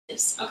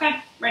Okay,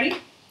 ready?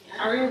 Yeah.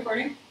 Are we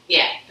recording?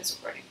 Yeah, it's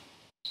recording.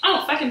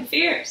 Oh, fucking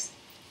fierce.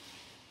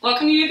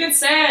 Welcome to You Good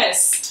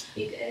Sis.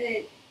 You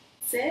good,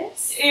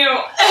 sis? Ew.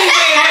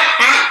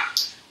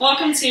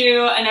 Welcome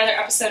to another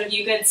episode of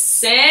You Good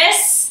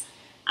Sis.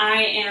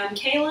 I am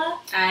Kayla.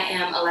 I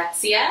am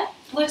Alexia.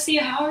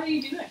 Alexia, how are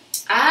you doing?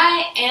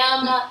 I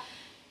am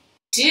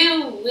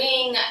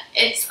doing,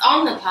 it's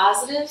on the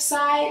positive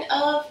side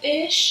of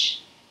ish.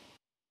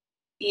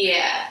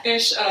 Yeah.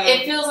 Ish.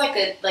 It feels like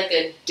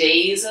a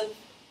days of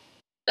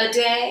a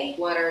day.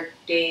 What are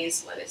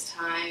days? What is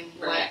time?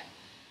 Right.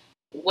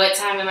 What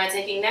time am I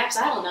taking naps?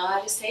 I don't know. I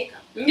just take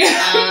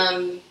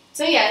them.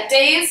 So yeah,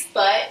 days,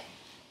 but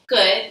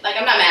good. Like,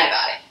 I'm not mad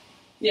about it.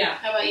 Yeah.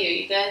 How about you?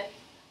 You good?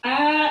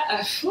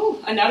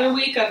 Another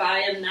week of I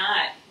am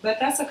not,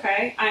 but that's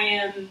okay. I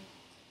am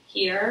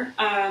here.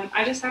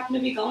 I just happen to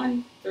be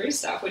going through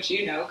stuff, which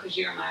you know, because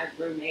you're my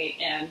roommate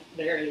and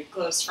very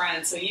close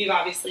friend, so you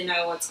obviously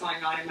know what's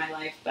going on in my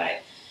life.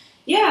 But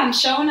yeah, I'm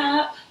showing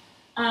up,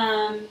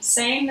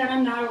 saying that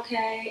I'm not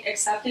okay,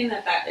 accepting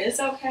that that is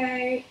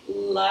okay,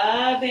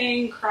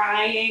 loving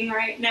crying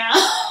right now,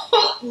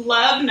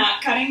 love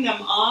not cutting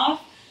them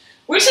off,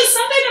 which is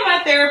something that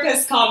my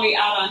therapist called me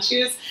out on.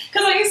 She was,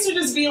 because I used to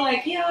just be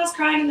like, yeah, I was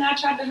crying and then I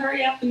tried to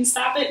hurry up and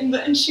stop it,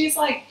 and she's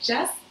like,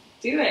 just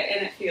do it,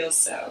 and it feels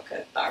so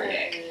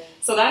cathartic.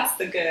 So that's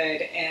the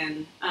good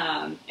and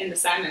the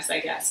sadness,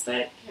 I guess.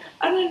 But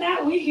other than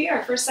that, we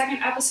here for a second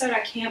episode. I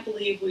can't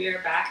believe we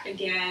are back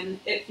again.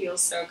 It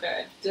feels so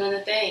good. Doing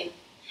the thing.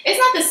 It's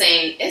not the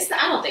same.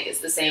 I don't think it's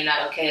the same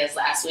Not Okay as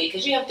last week,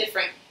 because you have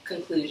different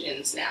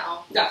conclusions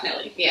now.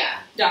 Definitely.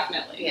 Yeah.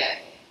 Definitely.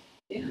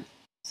 Yeah.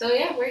 So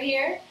yeah, we're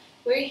here.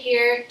 We're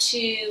here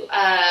to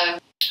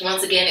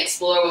once again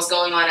explore what's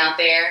going on out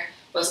there,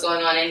 what's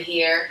going on in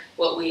here,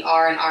 what we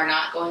are and are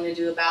not going to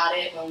do about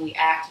it, when we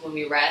act, when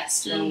we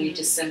rest, when we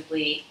just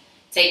simply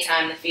take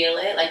time to feel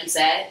it. Like you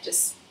said,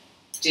 just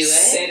do it.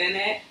 Sit in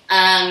it.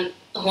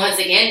 Once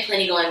again,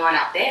 plenty going on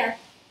out there.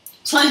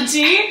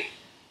 Plenty.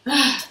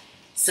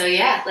 So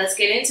yeah, let's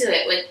get into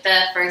it with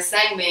the first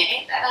segment.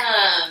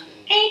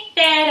 Ain't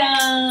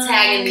that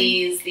tagging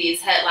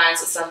these headlines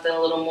with something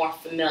a little more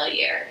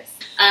familiar.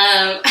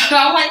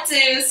 I want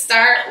to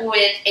start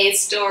with a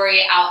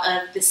story out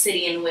of the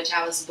city in which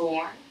I was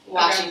born,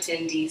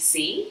 Washington,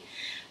 D.C.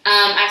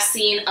 I've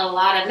seen a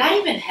lot of, not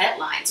even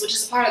headlines, which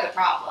is a part of the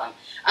problem.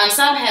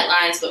 Some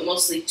headlines, but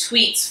mostly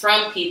tweets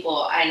from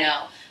people I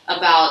know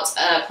about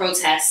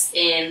protests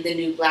in the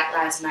new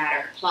Lives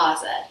Matter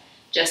Plaza,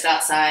 just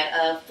outside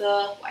of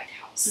the White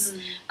House.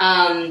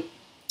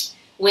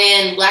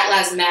 When Black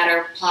Lives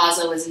Matter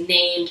Plaza was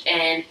named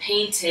and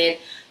painted,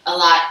 a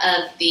lot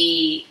of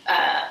the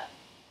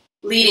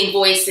leading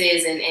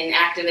voices and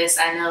activists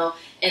I know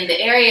in the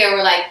area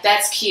were like,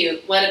 that's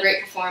cute, what a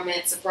great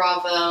performance,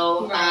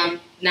 bravo,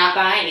 not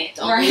buying it,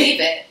 don't believe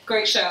it.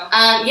 Great show.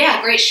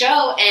 Yeah, great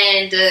show,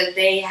 and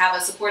they have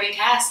a supporting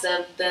cast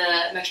of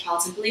the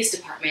Metropolitan Police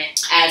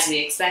Department, as we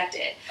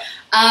expected.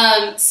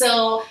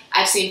 So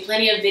I've seen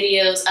plenty of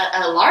videos,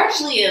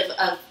 largely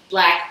of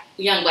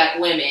young black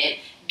women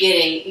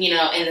getting,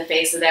 in the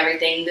face of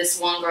everything. This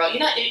one girl,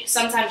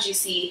 sometimes you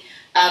see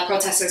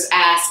protesters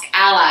ask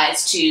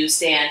allies to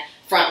stand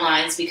front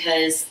lines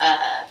because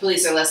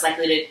police are less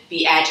likely to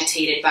be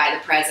agitated by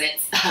the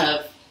presence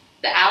of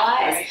the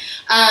allies.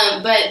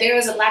 But there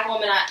was a black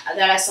woman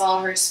that I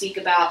saw her speak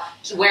about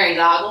wearing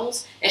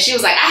goggles, and she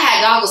was like, I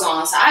had goggles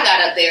on, so I got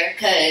up there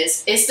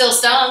because it still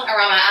stung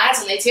around my eyes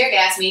when they tear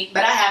gassed me,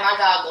 but I had my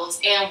goggles,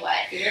 and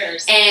what?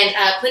 Cheers. And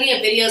plenty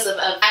of videos of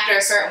after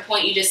a certain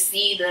point, you just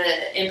see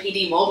the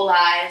MPD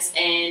mobilize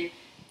and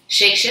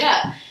shake shit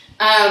up.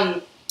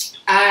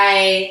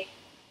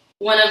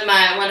 One of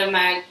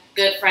my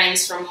good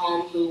friends from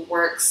home who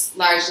works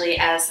largely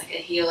as like a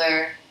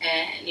healer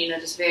and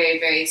just very,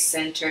 very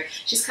centered.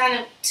 She's kind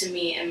of, to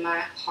me, in my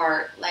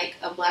heart, like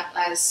a Black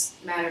Lives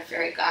Matter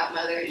fairy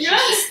godmother.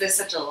 There's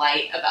such a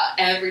light about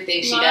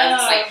everything she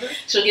does. It's like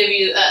she'll give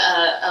you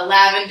a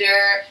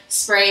lavender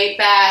spray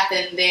bath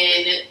and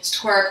then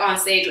twerk on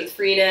stage with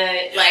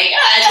Frida. Like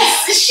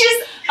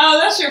she's oh,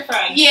 that's your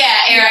friend. Yeah,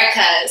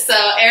 Erica.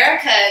 So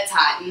Erica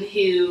Totten,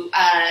 who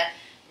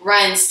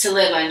runs To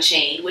Live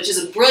Unchained, which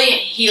is a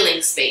brilliant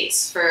healing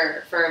space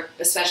for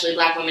especially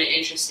black women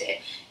interested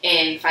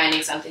in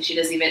finding something. She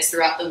does events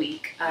throughout the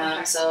week.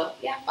 So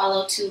yeah,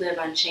 follow To Live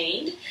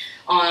Unchained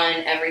on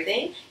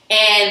everything.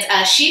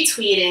 And she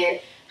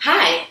tweeted,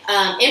 hi,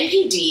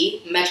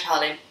 MPD,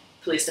 Metropolitan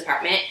Police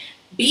Department,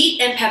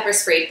 beat and pepper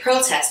sprayed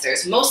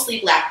protesters,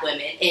 mostly black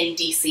women, in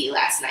D.C.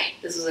 last night.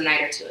 This was a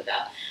night or two ago.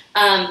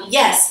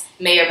 Yes,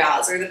 Mayor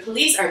Bowser, the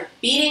police are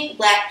beating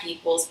black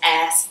people's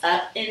ass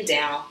up and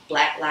down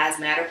Black Lives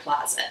Matter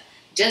Plaza,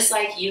 just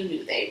like you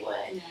knew they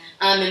would.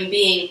 And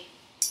being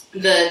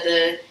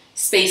the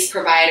space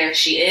provider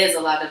she is, a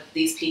lot of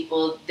these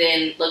people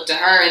then look to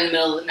her in the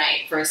middle of the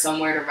night for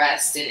somewhere to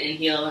rest and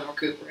heal and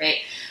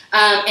recuperate.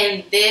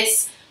 And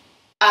this,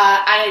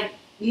 I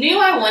knew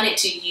I wanted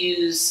to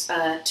use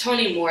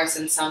Toni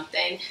Morrison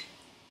something,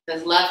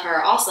 because love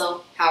her,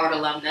 also Howard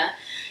alumna.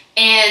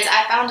 And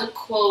I found a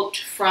quote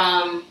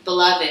from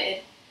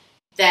Beloved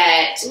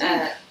that,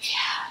 I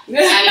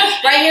mean,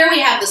 right here we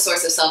have the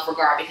source of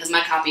self-regard because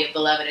my copy of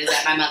Beloved is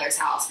at my mother's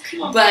house.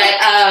 But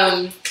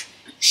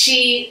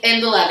she,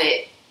 in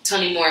Beloved,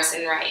 Toni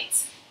Morrison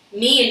writes,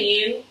 "Me and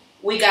you,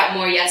 we got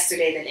more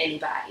yesterday than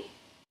anybody.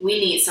 We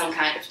need some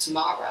kind of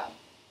tomorrow."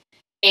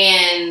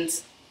 And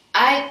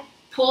I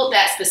pulled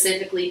that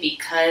specifically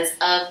because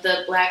of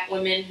the Black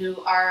women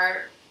who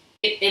are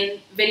in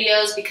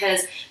videos,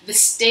 because the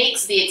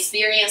stakes, the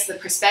experience, the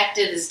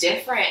perspective is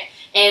different.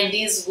 And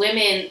these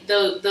women,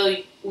 though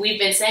we've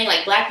been saying,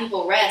 like, Black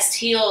people rest,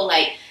 heal,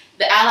 like,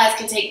 the allies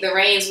can take the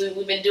reins.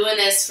 We've been doing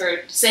this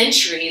for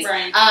centuries.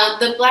 Right.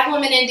 The Black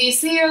women in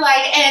D.C. are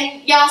like,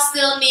 and y'all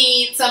still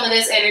need some of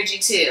this energy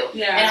too.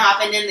 Yeah. And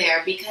hopping in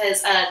there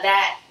because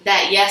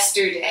that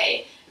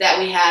yesterday that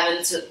we have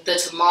and the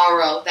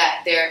tomorrow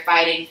that they're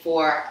fighting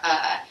for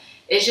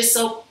is just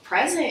so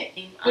present.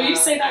 Will you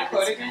say that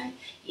quote again?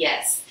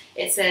 Yes.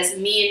 It says,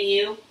 "Me and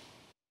you,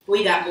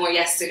 we got more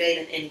yesterday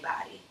than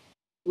anybody.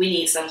 We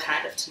need some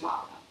kind of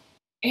tomorrow."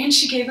 And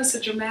she gave us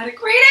a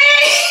dramatic reading.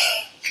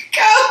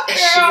 Go, girl.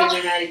 She's a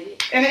dramatic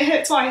bitch. And it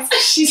hit twice.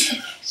 She's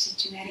a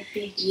dramatic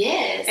bitch.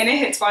 Yes. And it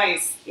hit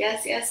twice.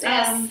 Yes.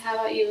 How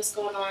about you? What's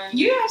going on?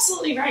 You're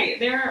absolutely right.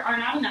 There are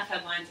not enough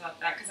headlines about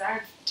that because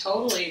I've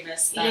totally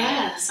missed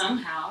that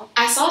somehow.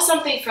 I saw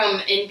something from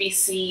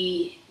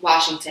NBC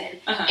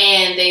Washington, Uh-huh.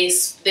 and they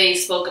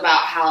spoke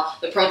about how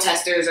the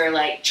protesters are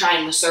like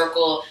trying to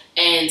circle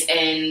and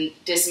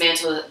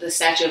dismantle the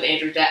statue of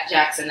Andrew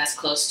Jackson that's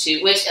close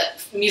to, which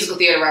musical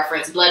theater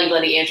reference,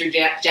 bloody Andrew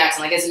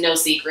Jackson. Like, it's no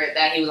secret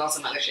that he was on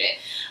some other shit.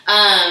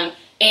 And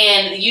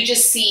you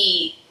just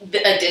see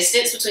a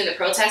distance between the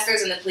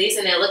protesters and the police,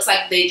 and it looks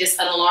like an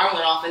alarm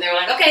went off, and they were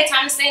like, "Okay,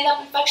 time to stand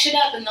up and fuck shit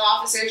up," and the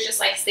officers just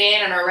like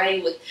stand and are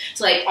ready to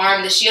like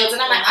arm the shields,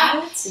 and I'm like,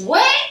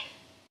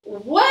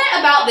 what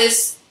about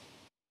this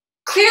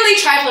clearly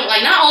trifling?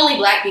 Like, not only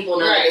Black people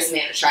know that this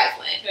man is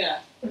trifling. Yeah.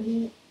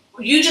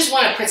 You just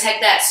want to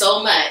protect that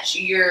so much,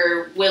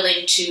 you're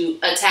willing to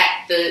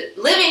attack the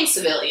living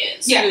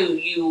civilians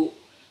who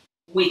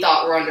we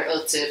thought were under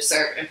oath to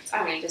serve.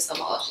 I mean, just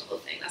abolish the whole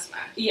thing. That's my...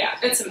 Yeah,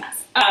 it's a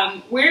mess.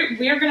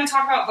 We're going to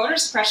talk about voter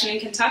suppression in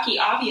Kentucky,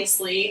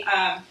 obviously.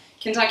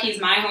 Kentucky is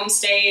my home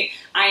state.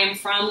 I am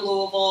from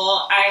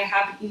Louisville. I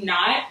have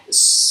not,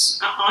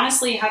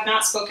 honestly, have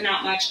not spoken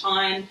out much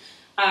on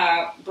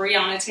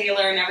Breonna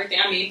Taylor and everything.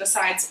 I mean,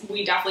 besides,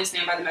 we definitely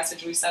stand by the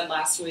message we said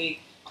last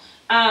week.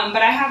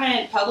 But I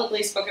haven't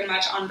publicly spoken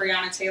much on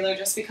Breonna Taylor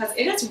just because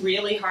it is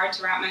really hard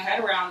to wrap my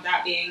head around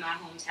that being my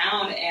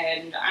hometown,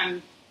 and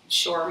I'm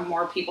sure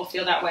more people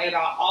feel that way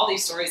about all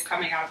these stories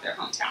coming out of their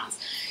hometowns.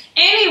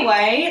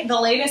 Anyway, the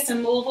latest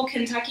in Louisville,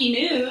 Kentucky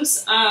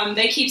news,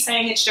 they keep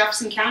saying it's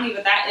Jefferson County,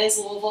 but that is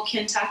Louisville,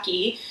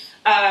 Kentucky.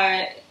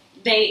 How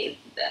do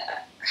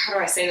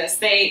I say this?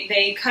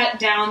 They cut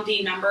down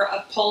the number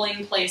of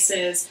polling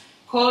places,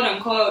 quote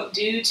unquote,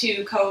 due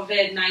to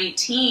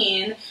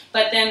COVID-19,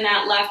 but then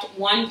that left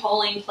one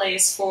polling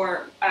place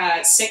for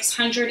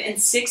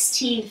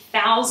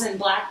 616,000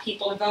 Black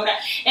people to vote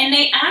at. And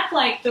they act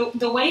like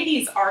the way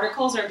these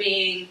articles are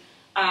being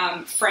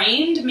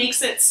framed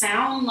makes it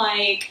sound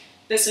like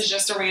this is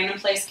just a random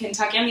place in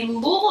Kentucky. I mean,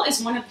 Louisville is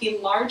one of the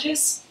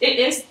largest, it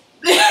is,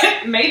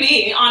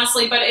 maybe,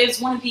 honestly, but it is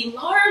one of the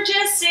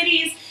largest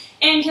cities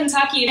in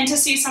Kentucky. And to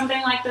see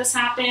something like this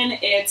happen,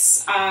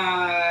 it's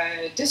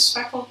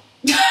disrespectful.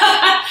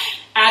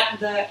 At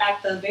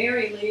the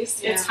very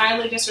least, it's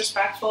highly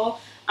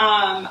disrespectful.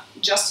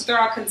 Just to throw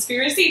out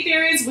conspiracy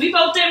theories, we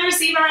both didn't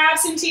receive our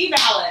absentee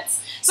ballots.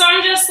 So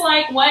I'm just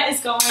like, what is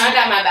going on? I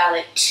got my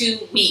ballot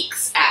 2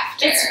 weeks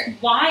after. It's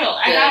wild.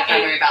 The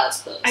primary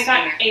ballot's closed. I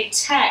got a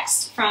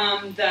text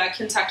from the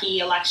Kentucky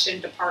election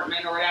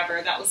department or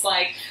whatever that was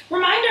like,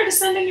 reminder to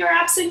send in your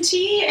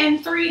absentee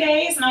in 3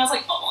 days. And I was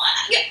like, oh,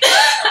 I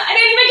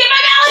didn't even get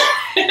my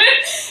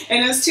ballot.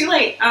 And it was too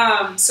late.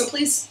 So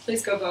please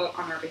go vote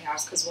on our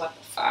behalf, because what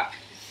the fuck.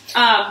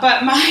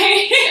 But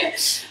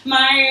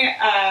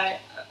my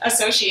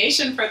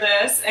association for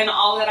this and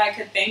all that I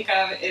could think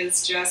of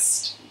is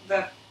just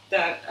the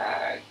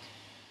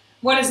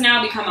what has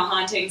now become a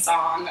haunting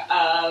song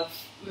of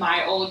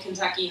my old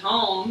Kentucky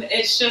home.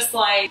 It's just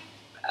like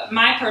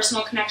my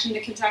personal connection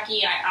to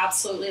Kentucky. I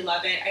absolutely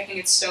love it. I think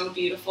it's so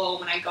beautiful.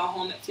 When I go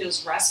home, it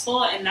feels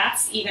restful, and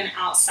that's even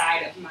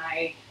outside of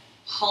my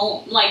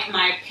home, like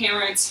my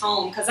parents'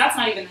 home, because that's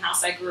not even the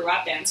house I grew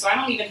up in. So I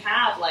don't even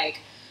have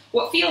like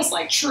what feels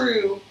like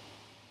true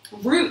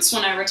roots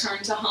when I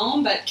return to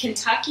home. But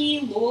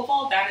Kentucky,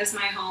 Louisville, that is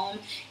my home,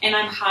 and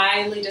I'm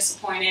highly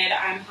disappointed.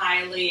 I'm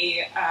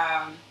highly,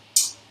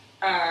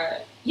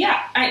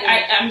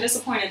 I'm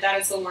disappointed,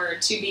 that is the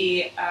word, to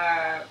be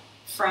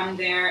from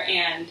there.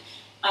 And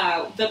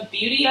the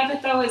beauty of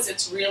it, though, is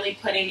it's really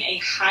putting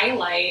a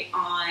highlight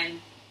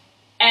on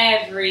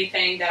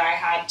everything that I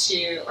had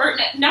to, or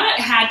not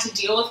had to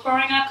deal with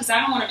growing up, because I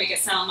don't want to make it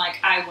sound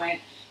like I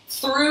went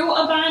through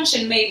a bunch,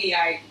 and maybe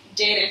I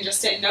did and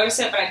just didn't notice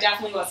it, but I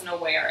definitely wasn't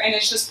aware. And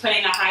it's just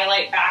putting a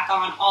highlight back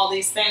on all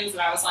these things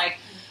that I was like,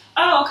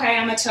 oh, okay,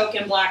 I'm a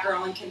token black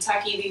girl in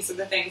Kentucky. These are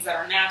the things that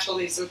are natural.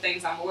 These are the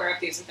things I'm aware of.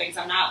 These are the things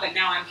I'm not. But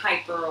now I'm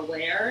hyper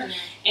aware.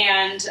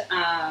 And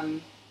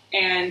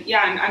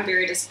yeah, I'm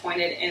very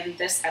disappointed in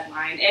this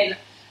headline. And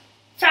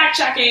fact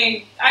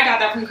checking, I got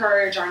that from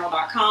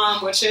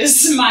courierjournal.com, which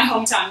is my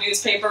hometown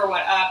newspaper.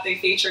 What up? They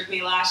featured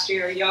me last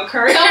year. Yo,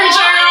 Courier Journal.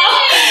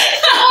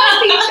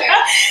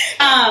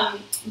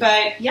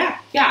 But yeah,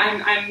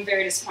 I'm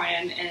very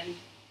disappointed, and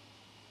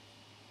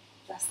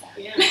that's that.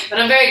 Yeah. But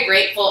I'm very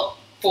grateful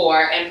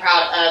for and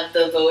proud of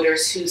the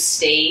voters who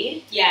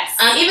stayed. Yes.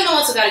 Even the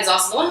ones who got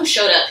exhausted, the one who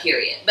showed up,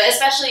 period. But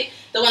especially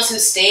the ones who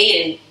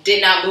stayed and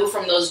did not move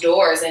from those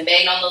doors and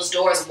banged on those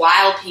doors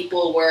while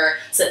people were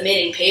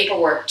submitting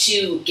paperwork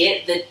to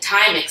get the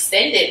time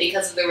extended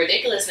because of the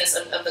ridiculousness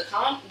of the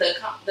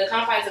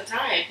confines of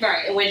time,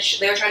 right, in which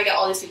they were trying to get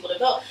all these people to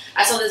vote.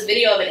 I saw this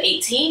video of an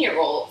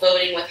 18-year-old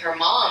voting with her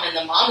mom, and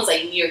the mom was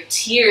like near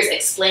tears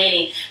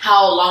explaining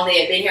how long they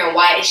had been here and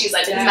why. And she's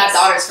like, this is my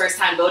daughter's first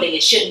time voting.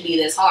 It shouldn't be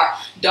this hard.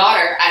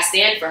 Daughter, I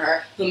stand for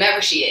her,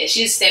 whomever she is.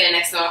 She's standing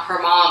next to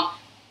her mom,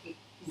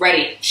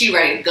 ready. She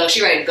ready to go.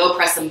 She ready to go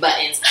press some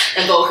buttons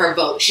and vote her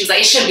vote. She was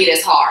like, it shouldn't be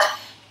this hard.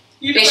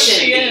 You know what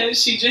she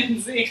is? She Gen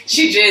Z.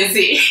 She Gen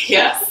Z,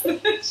 yes.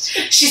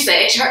 She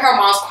said, her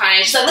mom's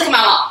crying. She's like, look at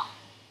my mom.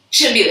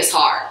 Shouldn't be this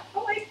hard.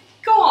 I'm like,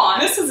 go on.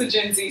 This is a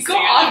Gen Z stand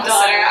Go on, episode.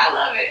 daughter. I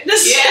love it.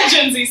 This is a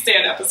Gen Z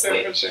stand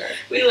episode for sure.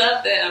 We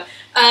love them.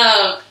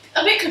 A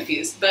bit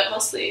confused, but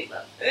mostly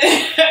love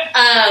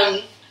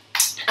them.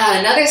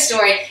 Another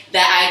story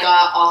that I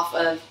got off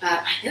of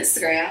my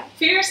Instagram.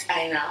 Fierce.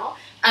 I know.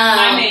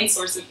 My main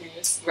source of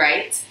news.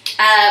 Right.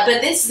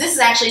 But this is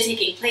actually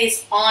taking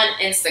place on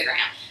Instagram.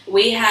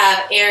 We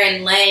have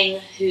Erin Lang,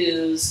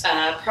 whose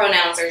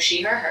pronouns are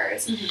she, her,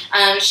 hers.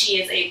 Mm-hmm.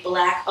 She is a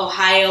Black,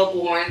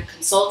 Ohio-born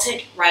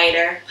consultant,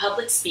 writer,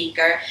 public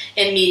speaker,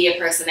 and media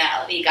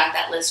personality. Got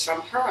that list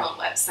from her own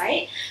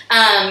website.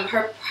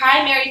 Her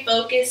primary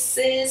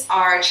focuses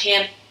are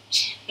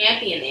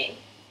championing,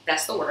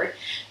 that's the word,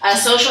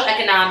 social,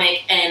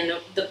 economic, and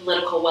the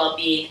political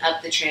well-being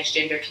of the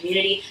transgender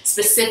community,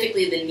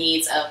 specifically the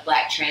needs of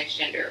Black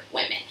transgender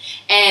women.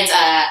 And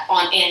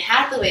on Anne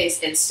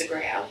Hathaway's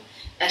Instagram,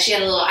 she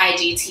had a little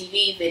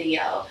IGTV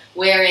video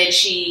wherein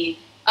she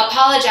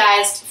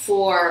apologized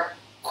for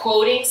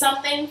quoting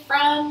something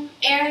from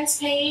Erin's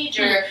page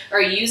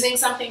or using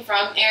something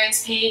from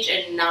Erin's page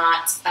and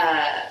not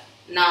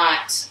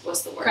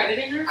what's the word?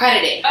 Crediting her?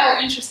 Crediting her.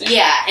 Oh, interesting.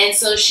 Yeah, and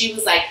so she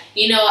was like,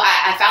 you know,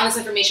 I found this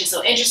information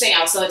so interesting.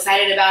 I was so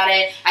excited about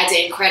it. I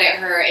didn't credit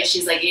her. And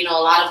she's like, you know,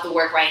 a lot of the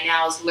work right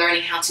now is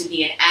learning how to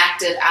be an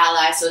active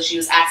ally. So she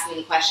was asking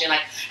the question,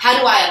 like, how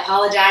do I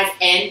apologize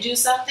and do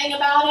something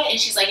about it? And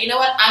she's like, you know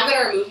what? I'm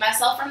going to remove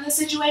myself from this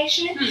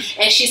situation.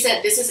 And she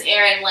said, this is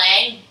Erin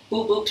Lang.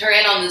 Booped her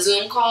in on the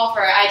Zoom call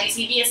for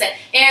IGTV and said,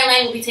 Erin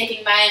Lang will be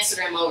taking my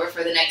Instagram over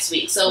for the next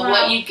week. So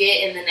what you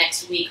get in the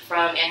next week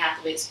from Anne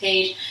Hathaway's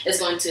page is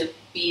going to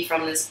be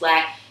from this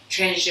Black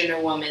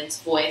transgender woman's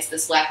voice,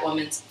 this Black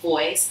woman's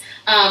voice,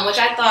 which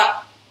I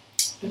thought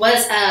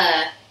was,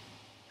 I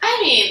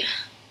mean,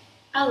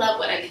 I love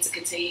when I get to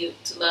continue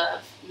to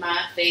love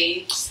my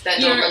faves that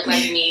don't look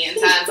like me in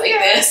times like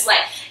this. Like,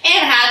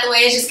 Anne Hathaway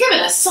is just giving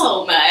us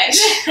so much.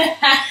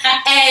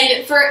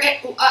 And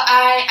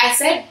I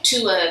said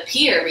to a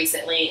peer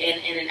recently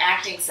in an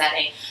acting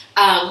setting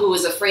who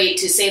was afraid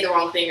to say the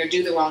wrong thing or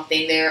do the wrong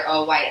thing, they're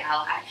a white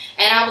ally.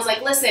 And I was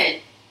like, listen,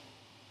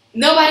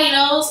 nobody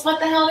knows what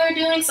the hell they're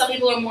doing. Some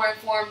people are more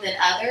informed than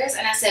others.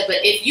 And I said,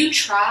 but if you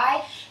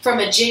try from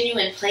a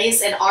genuine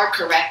place and are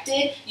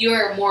corrected,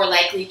 you're more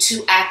likely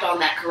to act on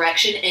that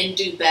correction and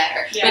do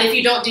better. Yeah. But if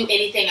you don't do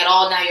anything at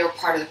all, now you're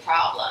part of the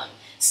problem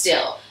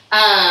still.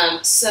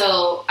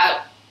 So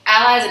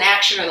allies in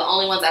action are the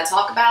only ones I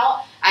talk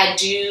about. I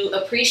do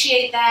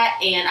appreciate that,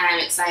 and I'm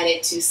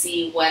excited to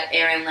see what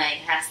Erin Lang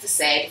has to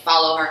say, to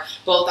follow her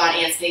both on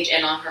Anne's page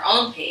and on her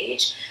own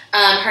page.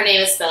 Her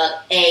name is spelled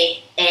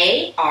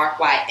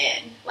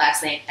A-A-R-Y-N,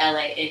 last name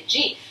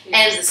L-A-N-G.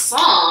 And the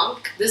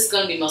song, this is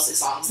going to be mostly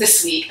songs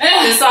this week,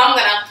 the song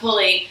that I'm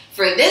pulling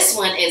for this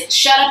one is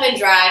Shut Up and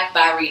Drive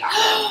by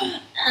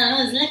Rihanna.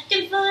 I was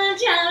looking for a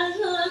job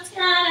who's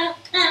got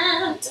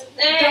out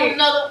today. Don't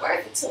know the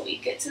words until we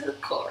get to the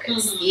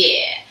chorus.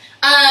 Yeah.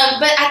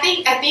 But I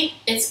think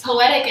it's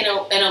poetic in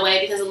a way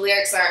because the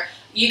lyrics are,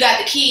 you got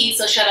the keys,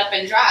 so shut up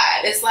and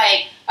drive. It's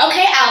like,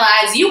 okay,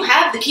 allies, you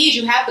have the keys,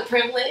 you have the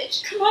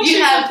privilege. Come on,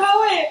 she's a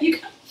poet. You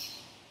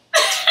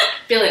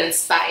feeling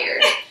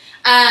inspired.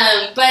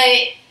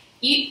 But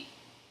you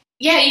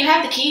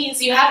have the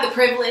keys, you have the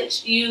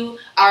privilege, you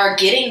are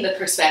getting the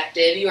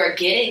perspective, you are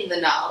getting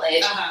the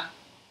knowledge.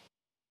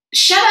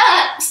 Shut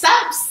up,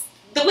 stop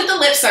with the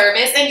lip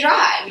service and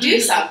drive. Do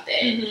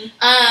something.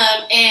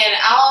 And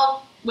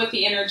I'll... With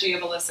the energy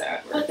of Alyssa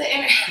Edwards. With the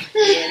energy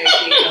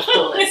of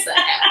Alyssa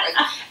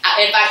Edwards.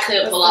 If I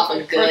could pull off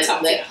a good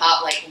lip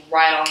hop, like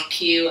right on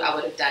cue, I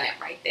would have done it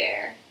right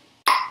there.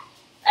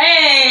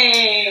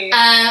 Hey!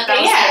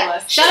 But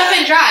yeah, shut up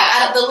and drive.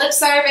 Out of the lip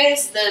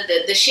service,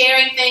 the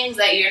sharing things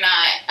that you're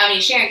not, I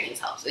mean, sharing things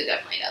helps, it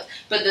definitely does.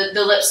 But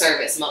the lip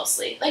service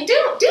mostly. Like, do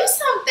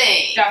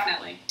something.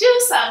 Definitely.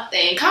 Do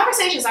something.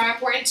 Conversations are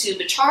important too,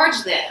 but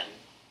charge them.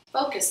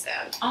 Focus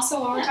them.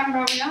 Also, while we're talking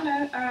about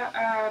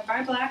Rihanna,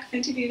 buy black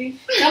Fenty Beauty.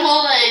 Come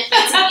on, Fenty Beauty.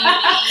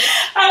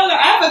 I don't know.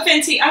 I have a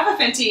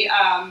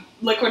Fenty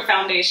liquid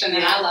foundation,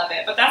 and I love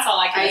it. But that's all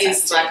I can. I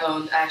use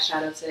black-owned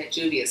eyeshadow today at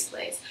Juvia's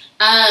place.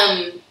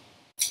 And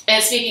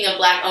speaking of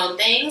black-owned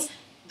things,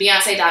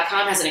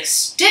 Beyonce.com has an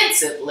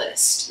extensive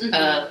list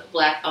of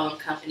black-owned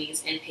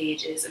companies and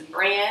pages and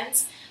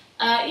brands.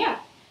 Yeah.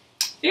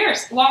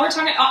 Fierce. While we're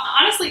talking,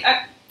 honestly,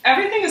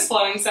 everything is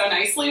flowing so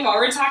nicely while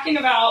we're talking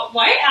about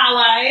white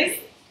allies.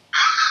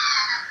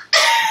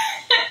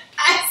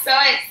 I'm so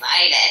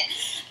excited.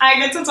 I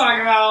get to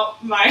talk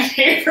about my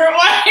favorite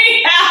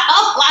white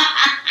ally.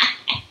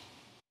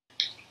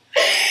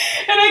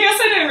 And I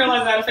guess I didn't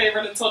realize I had a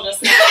favorite until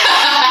just now.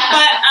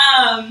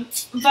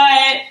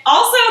 But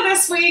also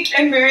this week,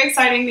 and very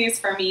exciting news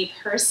for me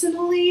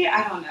personally,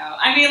 I don't know.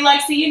 I mean,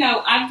 Lexi, you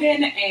know, I've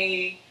been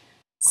a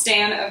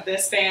stan of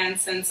this band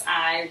since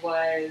I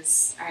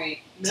was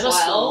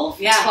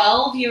 12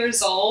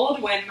 years old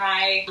when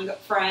my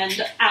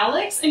friend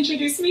Alex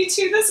introduced me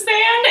to this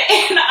band,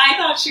 and I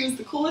thought she was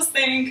the coolest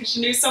thing because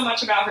she knew so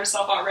much about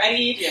herself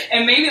already,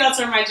 and maybe that's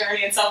where my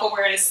journey in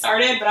self-awareness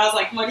started, but I was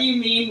like, what do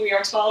you mean we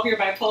are 12, you're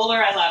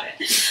bipolar? I love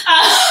it.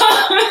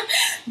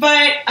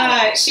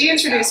 But she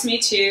introduced me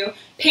to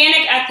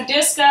Panic at the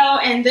Disco,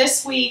 and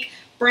this week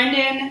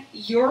Brendan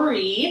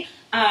Urie,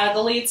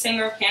 the lead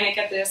singer of Panic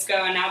at the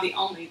Disco, and now the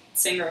only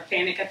singer of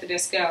Panic at the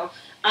Disco.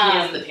 He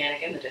is the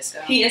Panic and the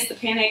Disco. He is the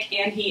Panic,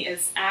 and he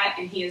is at,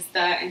 and he is the,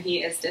 and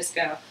he is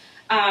Disco.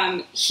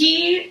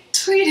 He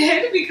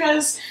tweeted,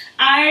 because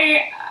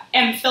I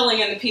am filling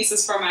in the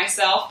pieces for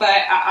myself,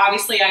 but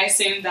obviously I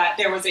assumed that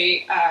there was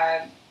a,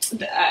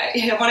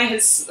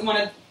 one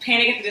of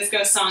Panic at the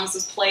Disco songs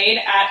was played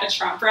at a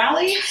Trump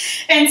rally.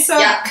 And so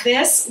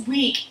this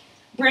week,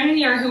 Brendan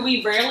Urie, who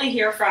we rarely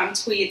hear from,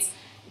 tweets,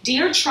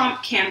 "Dear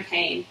Trump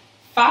campaign,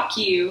 fuck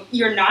you,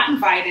 you're not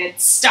invited,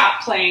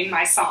 stop playing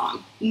my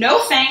song. No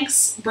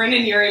thanks,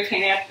 Brendan Urie,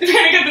 Panic at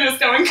the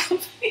Disco and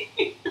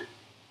Company."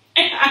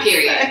 And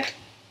period.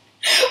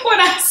 When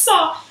I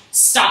saw,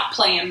 stop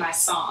playing my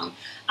song,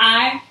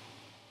 I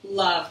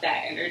love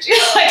that energy.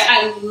 Like,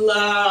 I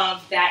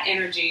love that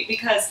energy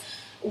because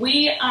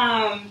we,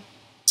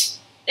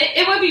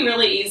 it would be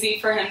really easy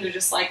for him to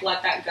just, like,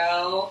 let that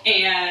go,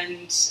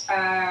 and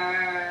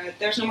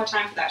there's no more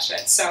time for that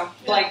shit. So,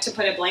 like, to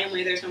put it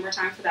blandly, there's no more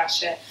time for that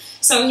shit.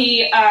 So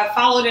he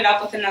followed it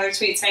up with another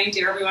tweet saying,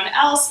 "Dear everyone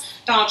else,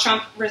 Donald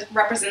Trump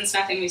represents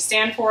nothing we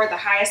stand for. The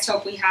highest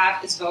hope we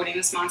have is voting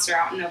this monster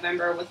out in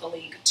November with the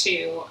League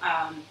to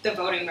the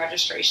voting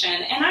registration."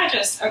 And I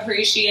just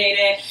appreciate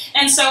it.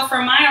 And so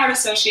for my art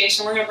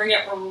association, we're going to bring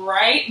it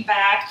right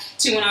back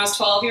to when I was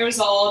 12 years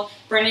old.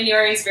 Brendan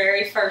Urie's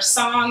very first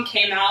song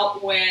came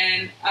out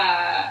when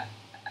a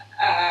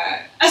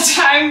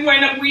time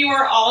when we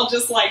were all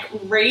just like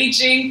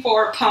raging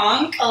for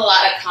punk. A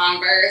lot of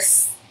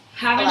Converse.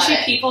 Haven't you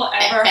people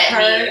ever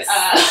heard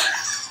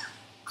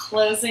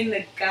closing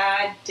the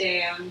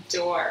goddamn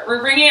door?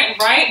 We're bringing it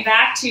right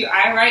back to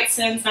I write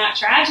sins, not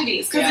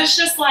tragedies, because it's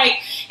just like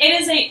it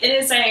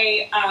is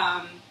a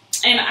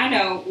and I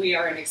know we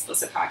are an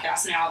explicit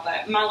podcast now,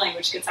 but my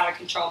language gets out of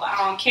control, but I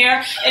don't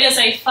care. It is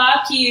a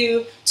fuck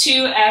you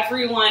to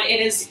everyone.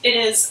 It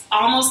is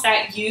almost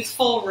that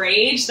youthful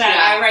rage that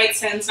I write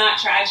sins, not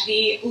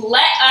tragedy.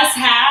 Let us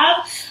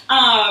have.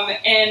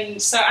 And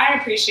so I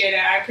appreciate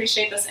it. I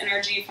appreciate this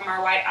energy from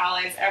our white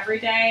allies every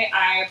day.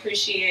 I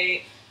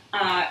appreciate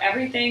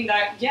everything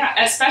that,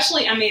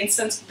 especially, I mean,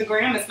 since the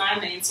gram is my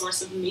main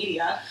source of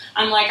media,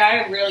 I'm like,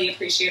 I really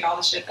appreciate all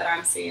the shit that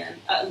I'm seeing,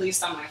 at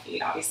least on my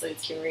feed. Obviously,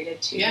 it's curated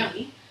to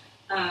me.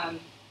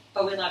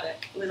 But we love it.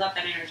 We love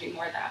that energy,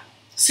 more of that.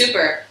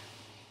 Super.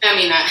 I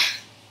mean,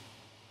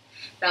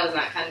 that was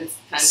not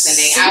condescending.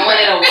 Super. I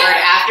wanted a word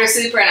after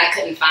super, and I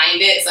couldn't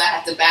find it, so I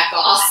had to back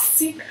off.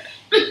 Super.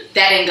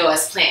 That didn't go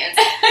as planned.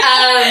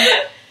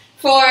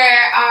 For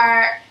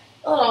our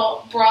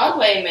little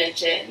Broadway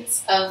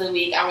mentions of the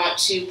week, I want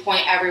to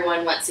point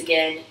everyone once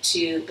again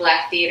to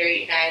Black Theater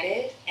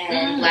United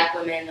and Black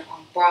Women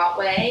on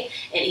Broadway,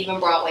 and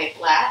even Broadway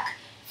Black,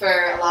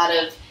 for a lot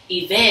of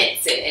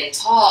events and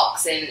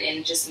talks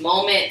and just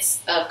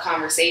moments of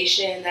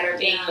conversation that are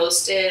being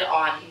hosted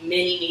on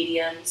many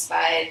mediums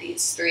by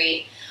these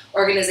three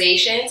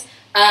organizations.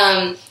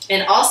 And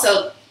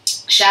also,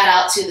 shout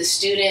out to the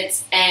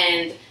students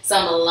and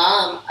some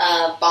alum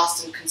of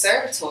Boston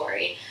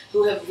Conservatory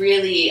who have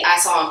really, I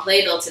saw on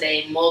Playbill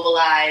today,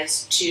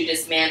 mobilized to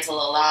dismantle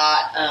a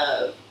lot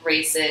of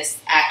racist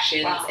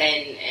actions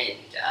and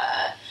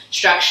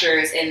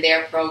structures in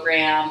their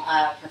program.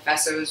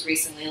 Professor was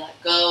recently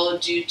let go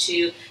due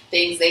to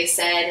things they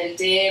said and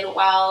did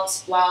while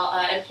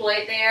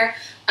employed there.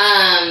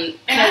 And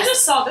I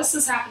just saw this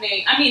is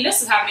happening. I mean,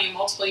 this is happening in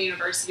multiple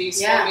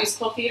universities for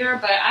musical theater,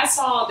 but I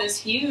saw this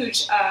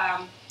huge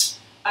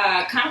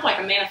kind of like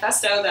a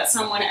manifesto that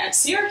someone at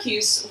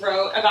Syracuse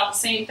wrote about the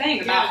same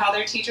thing, about how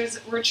their teachers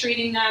were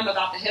treating them,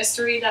 about the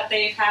history that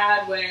they've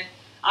had with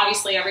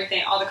obviously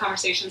everything, all the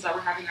conversations that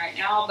we're having right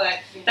now, but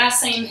that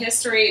same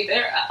history,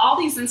 all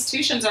these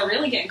institutions are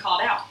really getting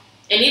called out.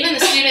 And even the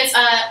students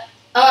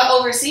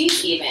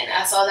overseas even.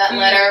 I saw that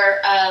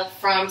letter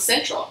from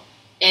Central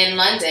in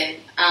London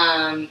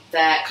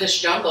that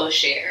Kush Jumbo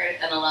shared,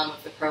 an alum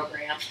of the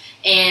program.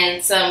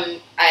 And some,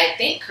 I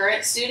think,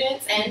 current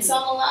students and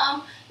some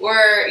alum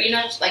were, you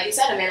know, like you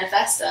said, a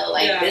manifesto.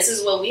 Like, this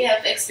is what we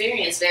have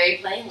experienced very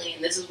plainly,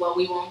 and this is what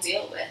we won't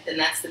deal with, and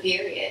that's the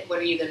period. What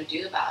are you going to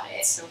do about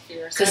it? So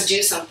fierce. Because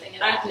do something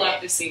about it. I'd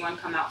love to see one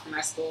come out from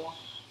my school.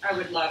 I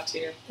would love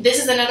to. This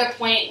is another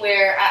point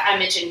where I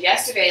mentioned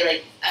yesterday,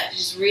 like,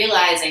 just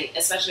realizing,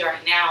 especially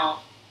right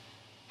now,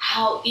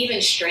 how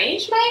even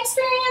strange my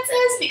experience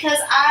is, because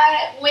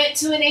I went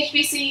to an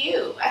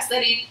HBCU. I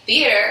studied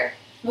theater.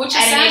 Which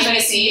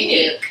is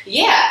unique.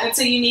 Yeah. It's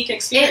a unique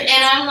experience.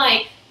 And I'm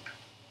like,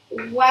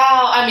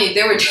 wow. I mean,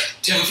 there were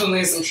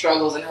definitely some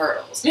struggles and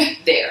hurdles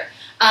there.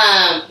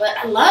 But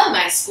I love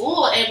my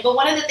school. But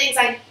one of the things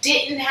I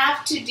didn't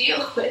have to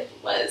deal with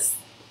was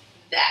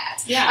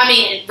that. Yeah. I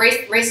mean,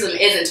 racism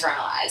is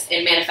internalized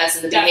and manifests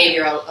in the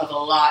behavior of a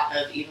lot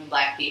of even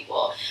Black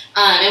people.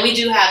 And we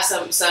do have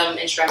some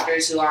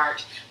instructors who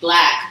aren't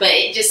Black, but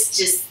it just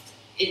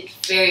it's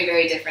very,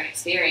 very different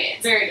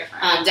experience. Very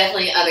different.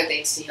 Definitely other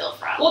things to heal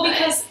from. Well,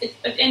 because,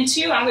 and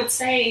two, I would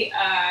say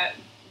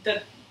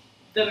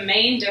the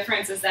main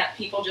difference is that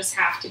people just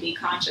have to be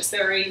conscious.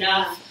 There are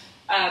enough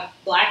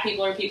Black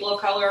people or people of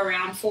color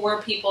around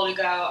for people to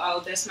go,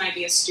 oh, this might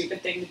be a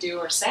stupid thing to do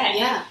or say.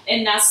 Yeah.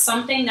 And that's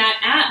something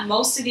that at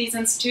most of these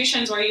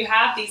institutions where you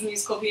have these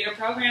musical theater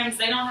programs,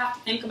 they don't have to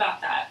think about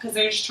that, because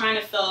they're just trying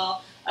to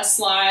fill a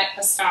slot,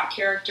 a stock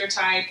character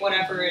type,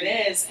 whatever it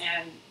is,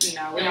 and, you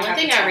know, we don't one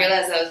thing I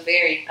realized that was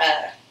very,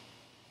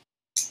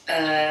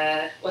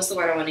 what's the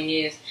word I want to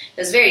use?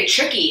 That's very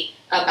tricky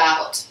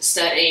about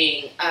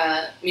studying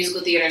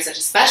musical theater in such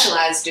a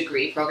specialized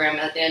degree program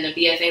and a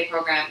BFA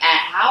program at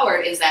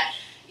Howard is that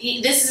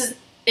this is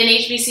an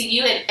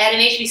HBCU, and at an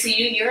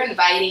HBCU, you're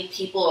inviting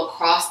people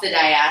across the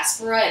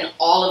diaspora and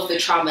all of the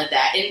trauma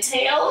that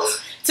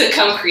entails to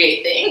come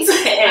create things.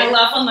 I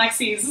love when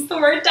Lexi uses the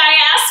word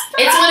diaspora.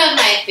 It's one of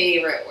my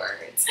favorite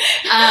words.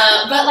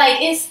 But like,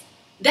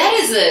 that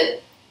is a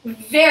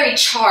very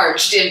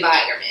charged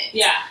environment.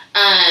 Yeah.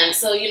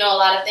 So, you know, a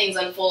lot of things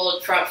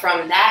unfold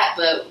from that,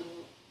 but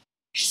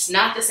just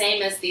not the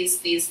same as these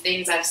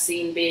things I've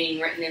seen being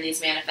written in these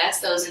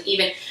manifestos. And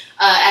even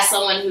as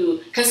someone who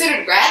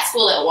considered grad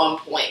school at one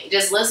point,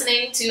 just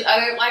listening to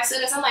other Black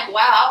students, I'm like,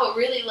 wow, I would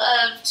really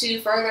love to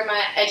further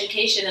my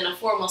education in a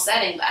formal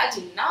setting, but I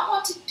do not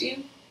want to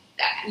do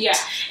that. Yeah.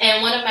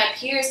 And one of my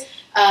peers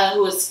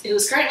who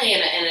was currently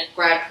in a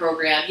grad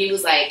program, he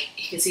was like,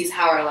 because he's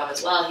Howard alum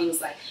as well, he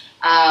was like,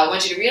 I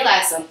want you to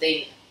realize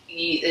something.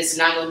 It's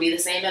not going to be the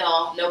same at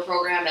all. No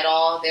program at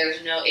all.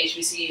 There's no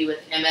HBCU with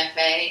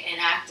MFA in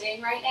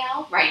acting right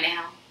now.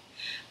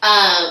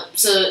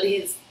 So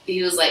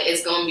he was like,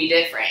 it's going to be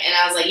different. And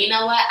I was like, you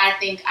know what? I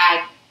think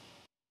I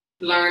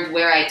learned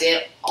where I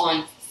did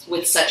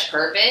with such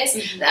purpose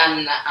that I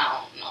don't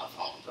know if I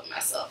want to put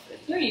myself in.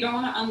 Yeah, you don't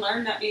want to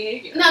unlearn that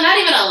behavior. No, not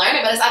even unlearn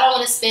it, but I don't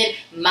want to spend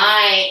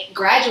my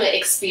graduate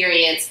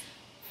experience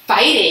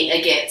fighting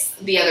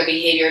against the other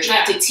behavior,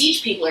 trying to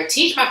teach people or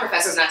teach my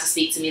professors not to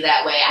speak to me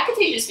that way. I can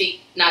teach you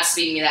to not to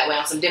speak to me that way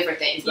on some different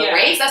things, but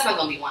race, that's not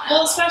going to be one.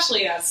 Well,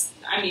 especially as,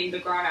 I mean, the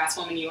grown-ass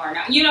woman you are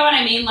now. You know what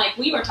I mean? Like,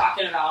 we were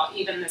talking about,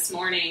 even this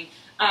morning,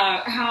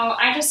 how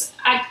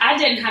I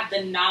didn't have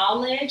the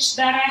knowledge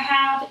that I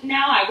have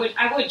now.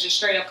 I would just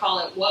straight up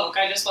call it woke.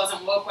 I just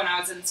wasn't woke when I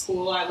was in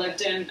school. I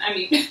lived in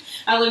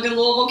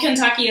Louisville,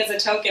 Kentucky as a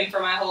token for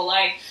my whole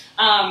life.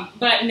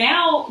 But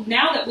now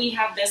that we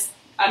have this,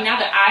 now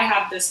that I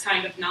have this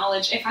kind of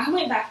knowledge, if I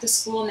went back to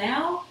school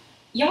now,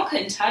 y'all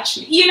couldn't touch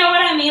me. You know what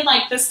I mean?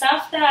 Like, the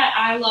stuff that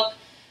I look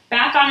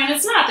back on, and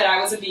it's not that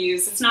I was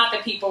abused. It's not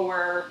that people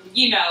were,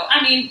 you know,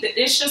 I mean,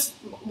 it's just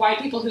white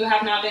people who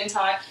have not been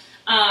taught,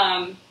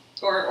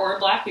 or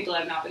Black people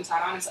have not been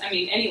taught, honestly. I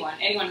mean, anyone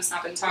has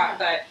not been taught.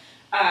 But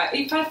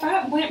if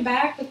I went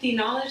back with the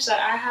knowledge that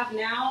I have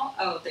now,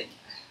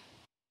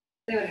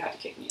 they would have to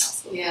kick me out of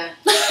school. Yeah,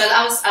 because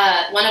I was,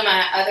 one of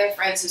my other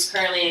friends who's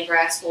currently in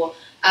grad school,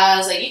 I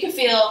was like, you can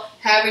feel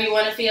however you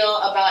want to feel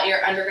about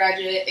your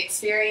undergraduate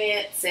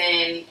experience.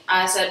 And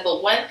I said,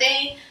 but one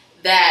thing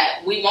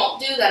that we won't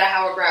do, that a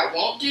Howard grad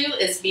won't do,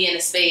 is be in a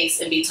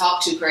space and be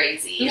talked to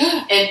crazy.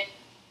 Yeah. And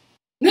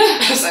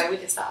I was like, we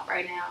can stop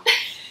right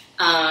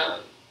now.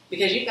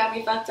 Because you got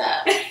me fucked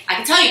up. I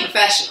can tell you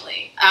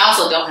professionally. I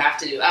also don't have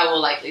to do. I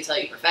will likely tell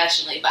you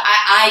professionally, but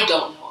I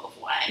don't know.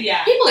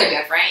 Yeah. People are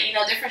different, you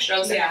know, different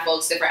strokes, different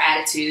folks, different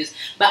attitudes,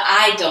 but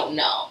I don't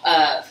know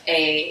of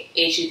a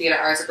HU Theater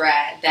Arts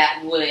grad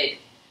that would,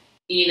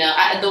 you know,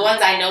 the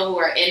ones I know who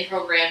are in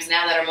programs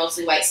now that are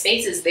mostly white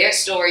spaces, their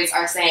stories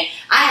are saying,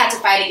 I had to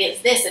fight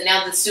against this, and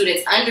now the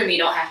students under me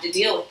don't have to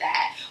deal with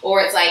that.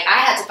 Or it's like, I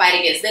had to fight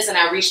against this, and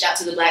I reached out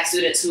to the Black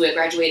students who had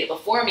graduated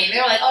before me, and they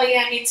were like, oh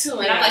yeah, me too.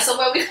 And I'm like, so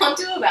what are we going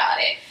to do about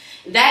it?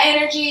 That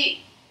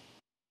energy,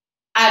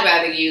 I'd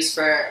rather use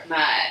for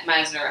my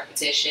Meisner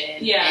repetition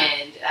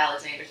and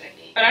Alexander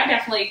technique. But I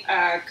definitely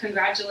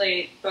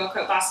congratulate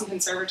Boston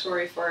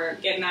Conservatory for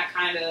getting that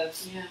kind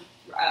of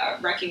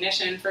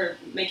recognition, for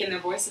making their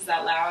voices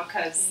that loud,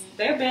 because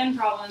there have been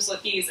problems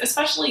with these,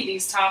 especially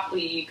these top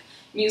league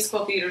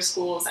musical theater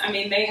schools. I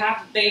mean,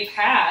 they've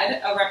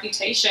had a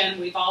reputation.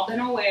 We've all been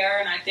aware,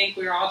 and I think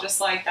we're all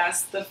just like,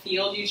 that's the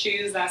field you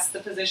choose, that's the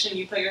position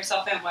you put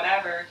yourself in,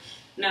 whatever.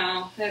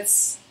 No,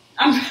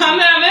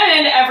 I'm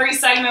in every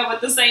segment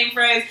with the same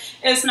phrase.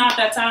 It's not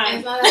that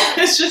time.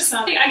 It's just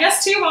something. I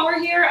guess too, while we're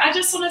here, I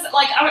just want to,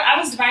 like, I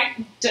was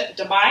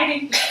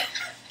dividing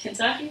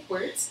Kentucky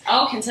words.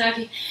 Oh,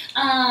 Kentucky.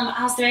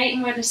 I was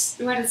debating whether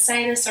to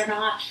say this or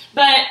not.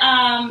 But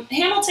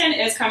Hamilton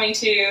is coming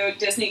to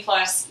Disney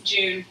Plus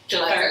July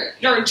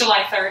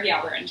 3rd.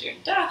 Yeah, we're in June.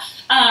 Duh.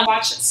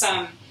 Watch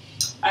some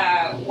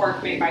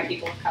work made by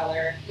people of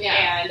color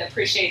and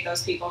appreciate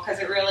those people, because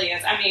it really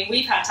is. I mean,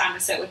 we've had time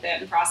to sit with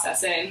it and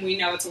process it, and we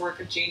know it's a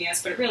work of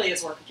genius, but it really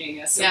is a work of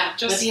genius. So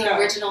just with the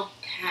original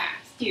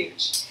cast.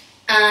 Huge.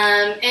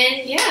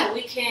 And yeah,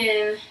 we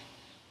can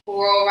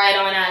roll right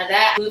on out of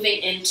that.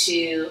 Moving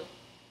into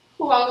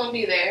who all gonna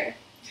be there.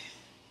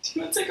 Do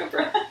you want to take a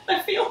breath?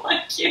 I feel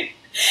like you.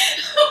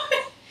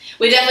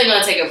 We're definitely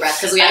gonna take a breath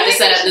because we have to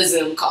set up the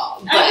Zoom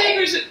call. But I think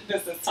we should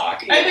business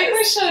talk. Yes. I think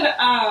we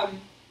should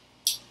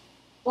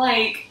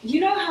like, you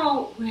know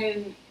how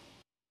when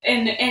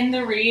in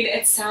the read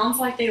it sounds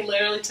like they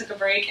literally took a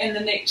break, and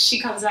then she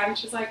comes back and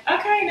she's like,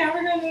 okay, now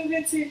we're gonna move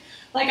into,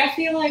 like, I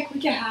feel like we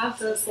could have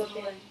those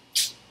little, like,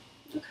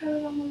 okay,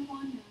 we're gonna move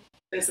on now.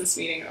 Business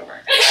meeting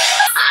over.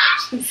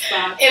 If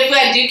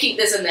I do keep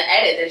this in the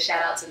edit, then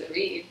shout out to the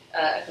read,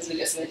 because we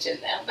just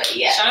mentioned them. But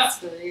yeah, shout out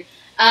to the read.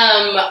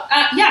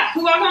 Yeah,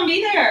 who all gonna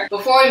be there?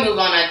 Before we move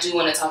on, I do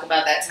want to talk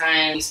about that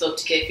time we spoke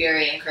to Kid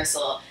Fury and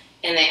Crystal,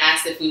 and they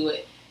asked if we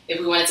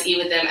wanted to eat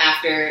with them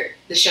after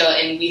the show,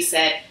 and we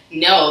said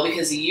no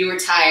because you were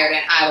tired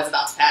and I was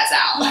about to pass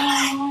out.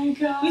 Oh my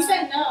god. We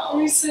said no.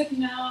 We said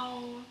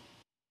no.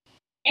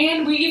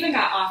 And we even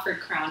got offered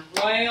Crown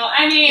Royal.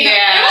 I mean,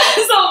 it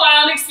was a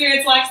wild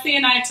experience. Lexi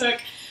and I took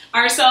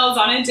ourselves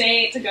on a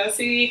date to go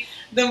see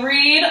the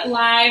read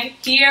live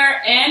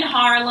here in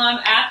Harlem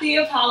at the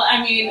Apollo.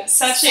 I mean,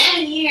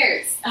 7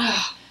 years.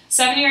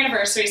 7-year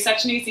anniversary,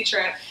 such an easy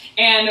trip.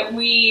 And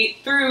we,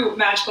 through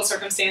magical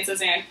circumstances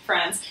and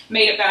friends,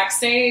 made it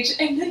backstage.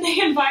 And then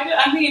they invited,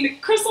 I mean,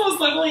 Crystal was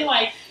literally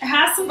like,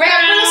 have some Red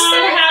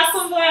Rooster, have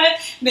some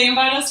that. They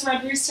invited us to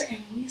Red Rooster,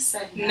 and we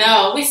said no.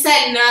 No, we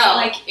said no.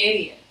 Like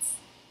idiots.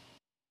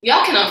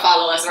 Y'all can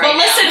unfollow us right now. But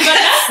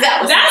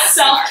listen, that's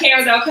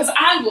self-care, though, because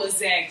I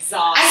was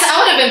exhausted. I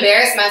would have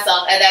embarrassed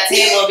myself at that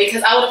table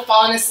because I would have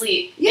fallen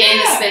asleep in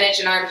the spinach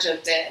and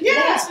artichoke dip.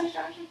 Yeah.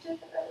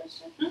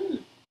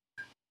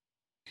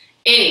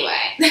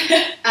 Anyway,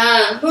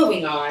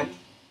 moving on.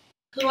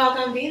 Who all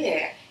gonna be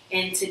there?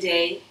 And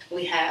today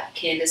we have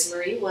Candice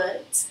Marie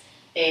Woods,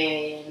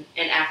 an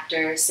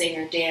actor,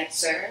 singer,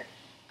 dancer,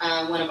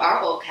 one of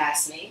our old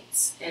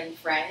castmates and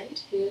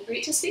friend who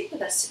agreed to speak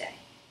with us today.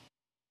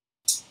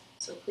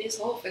 So please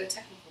hold for the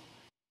technical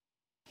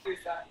part.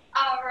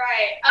 All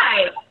right.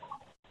 Hi.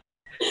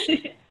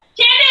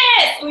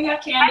 Candice! We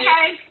have Candice.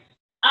 Hi,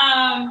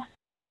 guys.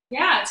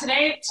 Yeah,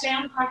 today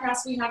on the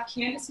podcast we have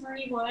Candice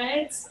Marie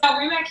Woods.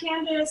 We met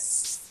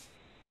Candice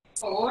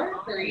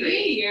 3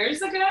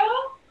 years ago?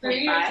 3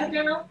 years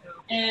ago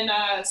in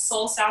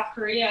Seoul, South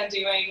Korea,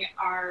 doing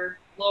our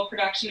little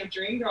production of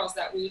Dreamgirls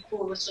that we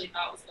foolishly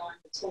thought was going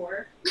to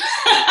tour.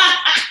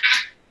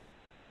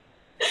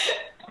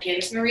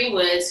 Candice Marie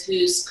Woods,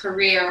 whose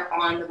career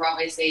on the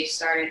Broadway stage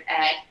started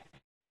at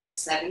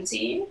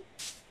 17.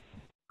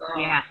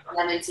 Yeah.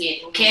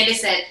 17. Candice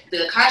said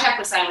the contract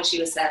was signed when she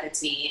was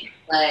 17,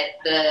 but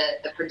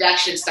the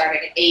production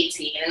started at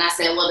 18. And I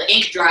said, well, the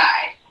ink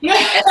dried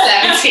at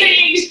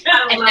 17.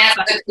 And that's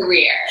the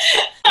career.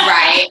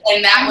 Right?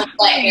 And that was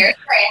like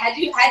hairspray. Had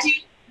you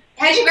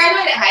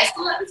graduated high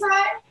school at the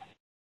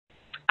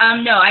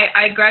time? No,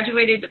 I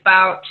graduated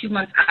about 2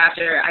 months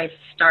after I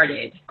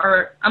started,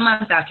 or a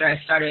month after I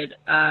started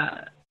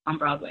on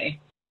Broadway.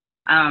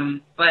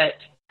 But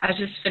I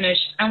just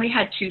finished, I only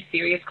had 2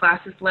 serious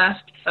classes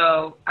left,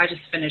 so I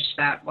just finished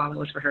that while I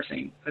was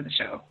rehearsing for the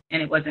show,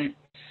 and it wasn't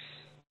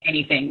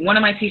anything. One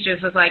of my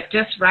teachers was like,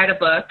 just write a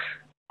book,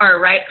 or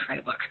write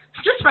a book.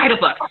 Just write a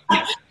book.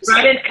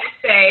 Write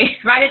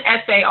an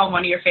essay on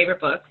one of your favorite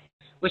books,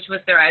 which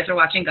was Their Eyes Are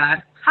Watching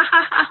God. Ha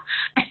ha ha.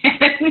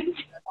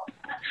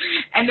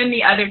 And then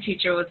the other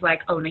teacher was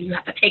like, oh no, you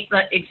have to take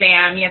the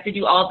exam, you have to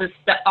do all this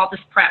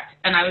prep.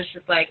 And I was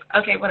just like,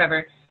 okay,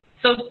 whatever.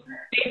 So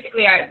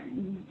basically I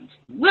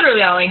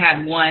only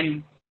had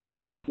one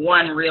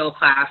real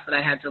class that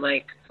I had to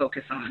like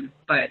focus on,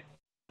 but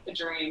the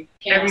dream.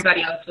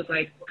 Everybody else was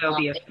like, go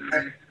be a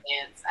star.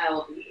 I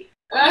will be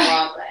on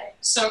Broadway.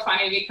 So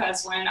funny,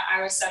 because when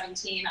I was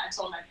 17, I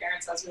told my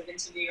parents I was moving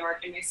to New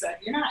York, and they said,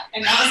 "You're not,"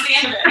 and that was the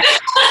end of it.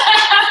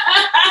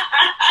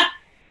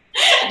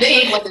 The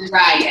ink wasn't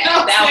dry yet.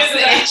 That was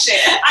the issue.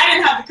 I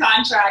didn't have the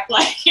contract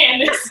like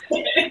Candice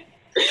did.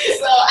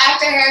 So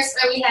after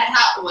Hairspray, we had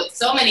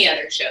so many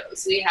other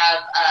shows. We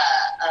have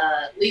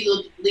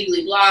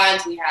Legally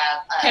Blonde. We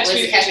have Catch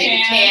Me If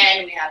You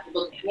Can. We have The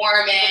Book of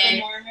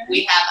Mormon.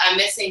 We have I'm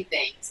Missing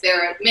Things.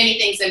 There are many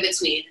things in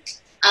between.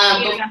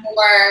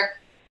 Before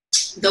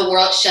the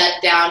world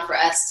shut down for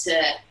us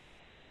to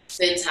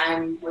spend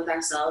time with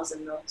ourselves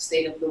in the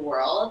state of the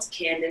world,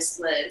 Candice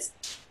was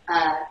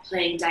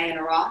playing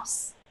Diana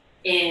Ross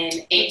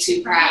in Ain't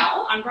Too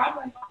Proud on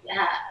Broadway.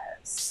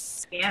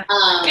 Yes. Yeah.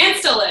 And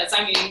still is.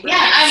 I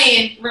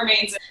mean,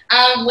 remains.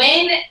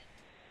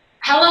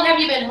 How long have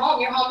you been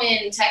home? You're home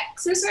in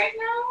Texas right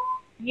now?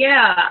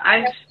 Yeah,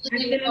 I've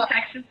been in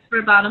Texas for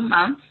about a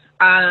month.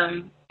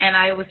 And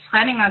I was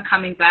planning on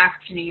coming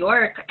back to New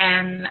York,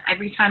 and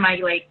every time I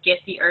get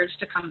the urge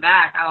to come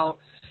back, I'll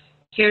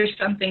hear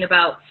something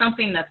about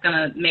something that's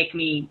gonna make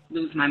me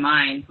lose my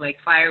mind, like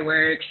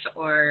fireworks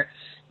or,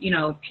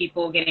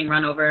 people getting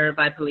run over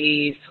by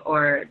police,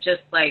 or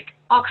just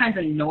all kinds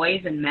of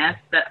noise and mess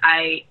that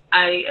I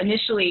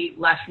initially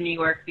left New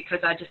York because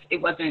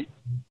it wasn't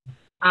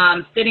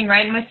sitting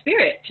right in my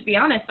spirit. To be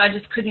honest, I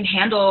just couldn't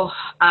handle.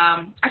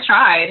 I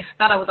tried,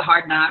 thought I was a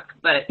hard knock,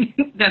 but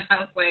then I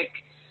was like,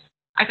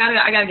 I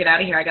gotta get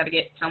out of here. I gotta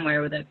get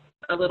somewhere with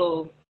a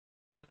little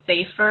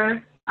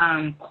safer,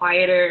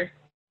 quieter,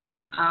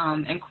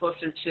 and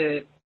closer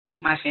to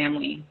my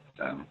family.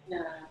 So yeah.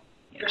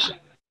 For sure.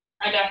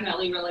 I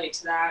definitely relate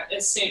to that.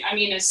 As soon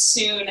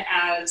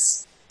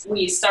as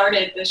we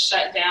started the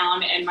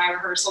shutdown and my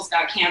rehearsals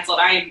got canceled,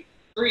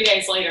 3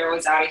 days later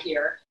was out of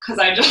here, because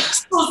I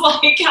just was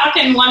like, how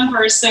can one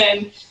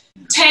person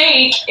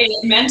take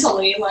it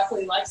mentally?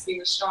 Luckily, Lexi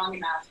was strong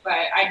enough, but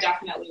I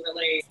definitely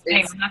relate.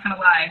 Hey, I'm not gonna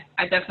lie.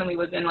 I definitely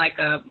was in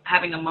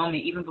having a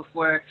moment even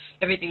before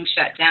everything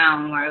shut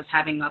down, where I was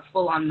having a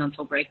full-on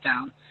mental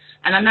breakdown.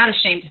 And I'm not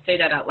ashamed to say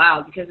that out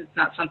loud, because it's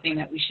not something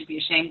that we should be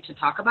ashamed to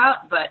talk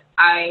about. But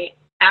I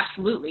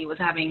absolutely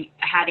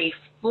had a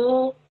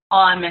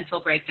full-on mental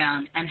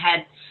breakdown, and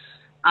had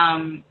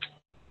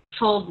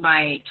told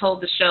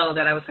the show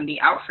that I was going to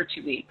be out for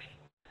 2 weeks,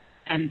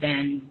 and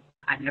then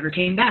I never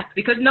came back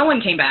because no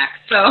one came back.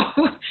 So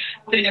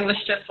then it was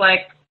just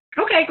like,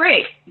 okay,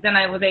 great. Then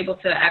I was able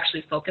to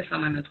actually focus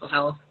on my mental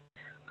health.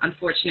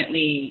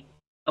 Unfortunately,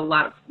 a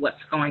lot of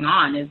what's going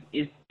on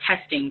is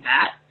testing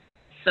that.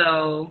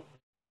 So,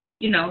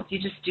 you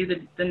just do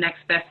the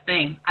next best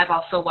thing. I've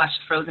also watched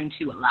Frozen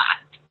 2 a lot.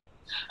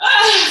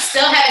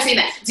 Still haven't seen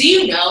that. Do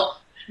you know,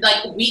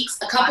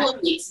 a couple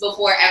of weeks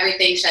before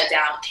everything shut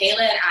down, Kayla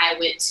and I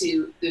went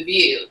to The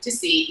View to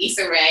see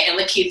Issa Rae and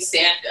Lakeith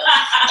Stanfield.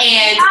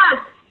 And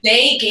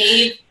they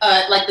gave,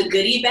 the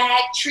goodie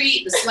bag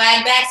treat, the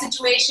swag bag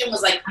situation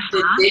was the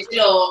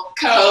digital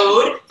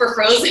code for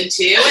Frozen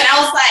 2. And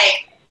I was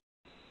like,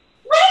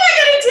 what am I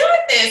going to do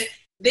with this?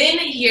 Then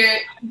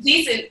hear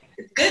decent,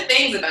 good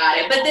things about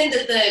it. But then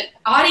the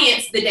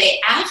audience the day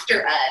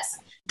after us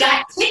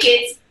got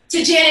tickets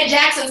to Janet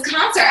Jackson's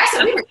concert. I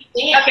said, we were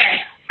damn.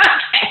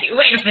 Okay,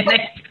 wait a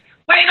minute.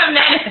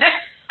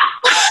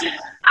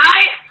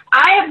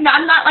 I'm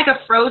not a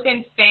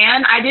Frozen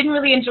fan. I didn't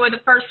really enjoy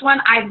the first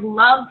one. I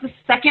loved the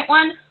second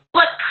one,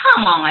 but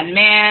come on,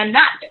 man.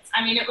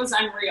 It was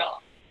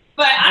unreal.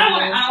 But I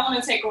don't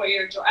want to take away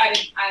your joy. I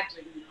didn't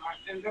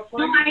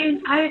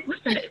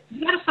listen,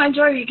 you gotta find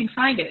joy where you can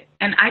find it.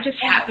 And I just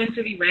happened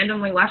to be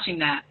randomly watching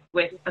that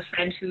with a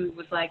friend who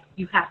was like,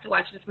 you have to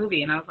watch this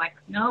movie. And I was like,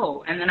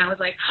 no. And then I was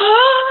like,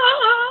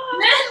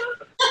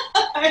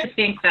 I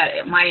think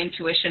that my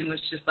intuition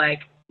was just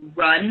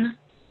run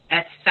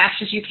as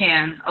fast as you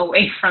can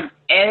away from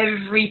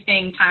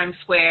everything Times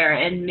Square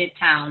and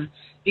Midtown,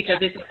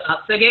 because it's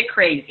about to get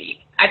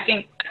crazy. I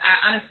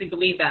honestly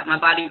believe that. My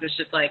body was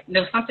just like,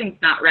 no, something's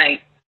not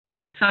right.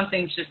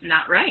 Something's just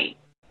not right.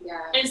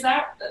 Yeah.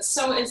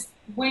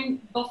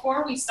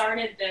 Before we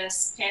started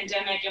this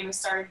pandemic and we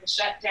started the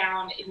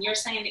shutdown, and you're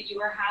saying that you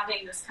were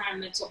having this kind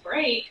of mental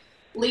break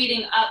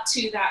leading up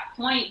to that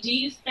point, do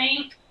you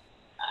think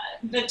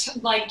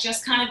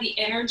just kind of the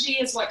energy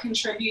is what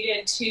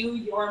contributed to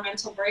your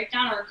mental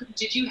breakdown, or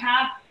did you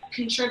have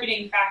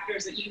contributing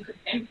factors that you could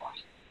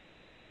pinpoint?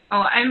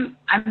 Oh, I'm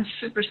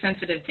super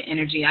sensitive to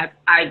energy.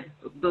 I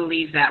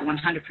believe that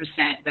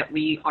 100%, that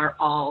we are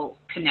all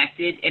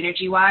connected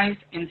energy-wise.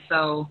 And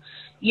so,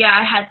 yeah,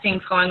 I had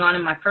things going on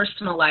in my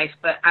personal life,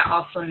 but I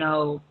also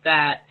know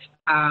that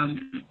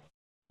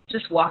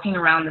just walking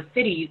around the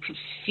city, you could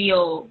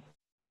feel,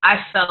 I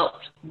felt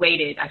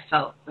weighted. I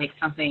felt like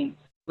something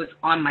was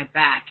on my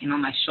back and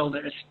on my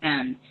shoulders,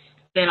 and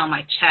then on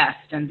my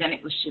chest, and then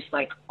it was just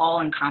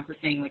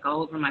all-encompassing,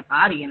 all over my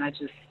body. And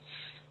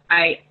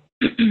I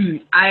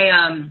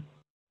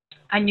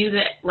knew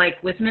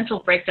that with mental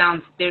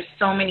breakdowns, there's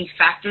so many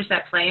factors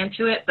that play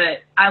into it, but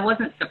I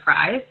wasn't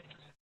surprised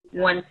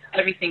once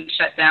everything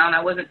shut down.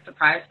 I wasn't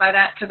surprised by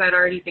that, because I'd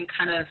already been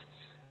kind of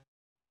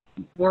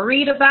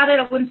worried about it.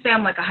 I wouldn't say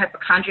I'm like a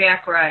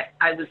hypochondriac where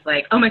I was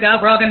like, oh my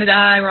God, we're all going to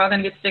die. We're all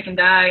going to get sick and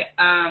die.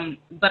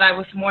 But I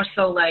was more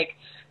so like,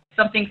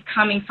 something's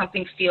coming,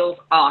 something feels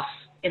off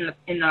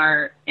in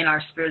our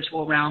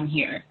spiritual realm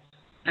here.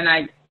 And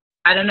I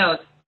don't know.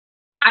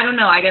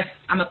 I guess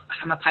I'm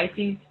a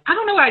Pisces. I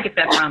don't know where I get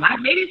that from.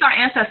 Maybe it's our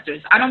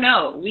ancestors. I don't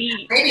know.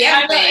 Maybe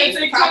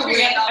it's probably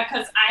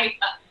because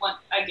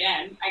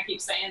again, I keep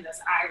saying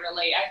this. I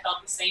relate. I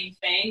felt the same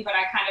thing, but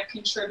I kind of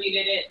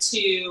contributed it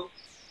to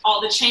all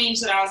the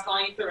change that I was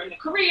going through in the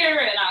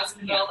career, and I was in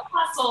the middle of the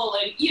hustle,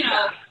 and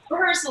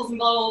rehearsals and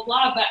blah blah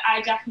blah. But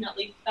I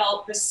definitely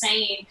felt the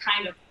same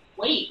kind of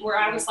weight where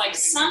I was like,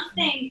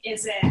 something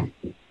isn't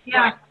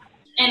right.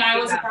 And I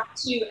was about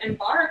to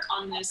embark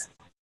on this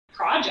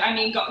project. I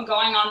mean,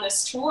 going on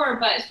this tour,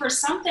 but for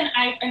something,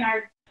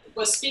 I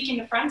was speaking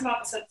to friends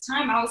about this at the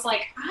time. I was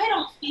like, I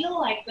don't feel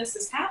like this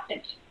is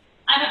happening.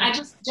 I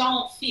just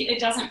don't feel, it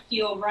doesn't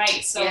feel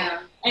right. So,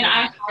 and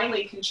I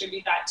highly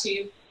contribute that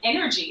to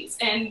energies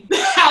and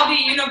how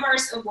the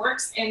universe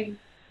works in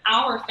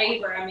our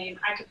favor. I mean,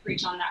 I could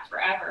preach on that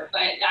forever,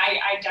 but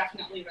I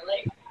definitely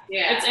relate.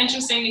 Yeah, it's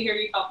interesting to hear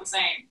you felt the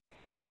same.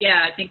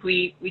 Yeah, I think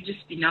we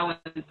just be knowing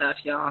stuff,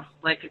 y'all.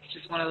 Like, it's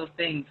just one of those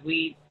things.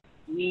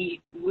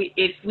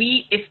 If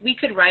we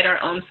could write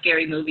our own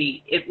scary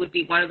movie, it would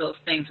be one of those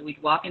things where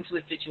we'd walk into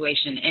a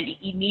situation and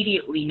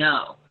immediately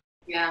know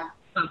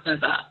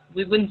something's up.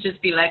 We wouldn't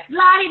just be like,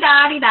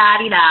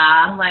 la-di-da-di-da-di-da.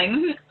 I'm like,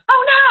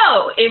 oh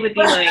no! It would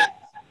be like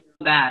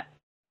that.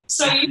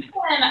 So you've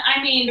been,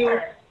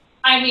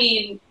 I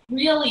mean,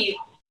 really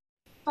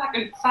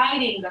fucking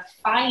fighting the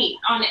fight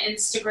on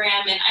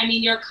Instagram, and I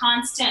mean, you're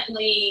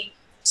constantly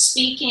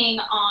speaking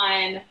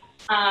on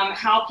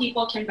how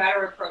people can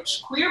better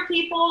approach queer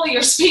people.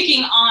 You're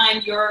speaking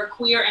on your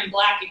queer and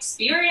Black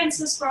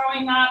experiences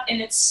growing up, and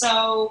it's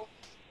so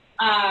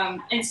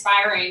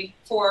inspiring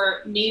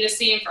for me to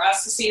see and for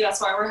us to see.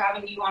 That's why we're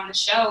having you on the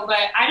show.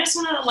 But I just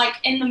want to, like,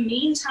 in the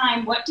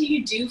meantime, what do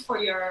you do for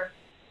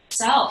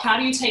yourself? How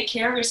do you take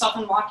care of yourself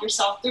and walk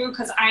yourself through?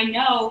 Because I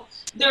know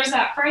there's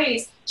that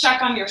phrase,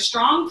 check on your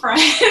strong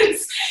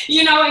friends,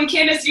 and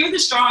Candice, you're the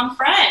strong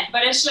friend,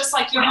 but it's just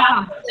like you're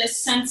not this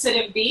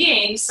sensitive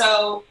being.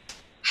 So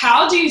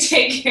how do you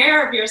take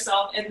care of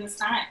yourself in this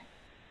time?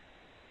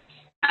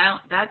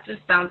 That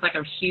just sounds like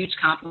a huge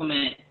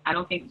compliment. I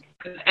don't think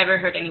I've ever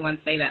heard anyone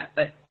say that,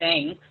 but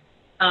thanks.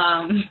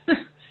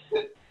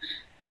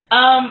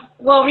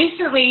 Well,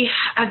 recently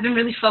I've been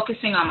really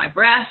focusing on my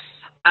breath,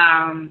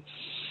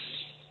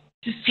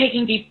 just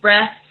taking deep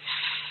breaths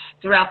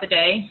throughout the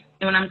day.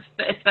 And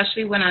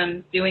especially when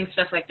I'm doing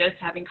stuff like this,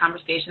 having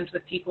conversations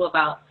with people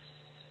about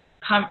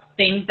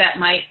things that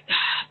might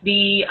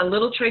be a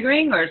little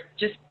triggering, or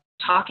just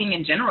talking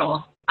in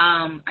general,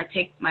 I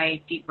take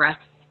my deep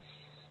breaths.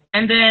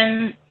 And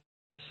then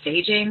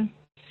saging,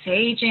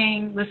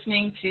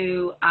 listening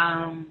to,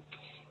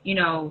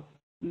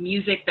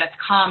 music that's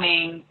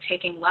calming,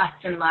 taking lots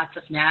and lots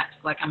of naps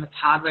like I'm a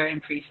toddler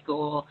in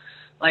preschool.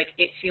 Like,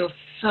 it feels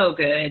so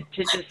good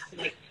to just,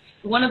 like,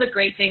 one of the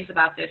great things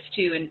about this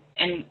too,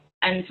 and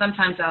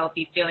sometimes I'll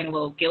be feeling a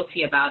little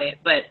guilty about it,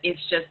 but it's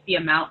just the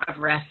amount of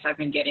rest I've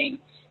been getting.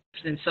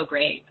 It's been so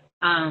great.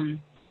 And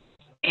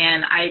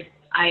I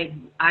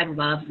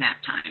love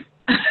nap time.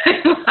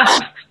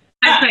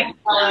 I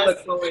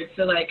look forward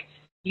to, like,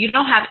 you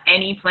don't have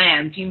any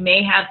plans. You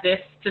may have this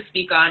to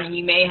speak on, and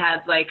you may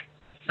have, like,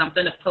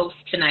 something to post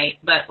tonight,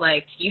 but,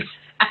 like, you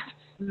have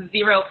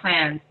zero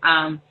plans.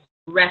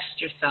 Rest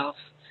yourself,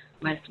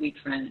 my sweet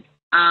friend.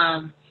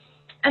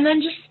 And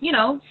then just,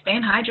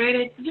 staying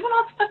hydrated. Doing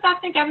all the stuff I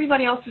think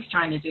everybody else is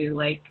trying to do.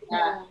 Like,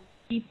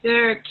 keep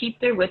their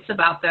wits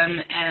about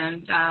them,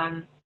 and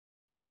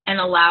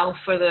allow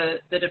for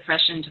the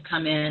depression to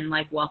come in,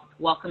 like,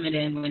 welcome it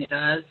in when it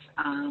does.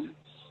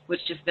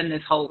 Which has been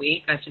this whole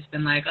week. I've just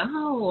been like,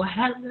 oh,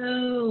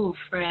 hello,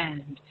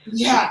 friend.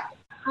 Yeah.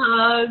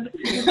 Hug.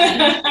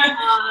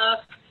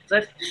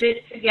 Let's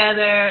sit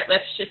together.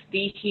 Let's just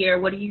be here.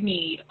 What do you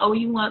need? Oh,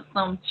 you want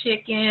some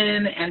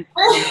chicken and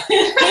let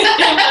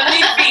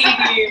me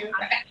feed you.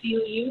 I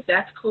feel you.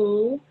 That's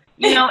cool.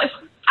 I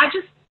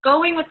just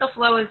going with the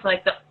flow is,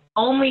 like, the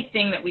only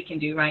thing that we can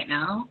do right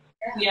now.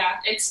 Yeah,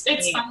 it's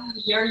funny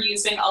you're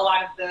using a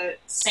lot of the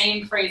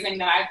same phrasing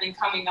that I've been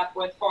coming up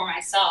with for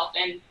myself.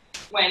 And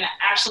when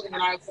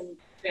I was in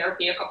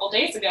therapy a couple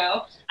days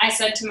ago, I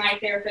said to my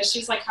therapist,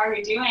 she's like, how are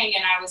you doing?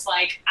 And I was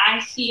like, I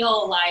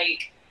feel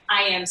like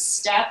I am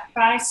step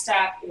by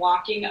step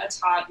walking a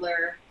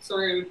toddler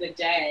through the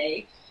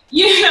day,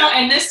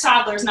 and this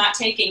toddler's not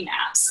taking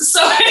naps. So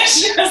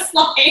it's just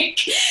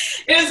like,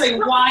 it was a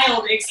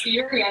wild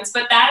experience.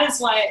 But that is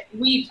what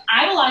we've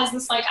idolized,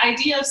 this, like,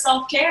 idea of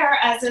self-care,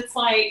 as it's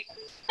like,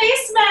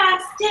 face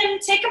mask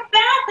and take a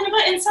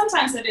bath, and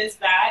sometimes it is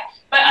that,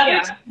 but other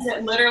times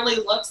it literally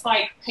looks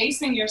like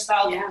pacing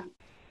yourself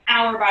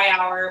hour by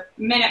hour,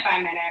 minute by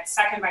minute,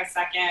 second by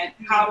second.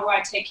 How do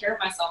I take care of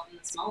myself in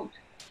this moment?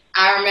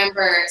 I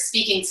remember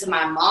speaking to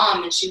my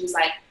mom, and she was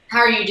like, how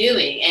are you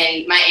doing?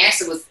 And my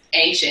answer was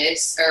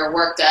anxious or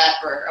worked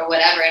up or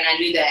whatever. And I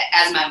knew that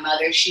as my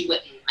mother, she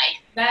wouldn't like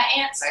that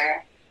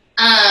answer.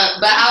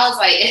 But I was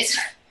like, it's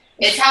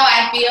how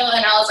I feel.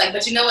 And I was like,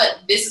 but you know what?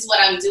 This is what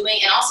I'm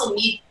doing. And also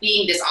me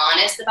being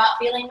dishonest about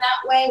feeling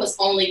that way was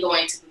only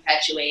going to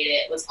perpetuate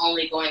it, was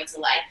only going to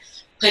like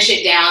push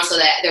it down so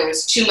that there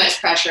was too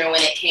much pressure. And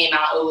when it came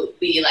out, it would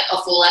be like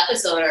a full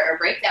episode or a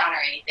breakdown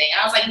or anything.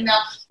 And I was like, no,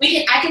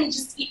 I can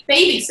just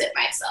babysit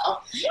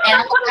myself. Yeah, and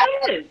that's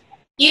what it is.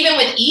 Even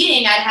with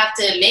eating, I'd have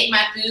to make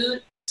my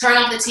food, turn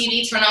off the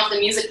TV, turn off the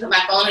music, put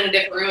my phone in a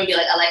different room and be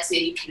like, Alexia,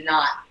 you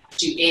cannot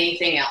do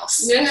anything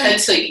else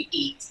until you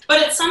eat.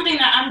 But it's something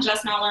that I'm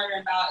just not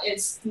learning about,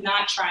 is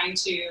not trying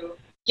to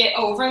get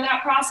over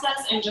that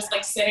process and just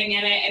like sitting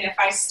in it. And if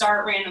I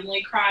start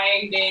randomly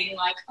crying, being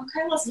like,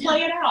 okay, let's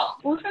play it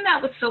out. Well, isn't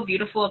that what's so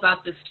beautiful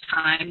about this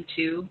time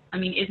too? I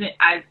mean,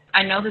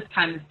 I know this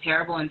time is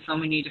terrible in so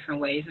many different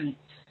ways, and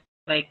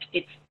like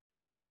it's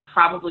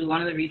probably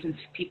one of the reasons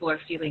people are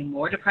feeling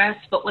more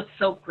depressed. But what's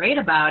so great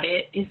about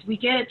it is we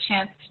get a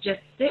chance to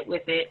just sit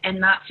with it and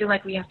not feel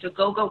like we have to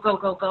go,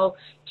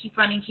 keep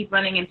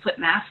running and put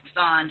masks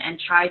on and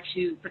try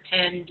to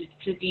pretend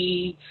to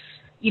be,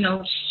 you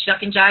know,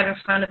 shuck and jive in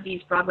front of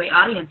these Broadway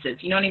audiences.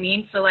 You know what I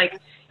mean? So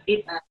like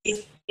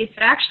it's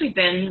actually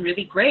been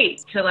really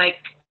great to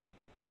like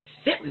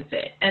sit with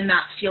it and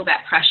not feel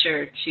that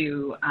pressure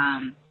to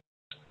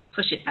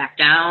push it back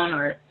down,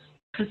 or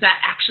because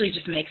that actually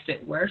just makes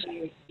it worse.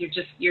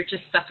 You're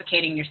just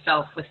suffocating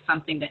yourself with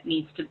something that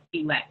needs to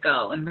be let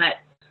go, and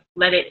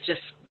let it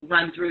just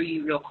run through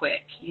you real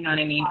quick. You know what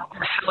I mean?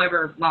 Or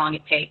however long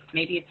it takes.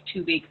 Maybe it's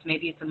 2 weeks,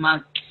 maybe it's a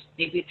month,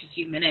 maybe it's a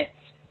few minutes,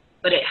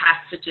 but it has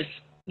to just,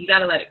 you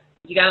gotta let it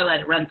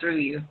run through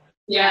you.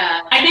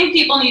 Yeah, I think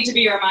people need to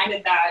be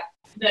reminded that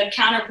the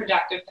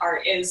counterproductive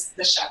part is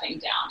the shutting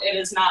down. It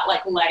is not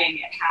like letting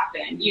it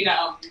happen, you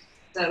know.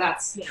 So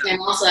that's, and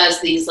also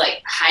as these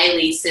like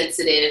highly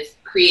sensitive,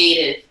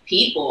 creative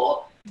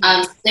people,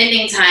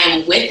 spending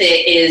time with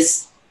it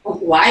is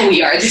why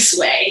we are this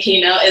way,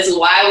 you know, is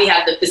why we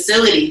have the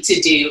facility to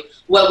do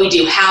what we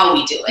do, how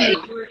we do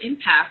it. We're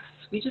empaths.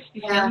 We just be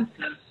feeling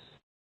stuff.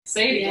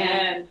 Say it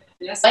again.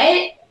 Yes.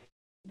 What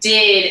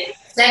did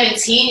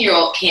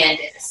 17-year-old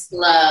Candice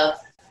love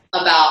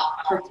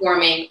about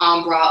performing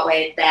on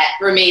Broadway that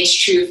remains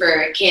true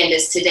for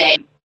Candice today?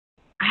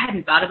 I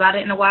hadn't thought about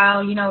it in a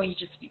while. You know, you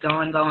just be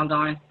going.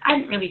 I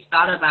hadn't really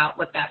thought about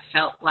what that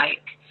felt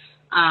like,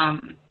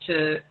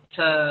 to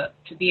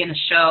be in a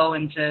show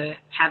and to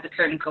have the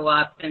curtain go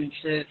up and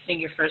to sing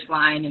your first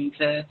line and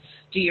to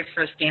do your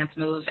first dance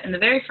move. And the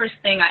very first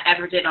thing I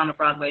ever did on a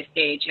Broadway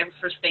stage, the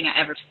first thing I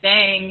ever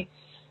sang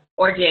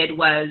or did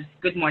was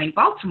Good Morning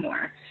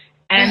Baltimore.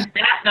 And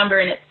that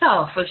number in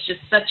itself was just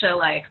such a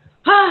like,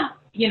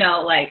 you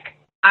know, like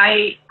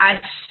I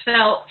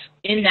felt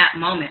in that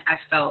moment, I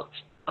felt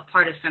a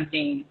part of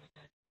something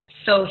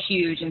so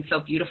huge and so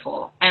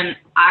beautiful. And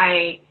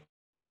I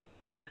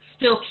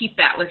still keep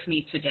that with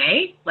me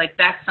today. Like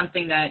that's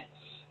something that,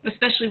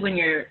 especially when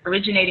you're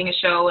originating a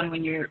show and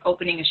when you're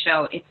opening a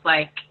show, it's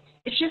like,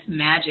 it's just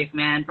magic,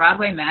 man,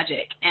 Broadway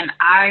magic. And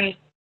I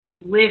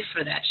live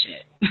for that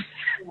shit. Yeah.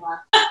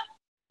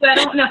 So I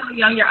don't know how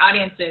young your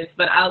audience is,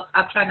 but I'll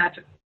try not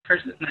to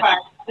curse as much.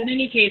 In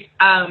any case,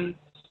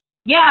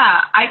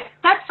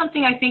 that's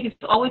something I think is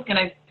always going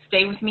to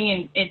stay with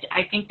me, and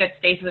I think that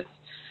stays with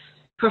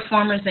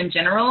performers in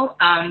general.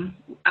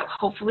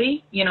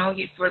 Hopefully, you know,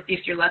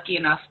 if you're lucky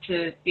enough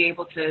to be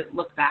able to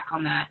look back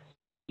on that,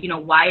 you know,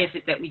 why is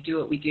it that we do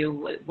what we do?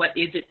 What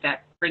is it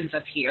that brings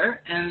us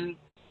here? And,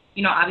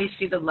 you know,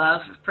 obviously the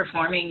love of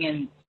performing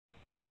and,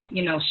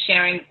 you know,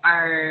 sharing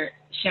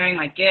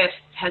my gifts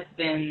has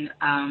been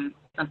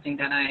something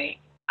that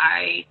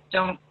I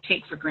don't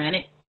take for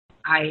granted.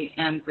 I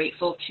am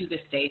grateful to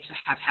this day to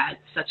have had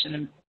such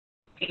an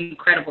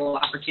incredible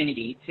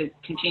opportunity to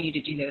continue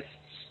to do this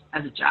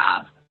as a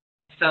job.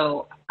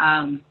 So,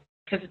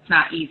 because it's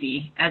not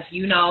easy. As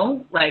you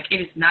know, like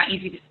it is not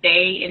easy to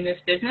stay in this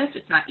business.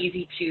 It's not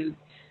easy to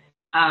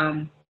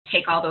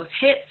take all those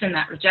hits and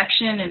that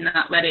rejection and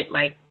not let it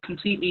like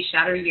completely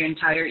shatter your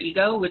entire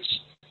ego, which,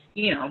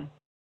 you know,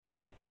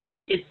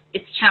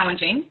 it's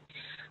challenging.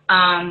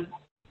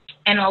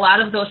 And a lot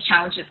of those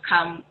challenges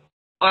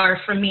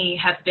for me,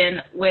 have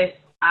been with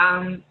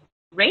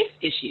race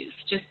issues,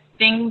 just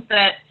things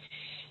that,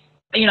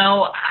 you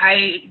know,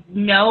 I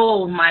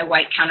know my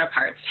white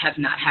counterparts have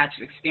not had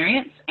to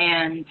experience.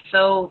 And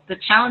so the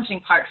challenging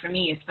part for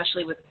me,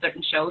 especially with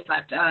certain shows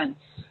I've done,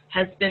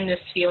 has been this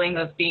feeling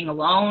of being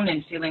alone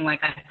and feeling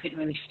like I couldn't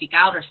really speak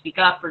out or speak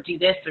up or do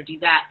this or do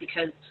that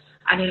because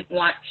I didn't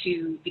want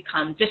to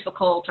become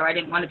difficult or I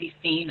didn't want to be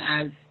seen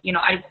as, you know,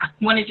 I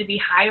wanted to be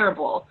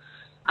hireable.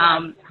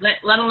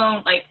 Let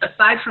alone, like,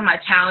 aside from my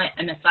talent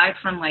and aside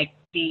from, like,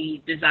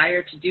 the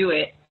desire to do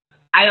it,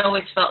 I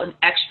always felt an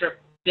extra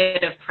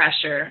bit of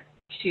pressure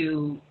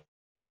to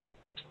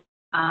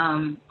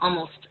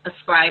almost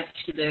ascribe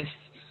to this,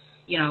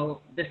 you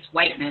know, this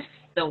whiteness,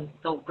 the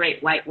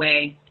great white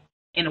way,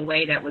 in a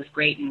way that was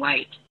great and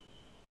white,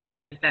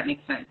 if that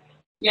makes sense.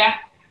 Yeah.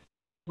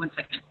 1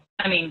 second.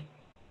 I mean,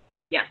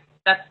 yeah,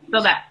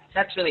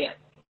 that's really it.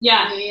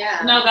 Yeah.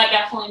 Yeah. No, that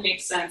definitely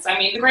makes sense. I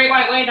mean, the Great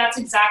White Way, that's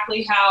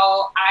exactly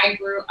how I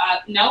grew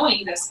up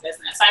knowing this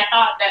business. I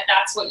thought that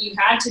that's what you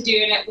had to do.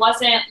 And it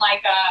wasn't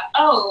like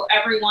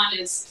everyone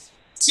is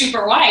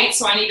super white,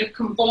 so I need to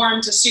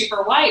conform to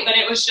super white. But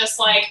it was just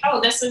like,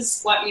 oh, this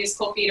is what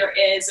musical theater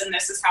is, and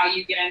this is how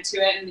you get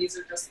into it. And these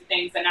are just the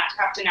things that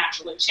have to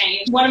naturally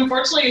change. What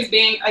unfortunately is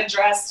being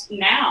addressed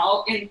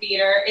now in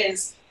theater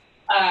is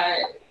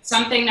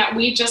something that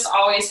we just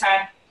always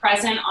had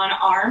present on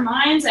our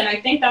minds, and I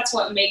think that's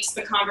what makes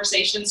the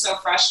conversation so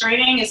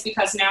frustrating, is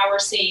because now we're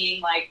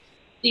seeing like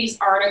these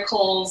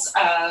articles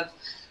of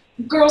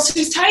girls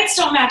whose tights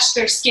don't match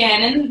their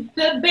skin and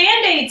the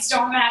Band-Aids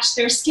don't match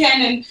their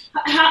skin, and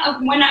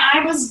when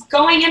I was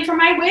going in for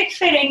my wig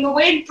fitting, the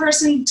wig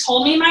person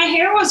told me my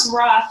hair was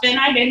rough and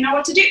I didn't know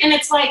what to do. And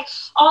it's like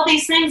all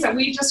these things that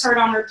we just heard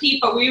on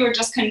repeat, but we were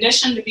just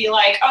conditioned to be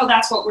like, oh,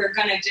 that's what we're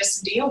gonna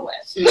just deal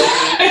with.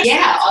 Mm-hmm.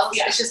 Yeah,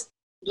 it's just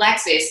Black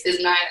space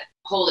is not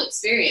whole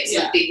experience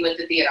with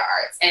the theater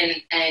arts,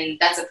 and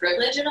that's a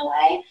privilege in a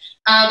way,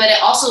 but it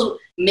also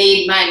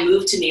made my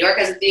move to New York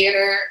as a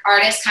theater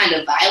artist kind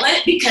of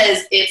violent,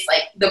 because it's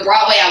like the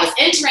Broadway I was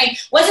entering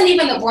wasn't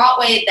even the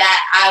Broadway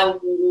that I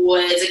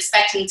was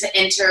expecting to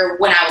enter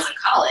when I was in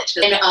college.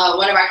 And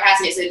one of our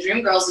castmates at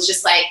Dreamgirls was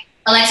just like,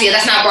 Alexia,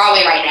 that's not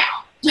Broadway right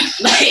now.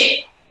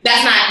 Like,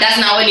 that's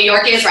not what New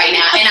York is right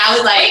now. And I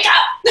was like,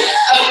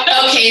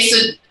 oh, okay,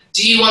 so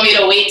do you want me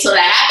to wait till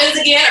that happens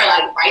again, or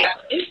like right now?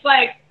 It's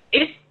like,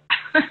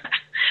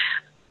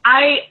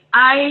 I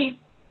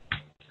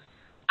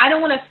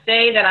don't want to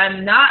say that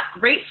I'm not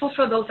grateful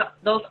for those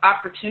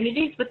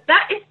opportunities, but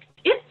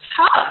it's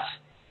tough.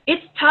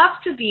 It's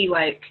tough to be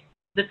like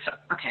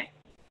okay.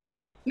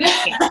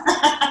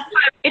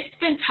 It's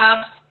been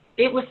tough.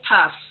 It was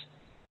tough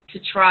to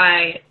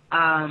try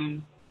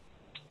and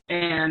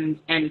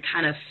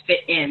kind of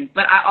fit in,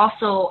 but I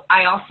also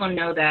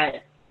know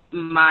that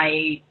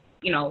my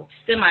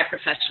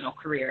semi-professional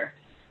career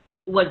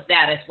was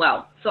that as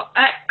well. So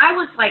I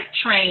was like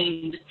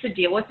trained to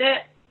deal with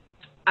it.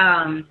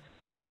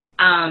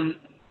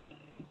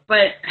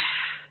 But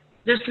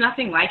there's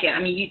nothing like it. I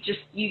mean,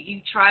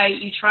 you try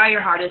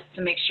your hardest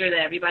to make sure that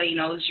everybody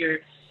knows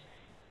you're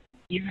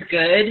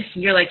good.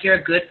 You're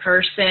a good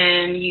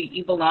person.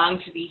 You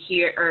belong to be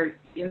here, or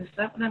is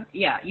that what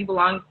you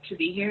belong to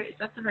be here. Is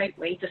that the right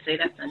way to say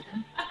that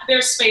sentence?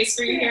 There's space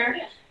for you here.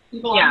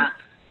 You belong. Yeah.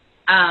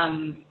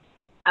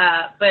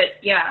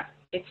 But yeah,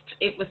 it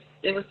was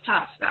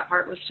tough. That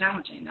part was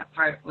challenging. That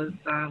part was,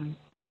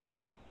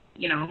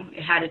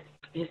 it had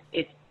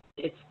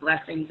its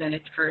blessings and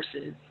its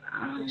curses.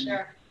 For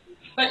sure.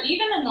 But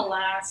even in the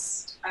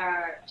last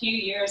few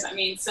years, I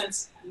mean,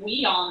 since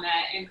we all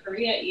met in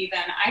Korea,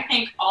 even, I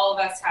think all of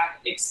us have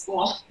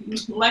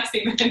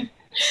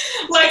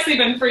Lexi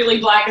been freely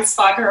Black as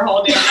fuck her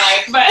whole damn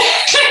life, but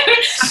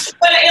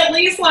at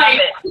least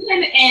like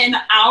even in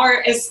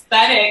our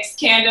aesthetics,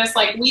 Candice,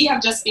 like we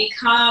have just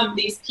become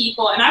these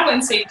people, and I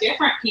wouldn't say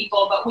different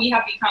people, but we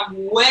have become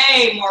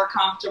way more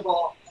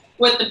comfortable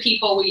with the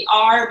people we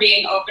are,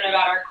 being open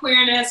about our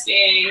queerness,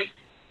 being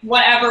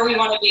whatever we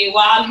want to be,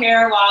 wild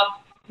hair, wild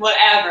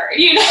whatever,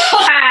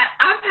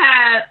 I've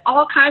had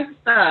all kinds of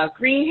stuff: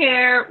 green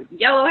hair,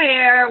 yellow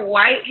hair,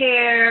 white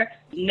hair,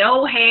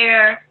 no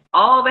hair,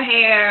 all the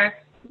hair,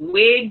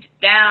 wigged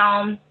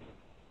down.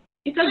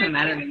 It doesn't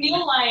matter to me. I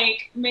feel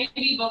like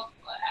maybe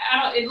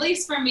at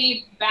least for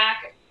me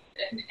back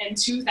in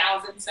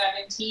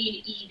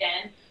 2017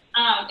 even,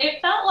 it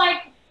felt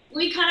like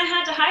we kind of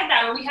had to hide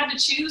that, or we had to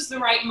choose the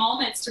right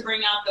moments to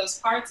bring out those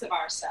parts of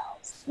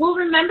ourselves. Well,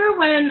 remember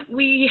when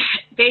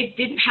they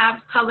didn't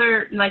have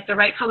color, like the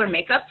right color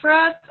makeup for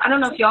us? I don't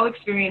know if y'all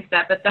experienced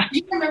that, but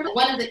you remember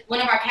one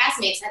of our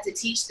castmates had to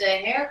teach the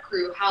hair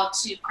crew how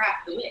to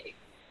craft the wig.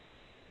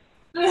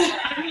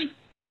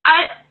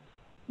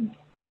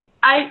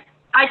 I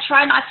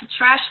try not to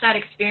trash that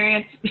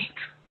experience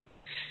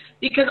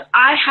because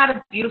I had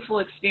a beautiful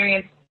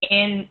experience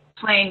in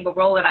playing the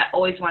role that I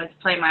always wanted to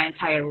play my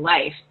entire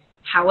life.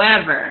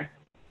 However,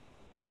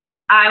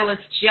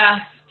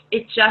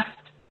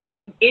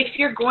 if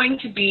you're going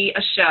to be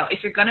a show,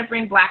 if you're going to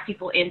bring Black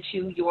people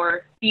into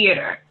your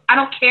theater, I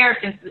don't care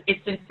if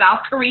it's in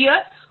South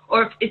Korea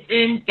or if it's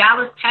in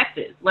Dallas,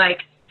 Texas,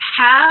 like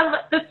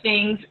have the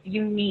things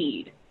you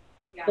need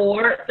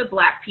for the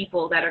Black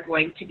people that are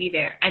going to be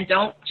there, and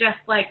don't just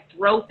like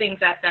throw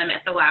things at them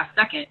at the last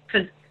second,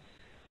 because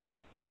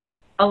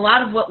a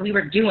lot of what we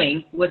were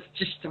doing was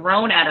just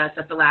thrown at us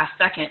at the last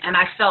second, and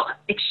I felt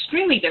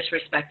extremely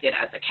disrespected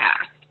as a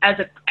cast, as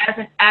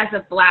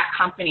a Black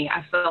company.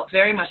 I felt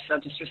very much so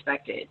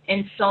disrespected,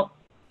 and so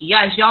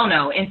as y'all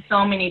know, in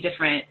so many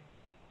different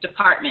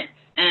departments,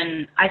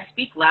 and I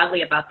speak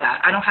loudly about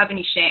that. I don't have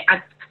any shame.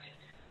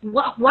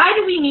 Why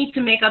do we need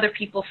to make other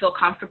people feel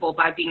comfortable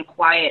by being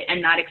quiet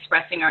and not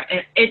expressing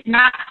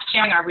not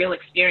sharing our real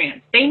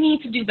experience? They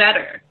need to do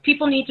better.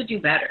 People need to do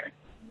better.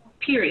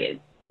 Period.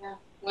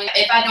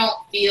 If I don't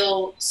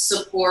feel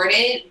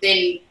supported,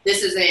 then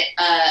this isn't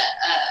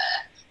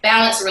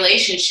balanced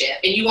relationship,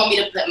 and you want me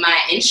to put my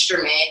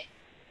instrument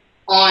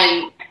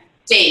on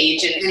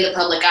stage and in the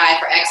public eye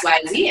for X, Y,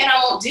 Z, and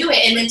I won't do it.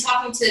 And then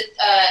talking to,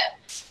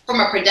 from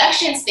a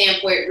production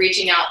standpoint,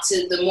 reaching out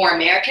to the more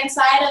American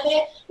side of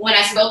it, when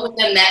I spoke with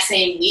them that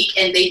same week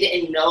and they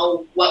didn't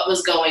know what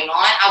was going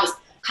on, I was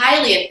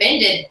highly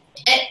offended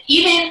and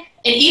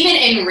even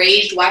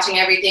enraged watching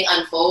everything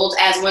unfold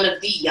as one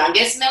of the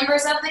youngest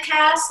members of the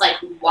cast, like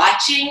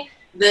watching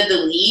the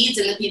leads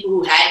and the people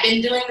who had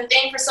been doing the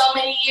thing for so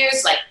many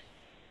years, like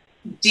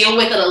deal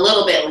with it a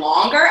little bit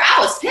longer. I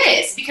was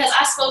pissed because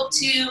I spoke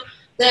to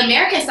the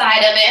American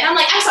side of it and I'm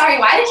like, I'm sorry,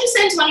 why did you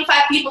send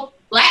 25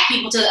 Black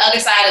people to the other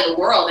side of the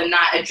world and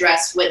not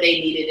address what they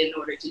needed in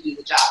order to do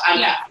the job?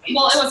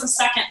 Well, it was a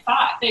second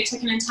thought. They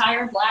took an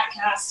entire Black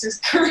cast as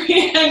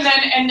Korean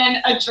and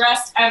then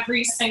addressed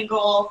every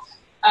single,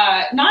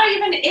 not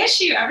even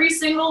issue, every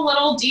single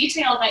little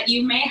detail that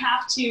you may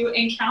have to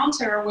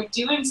encounter with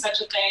doing such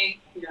a thing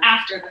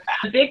after the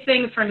fact. The big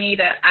thing for me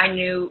that I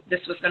knew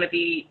this was going to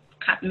be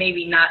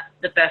maybe not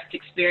the best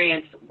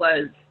experience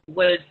was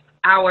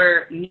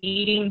our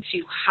needing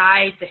to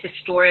hide the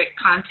historic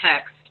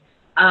context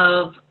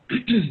of,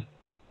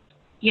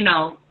 you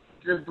know,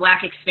 the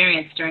Black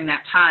experience during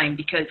that time,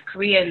 because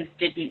Koreans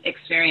didn't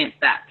experience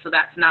that. So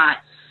that's not,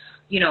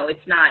 you know,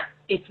 it's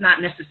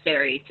not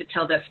necessary to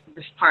tell this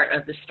part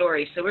of the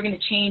story. So we're going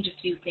to change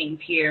a few things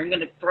here. I'm going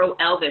to throw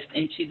Elvis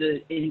into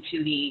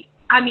the,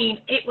 I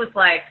mean, it was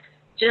like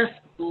just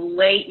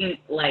blatant,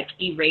 like,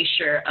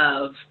 erasure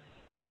of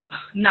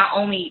not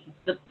only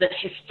the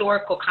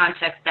historical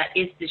context that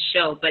is the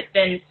show, but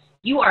then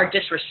you are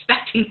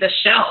disrespecting the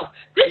show.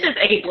 This is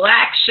a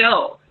Black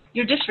show.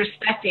 You're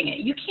disrespecting it.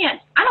 You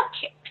can't, I don't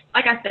care.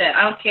 Like I said,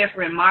 I don't care if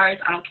we're in Mars.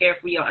 I don't care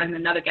if we are in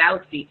another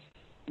galaxy.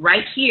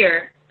 Right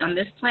here on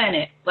this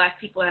planet, Black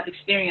people have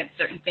experienced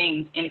certain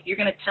things. And if you're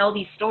going to tell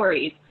these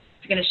stories,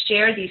 if you're going to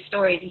share these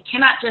stories, it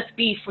cannot just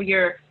be for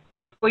your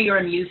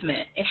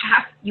amusement.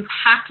 You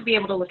have to be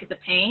able to look at the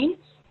pain.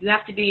 You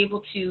have to be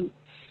able to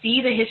see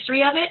the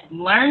history of it,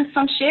 learn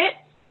some shit,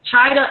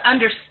 try to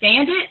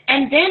understand it,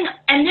 and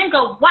then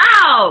go,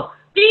 wow,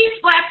 these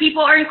Black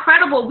people are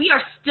incredible. We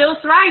are still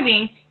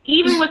thriving,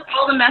 even with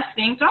all the mess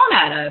being thrown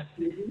at us.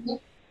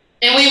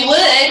 And we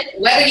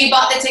would, whether you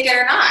bought the ticket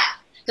or not.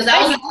 Because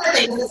that was another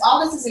thing, because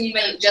all this isn't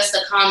even just a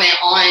comment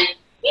on,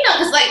 you know,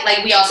 because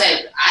like we all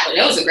said,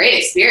 it was a great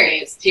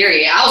experience,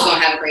 period. I was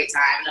going to have a great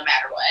time no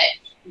matter what.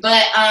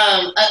 But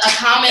a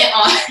comment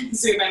on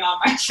zoom in on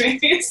my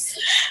face.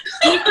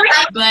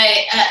 But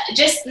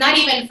just not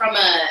even from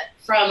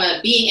a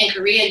being in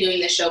Korea and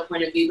doing the show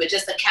point of view, but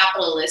just a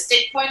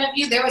capitalistic point of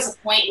view. There was a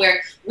point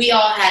where we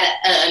all had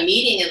a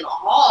meeting in the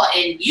hall,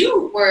 and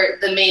you were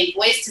the main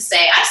voice to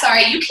say, "I'm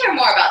sorry, you care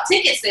more about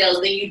ticket sales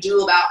than you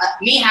do about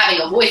me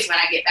having a voice when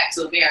I get back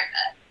to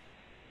America."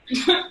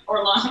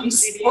 Or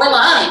lungs. Or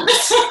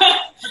lungs.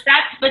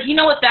 But you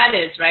know what that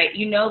is, right?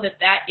 You know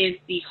that is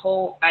the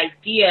whole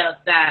idea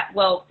that,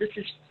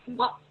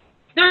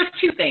 there are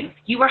two things.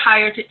 You were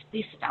hired to,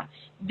 please sit down.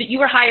 You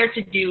were hired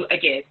to do a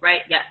gig,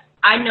 right? Yes.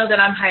 I know that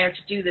I'm hired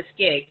to do this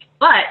gig,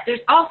 but there's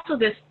also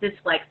this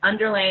like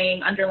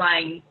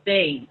underlying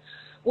thing.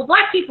 Well,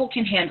 Black people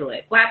can handle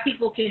it. Black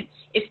people can,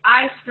 if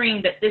I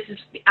scream that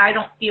I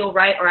don't feel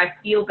right or I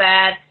feel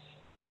bad,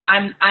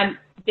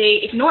 they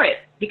ignore it,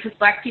 because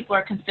Black people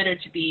are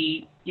considered to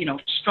be, you know,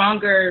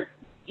 stronger,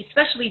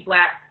 especially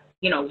Black,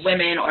 you know,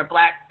 women or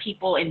Black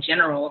people in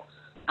general.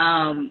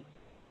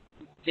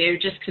 They're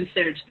just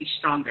considered to be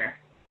stronger.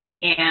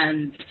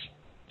 And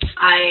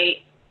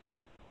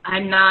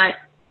I'm not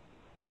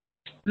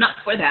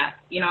for that.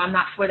 You know, I'm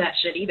not for that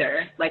shit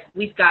either. Like,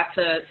 we've got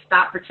to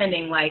stop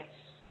pretending like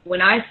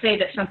when I say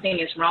that something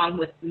is wrong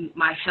with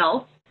my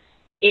health,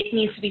 it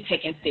needs to be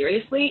taken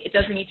seriously. It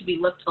doesn't need to be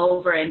looked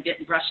over and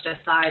brushed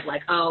aside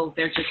like, oh,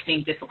 they're just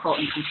being difficult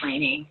and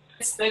complaining.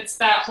 It's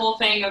that whole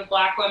thing of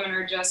Black women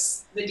are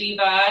just the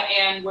diva,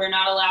 and we're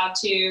not allowed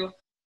to,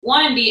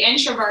 one, be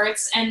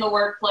introverts in the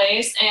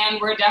workplace,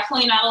 and we're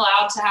definitely not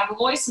allowed to have a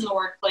voice in the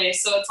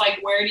workplace. So it's like,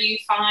 where do you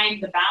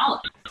find the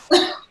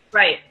balance?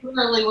 Right.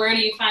 Literally, where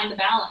do you find the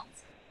balance?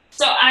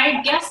 So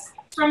I guess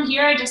from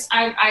here,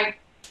 I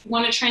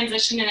want to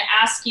transition and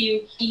ask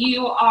you,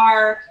 you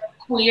are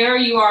queer,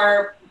 you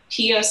are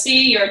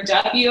POC, you're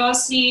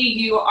WOC,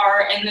 you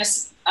are in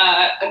this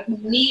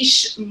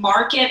niche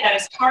market that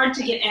is hard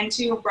to get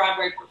into,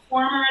 Broadway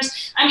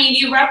performers. I mean,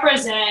 you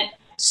represent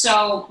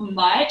so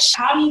much.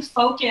 How do you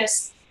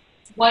focus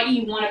what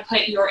you want to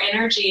put your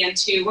energy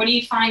into? What do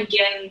you find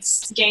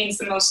gains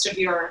the most of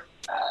your,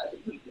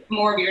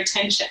 more of your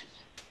attention,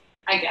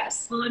 I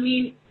guess? Well, I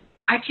mean,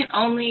 I can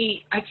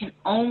only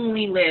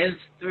live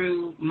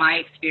through my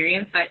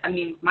experience. I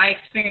mean, my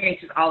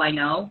experience is all I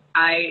know.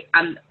 I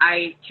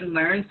can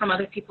learn from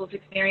other people's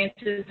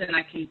experiences, and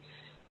I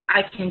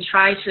can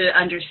try to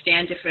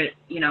understand different,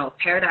 you know,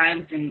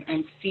 paradigms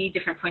and see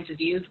different points of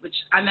views, which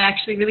I'm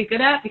actually really good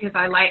at, because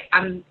I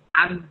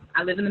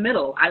live in the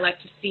middle. I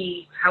like to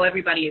see how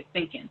everybody is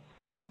thinking.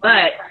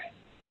 But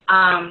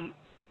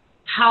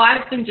how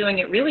I've been doing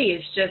it really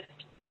is just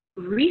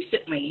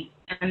recently,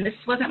 and this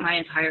wasn't my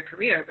entire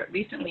career, but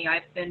recently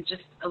I've been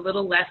just a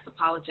little less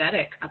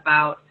apologetic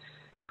about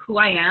who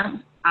I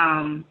am,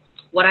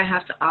 what I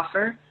have to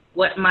offer,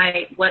 what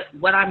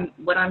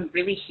I'm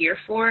really here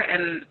for.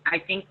 And I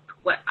think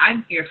what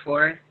I'm here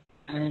for,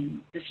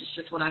 and this is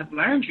just what I've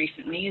learned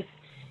recently,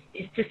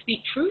 is to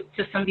speak truth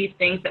to some of these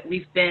things that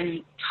we've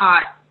been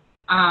taught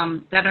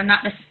that are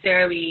not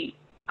necessarily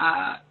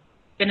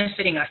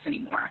benefiting us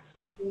anymore.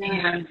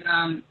 Yeah.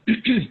 And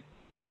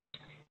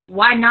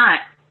why not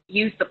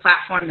use the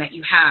platform that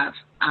you have?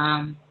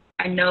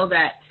 I know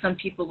that some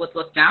people would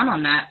look down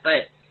on that,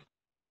 but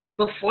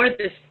before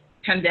this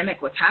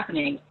pandemic was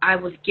happening, I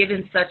was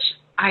given such,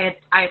 I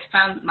had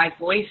found my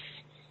voice.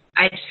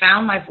 I had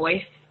found my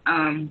voice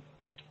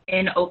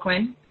in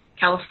Oakland,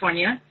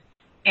 California,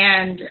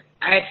 and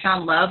I had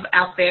found love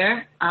out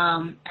there,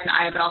 and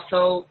I had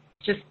also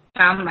just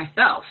found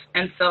myself.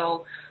 And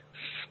so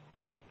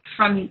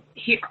from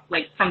here,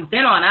 like from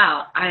then on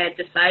out, I had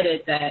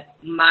decided that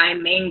my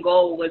main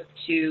goal was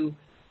to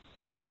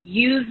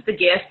use the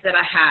gifts that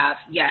I have,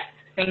 yes,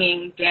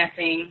 singing,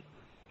 dancing,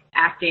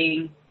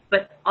 acting,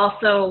 but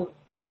also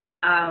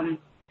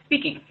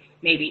speaking,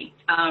 maybe,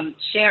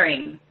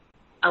 sharing,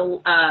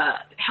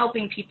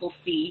 helping people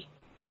see,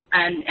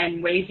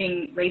 and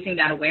raising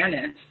that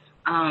awareness.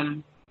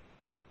 I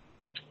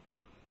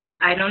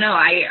don't know.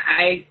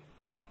 I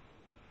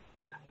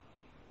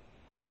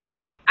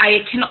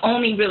can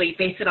only really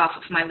base it off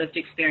of my lived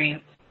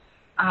experience.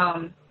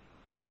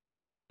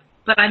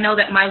 But I know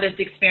that my lived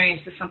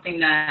experience is something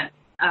that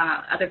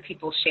other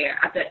people share,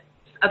 that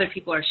other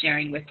people are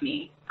sharing with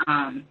me.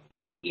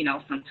 You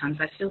know,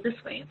 sometimes I feel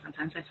this way and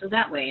sometimes I feel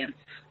that way. And,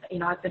 you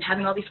know, I've been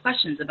having all these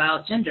questions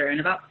about gender and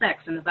about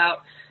sex and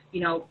about,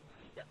 you know,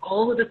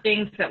 all of the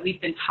things that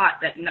we've been taught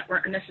that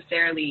weren't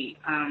necessarily,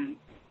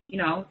 you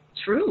know,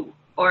 true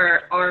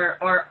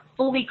or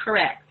fully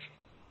correct.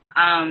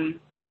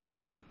 And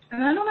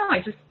I don't know,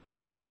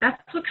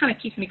 that's what kind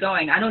of keeps me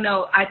going. I don't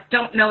know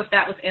if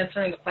that was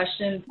answering the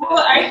question. Well,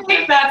 I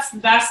think that's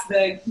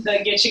the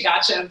get you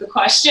gotcha of the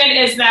question,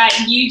 is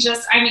that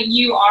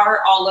you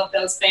are all of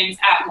those things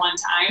at one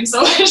time.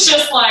 So it's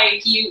just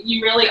like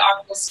you really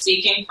are just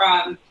speaking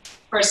from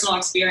personal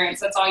experience.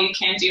 That's all you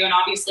can do. And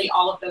obviously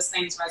all of those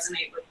things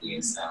resonate with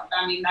you. So,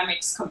 I mean, that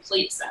makes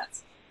complete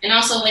sense. And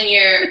also when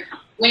you're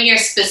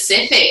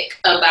specific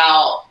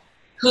about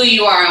who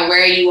you are and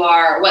where you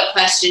are, what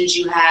questions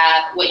you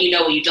have, what you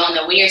know, what you don't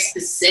know, when you're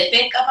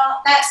specific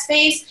about that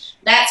space,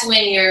 that's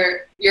when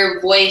your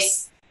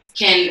voice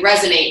can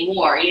resonate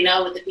more, you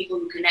know, with the people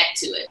who connect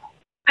to it.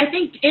 I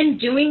think in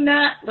doing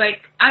that,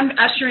 like, I'm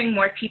ushering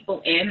more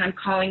people in. I'm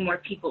calling more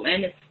people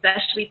in,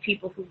 especially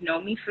people who've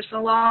known me for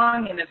so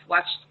long and have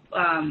watched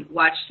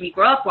me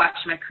grow up,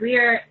 watched my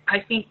career. I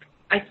think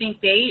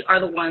they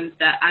are the ones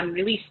that I'm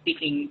really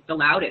speaking the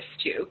loudest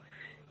to,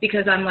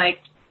 because I'm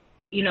like,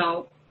 you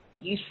know,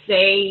 you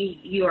say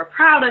you are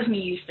proud of me,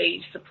 you say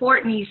you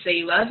support me, you say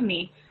you love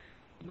me,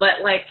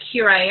 but like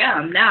here I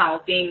am now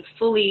being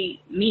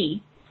fully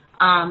me.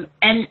 And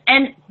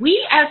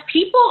we as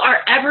people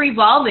are ever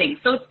evolving.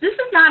 So this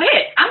is not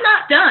it. I'm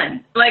not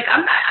done. Like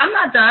I'm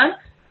not done.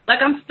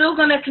 Like I'm still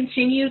gonna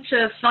continue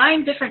to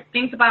find different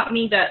things about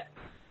me that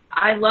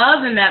I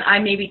love and that I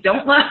maybe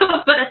don't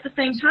love, but at the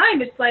same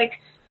time it's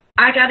like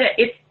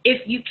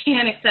if you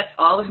can't accept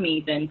all of me,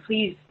 then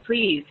please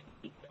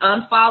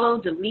unfollow,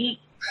 delete,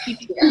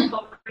 keep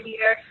yourself over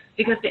here,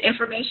 because the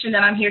information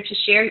that I'm here to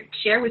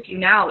share with you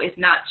now is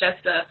not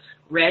just a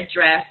red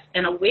dress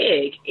and a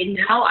wig. And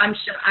now I'm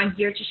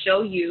here to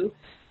show you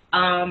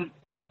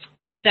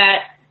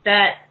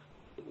that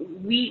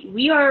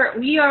we are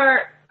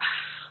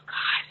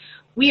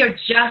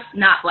just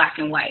not black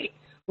and white.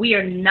 We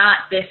are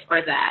not this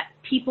or that.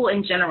 People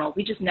in general,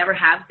 we just never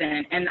have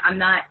been, and I'm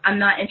not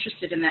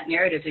interested in that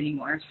narrative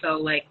anymore. So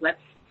like let's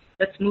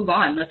move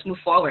on. Let's move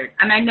forward.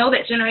 And I know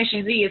that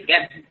Generation Z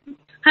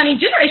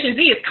Generation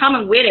Z is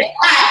coming with it.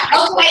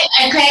 Okay.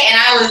 And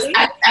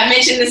I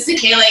mentioned this to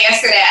Kayla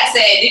yesterday. I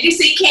said, did you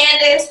see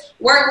Candice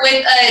work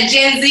with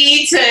Gen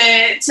Z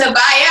to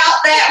buy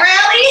out that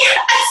rally?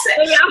 I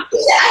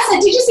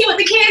said, did you see what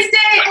the kids did?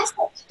 I said,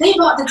 they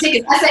bought the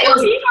tickets. I said, it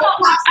was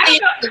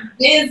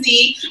Gen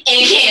Z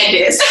and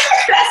Candice.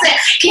 I said,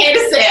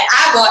 Candice said,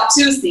 I bought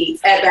 2 seats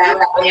at that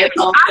rally. I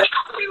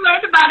actually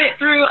learned about it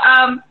through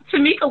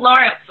Tamika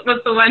Lawrence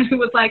was the one who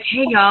was like,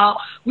 hey, y'all,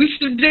 we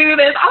should do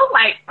this. I was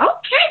like,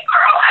 okay,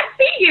 girl, I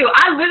see you.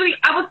 I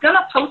was going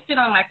to post it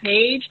on my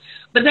page,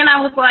 but then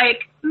I was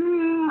like,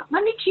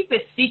 let me keep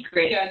it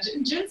secret. Yeah,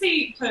 Gen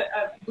Z put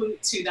a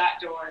boot to that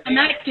door. And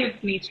that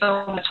gives me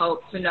so much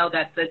hope to know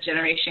that the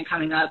generation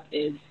coming up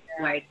is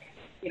like,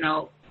 you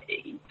know,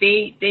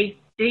 they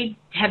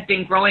have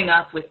been growing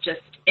up with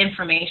just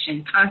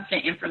information,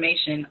 constant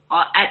information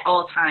at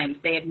all times.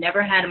 They have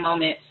never had a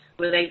moment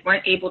where they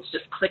weren't able to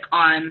just click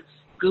on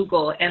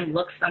Google and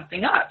look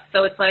something up.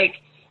 So it's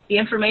like the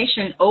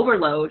information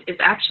overload is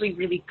actually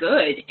really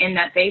good in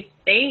that they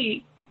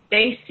see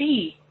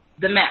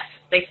the mess,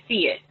 they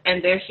see it,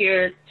 and they're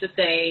here to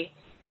say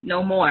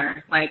no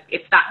more. Like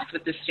it stops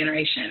with this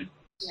generation.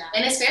 Yeah.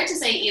 And it's fair to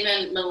say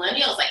even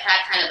millennials like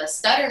had kind of a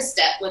stutter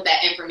step with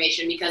that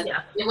information because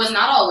it was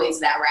not always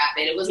that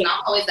rapid. It was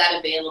not always that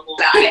available.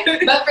 But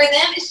for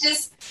them, it's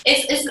just,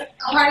 it's a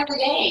part of the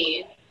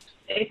game.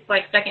 It's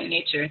like second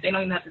nature. They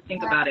don't even have to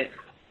think about it.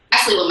 I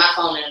sleep with my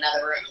phone in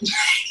another room.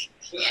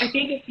 I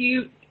think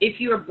if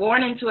you were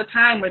born into a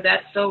time where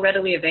that's so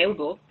readily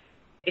available,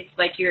 it's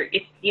like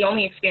it's the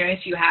only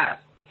experience you have.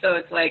 So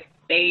it's like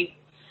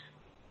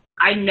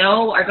I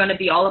know are going to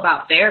be all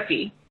about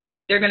therapy.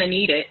 They're going to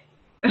need it.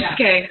 Yeah.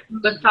 Okay,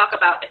 let's talk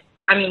about it.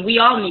 I mean, we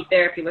all need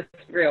therapy, let's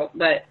be real,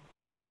 but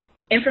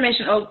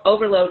information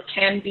overload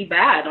can be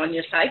bad on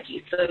your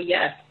psyche. So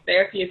yes,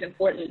 therapy is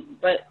important,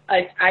 but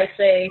I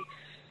say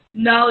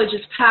knowledge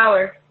is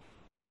power.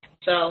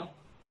 So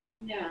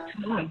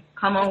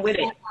come on with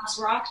it. Schoolhouse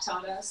Rock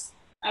taught us.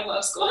 I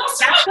love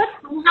Schoolhouse Rock. That's what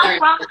Schoolhouse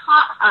Rock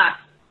taught us.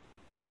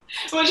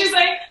 What'd you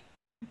say?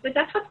 But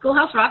that's what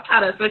Schoolhouse Rock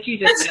taught us. What you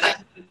just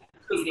said.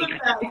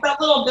 That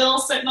little Bill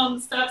sitting on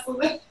the steps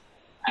of it.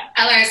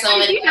 I learned so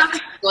many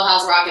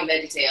Schoolhouse Rock and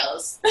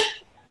VeggieTales.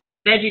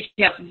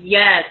 VeggieTales,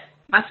 yes.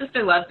 My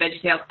sister loves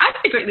VeggieTales. I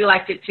secretly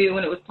liked it too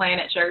when it was playing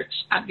at church.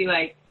 I'd be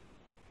like,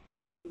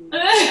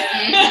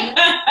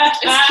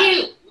 it's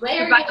cute.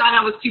 Because I thought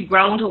I was too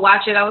grown to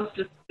watch it. I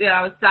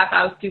thought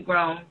I was too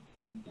grown,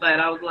 but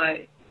I was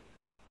like,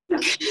 I'm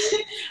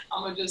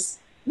gonna just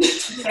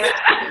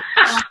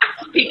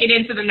peeking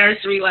into the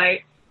nursery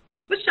like,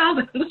 what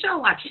y'all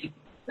watching?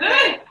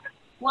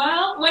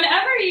 Well,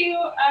 whenever you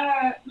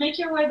make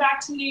your way back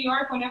to New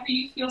York, whenever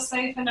you feel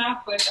safe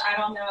enough, which I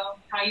don't know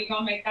how you're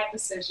going to make that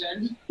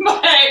decision,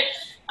 but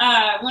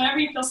whenever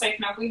you feel safe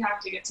enough, we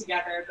have to get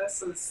together.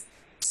 This is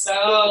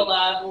so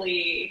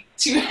lovely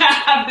to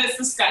have this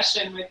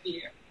discussion with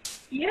you.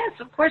 Yes,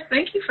 of course.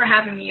 Thank you for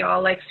having me,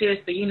 y'all. Like,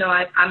 seriously, you know,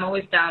 I'm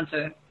always down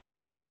to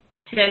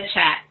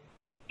chat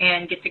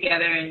and get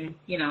together and,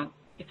 you know,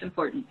 it's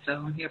important, so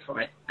I'm here for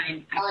it.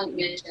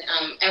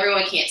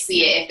 Everyone can't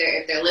see it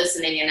if they're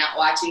listening and not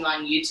watching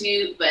on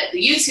YouTube, but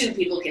the YouTube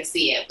people can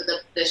see it. But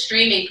the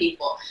streaming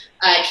people,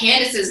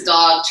 Candice's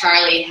dog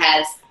Charlie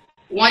has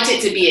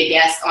wanted to be a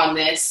guest on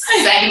this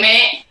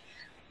segment.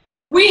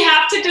 We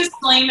have to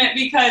disclaim it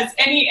because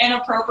any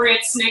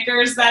inappropriate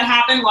snickers that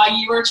happened while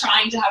you were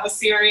trying to have a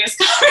serious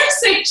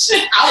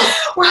conversation,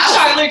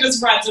 Charlie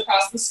just runs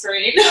across the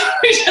street.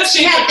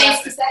 She had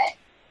things to say.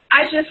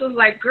 I just was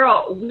like,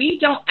 girl, we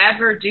don't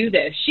ever do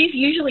this. She's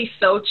usually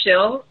so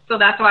chill, so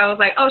that's why I was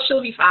like, oh,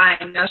 she'll be fine.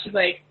 And now she's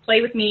like,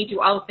 play with me,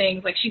 do all the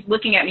things. Like, she's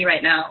looking at me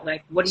right now,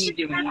 like, what are you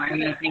doing? Why are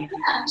you thinking?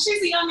 Yeah,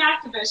 she's a young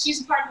activist.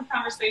 She's a part of the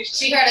conversation.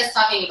 She heard us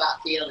talking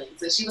about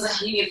feelings, and she was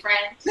like, you need a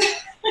friend.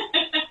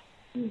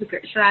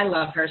 I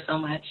love her so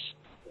much.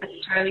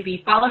 Charlie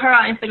B. Follow her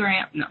on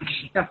Instagram. No,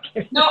 I'm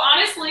kidding. No,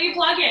 honestly,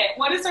 plug it.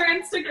 What is her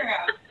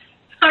Instagram?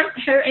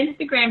 Her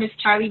Instagram is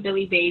Charlie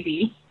Billy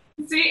Baby.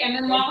 See, and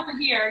then while we're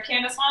here,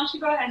 Candice, why don't you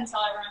go ahead and tell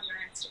everyone your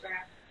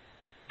Instagram?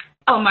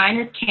 Oh, mine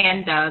is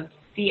Candubbs,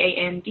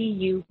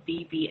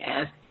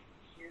 CANDUBBS.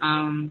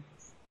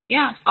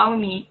 Yeah, follow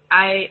me.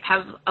 I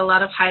have a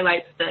lot of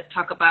highlights that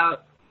talk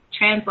about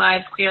trans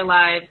lives, queer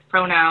lives,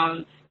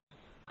 pronouns,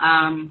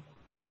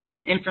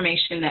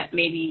 information that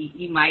maybe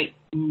you might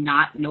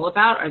not know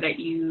about or that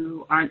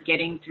you aren't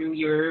getting through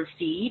your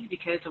feed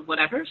because of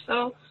whatever.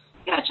 So,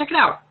 yeah, check it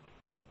out.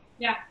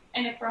 Yeah.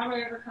 And if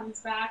Broadway ever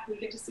comes back, we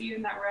get to see you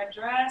in that red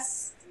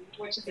dress,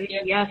 which is a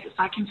gift. Yes, if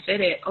I can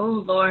fit it. Oh,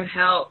 Lord,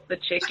 help. The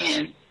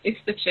chicken. It's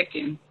the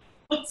chicken.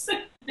 The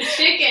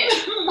chicken.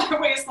 My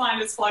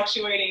waistline is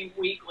fluctuating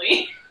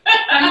weekly.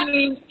 I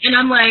mean, and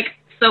I'm like,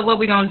 so what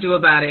we going to do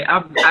about it?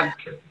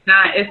 It's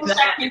not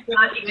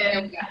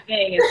even a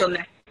thing until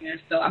next year,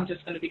 so I'm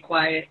just going to be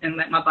quiet and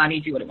let my body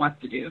do what it wants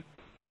to do.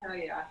 Hell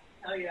yeah.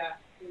 Hell yeah.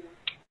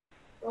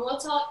 Well, we'll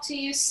talk to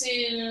you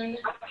soon.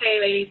 Okay,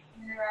 ladies.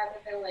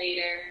 Rather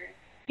later.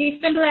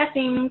 Peace and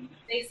blessings.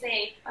 Stay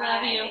safe.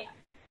 Love you.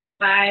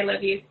 Bye.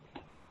 Love you.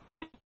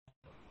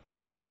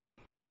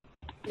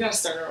 You gotta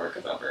start our work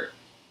over.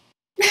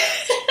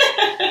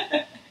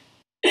 Okay.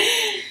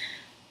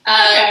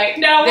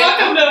 Now,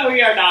 welcome to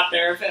We Are Not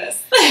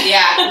Therapists.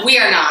 Yeah, we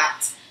are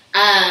not.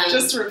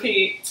 Just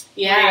repeat.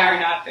 Yeah. We are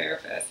not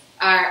therapists.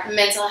 Our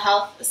mental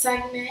health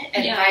segment,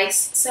 advice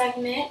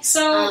segment.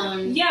 So,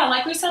 yeah,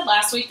 like we said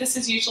last week, this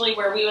is usually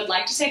where we would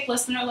like to take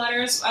listener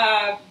letters,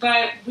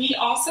 but we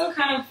also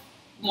kind of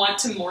want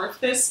to morph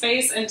this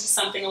space into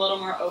something a little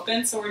more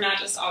open, so we're not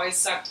just always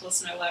stuck to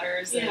listener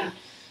letters and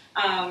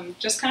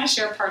just kind of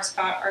share parts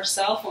about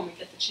ourselves when we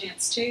get the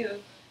chance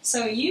to. So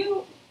what do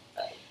you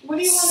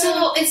want to...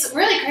 So, it's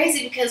really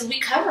crazy because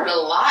we covered a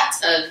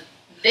lot of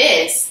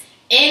this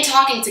in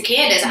talking to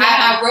Candice.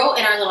 I wrote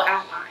in our little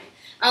outline.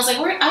 I was like,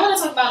 I want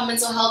to talk about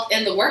mental health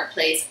in the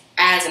workplace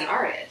as an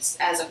artist,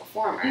 as a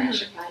performer. Mm-hmm. I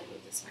should probably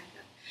move this mic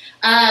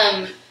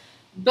up.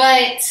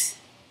 But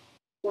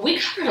we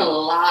covered a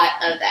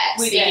lot of that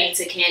speaking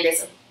to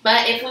Candice.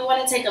 But if we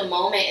want to take a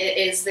moment,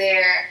 is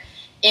there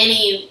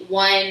any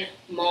one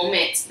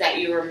moment that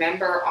you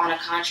remember on a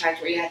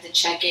contract where you had to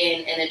check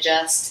in and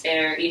adjust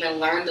or even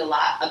learned a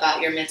lot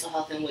about your mental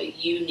health and what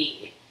you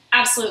need?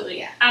 Absolutely.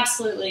 Yeah.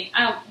 Absolutely.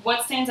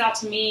 What stands out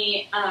to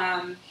me,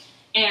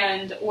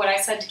 and what I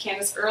said to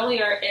Candice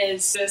earlier,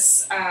 is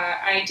this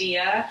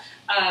idea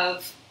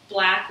of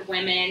Black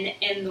women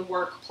in the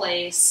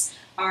workplace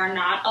are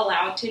not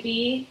allowed to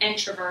be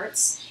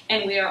introverts,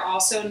 and we are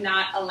also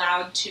not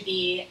allowed to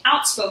be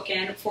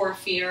outspoken for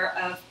fear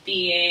of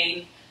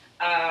being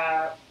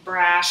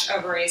brash,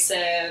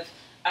 abrasive,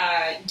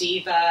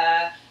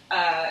 diva.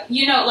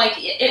 Like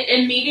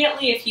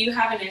immediately, if you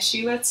have an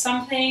issue with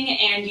something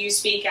and you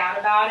speak out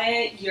about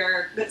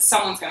it,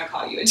 someone's going to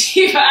call you a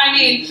diva. I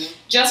mean,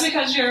 just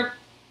because you're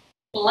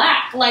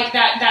Black, like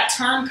that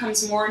term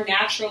comes more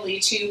naturally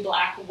to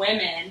Black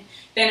women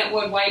than it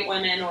would white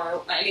women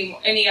or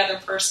any other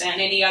person,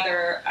 any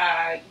other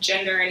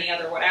gender, any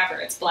other whatever.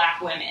 It's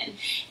Black women,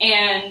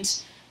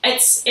 and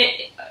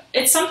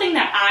it's something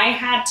that I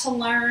had to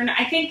learn.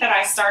 I think that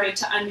I started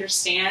to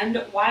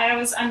understand why I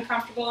was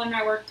uncomfortable in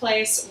my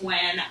workplace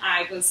when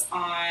I was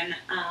on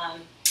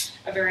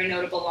a very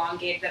notable long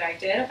gig that I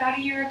did about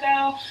a year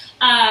ago,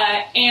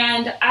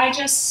 and I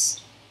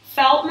just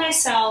felt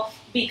myself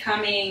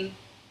becoming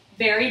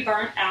very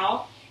burnt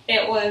out.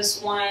 It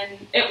was one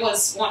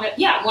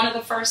of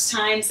the first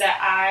times that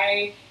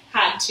I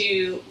had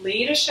to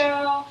lead a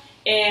show,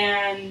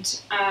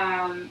 and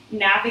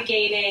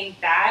navigating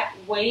that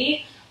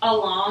weight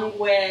along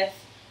with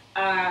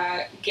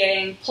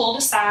getting pulled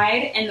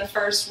aside in the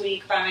first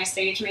week by my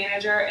stage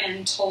manager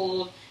and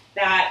told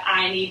that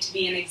I need to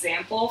be an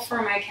example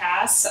for my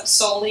cast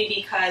solely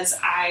because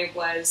I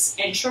was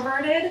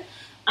introverted,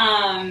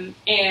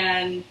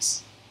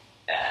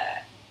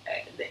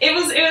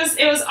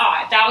 it was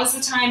odd. That was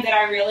the time that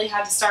I really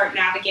had to start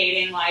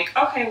navigating, like,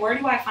 okay, where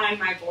do I find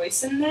my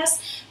voice in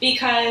this?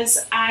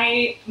 Because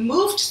I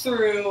moved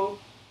through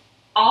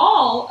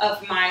all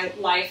of my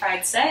life,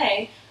 I'd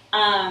say,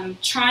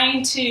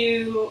 trying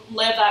to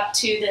live up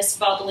to this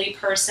bubbly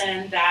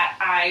person that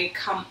I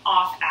come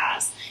off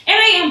as. And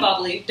I am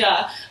bubbly,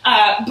 duh.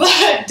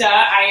 But duh,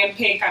 I am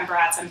pink, I'm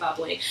brats, I'm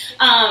bubbly.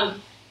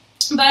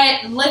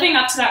 But living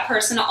up to that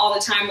person all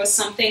the time was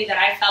something that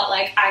I felt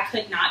like I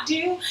could not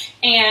do.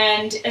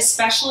 And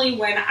especially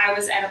when I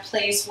was at a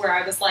place where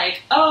I was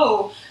like,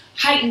 oh,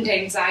 heightened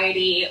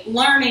anxiety,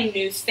 learning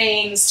new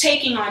things,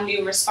 taking on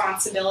new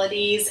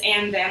responsibilities.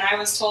 And then I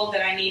was told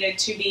that I needed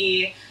to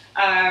be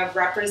the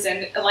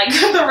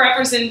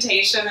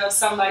representation of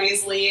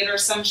somebody's lead or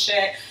some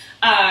shit.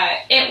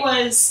 It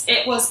was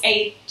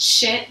a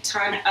shit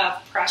ton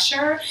of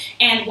pressure.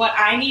 And what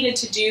I needed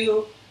to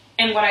do,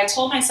 and what I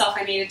told myself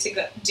I needed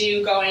to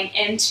do going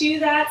into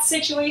that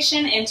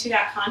situation, into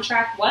that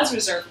contract, was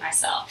reserve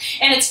myself.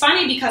 And it's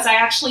funny because I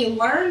actually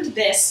learned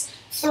this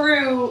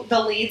through the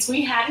leads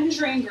we had in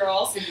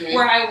Dreamgirls,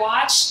 where I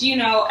watched,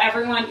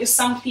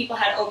 some people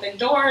had open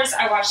doors,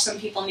 I watched some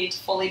people need to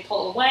fully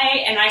pull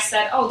away, and I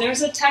said, oh,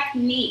 there's a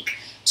technique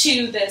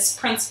to this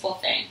principal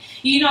thing.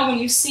 When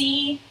you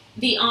see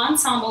the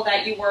ensemble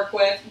that you work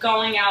with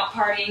going out,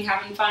 partying,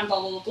 having fun,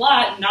 blah, blah,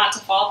 blah, not to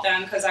fault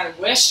them, because I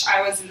wish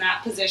I was in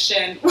that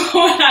position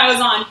when I was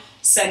on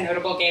said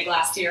notable gig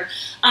last year.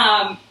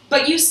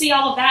 But you see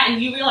all of that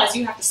and you realize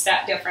you have to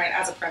step different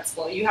as a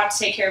principal. You have to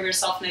take care of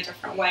yourself in a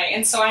different way.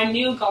 And so I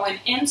knew going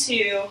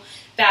into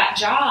that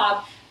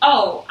job,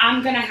 oh,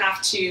 I'm going to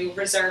have to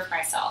reserve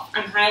myself.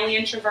 I'm highly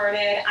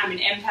introverted. I'm an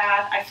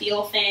empath. I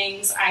feel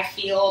things. I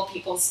feel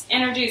people's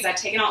energies. I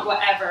take it on,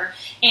 whatever.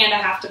 And I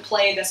have to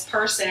play this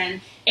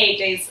person 8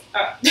 days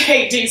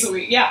a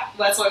week. Yeah,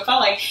 that's what it felt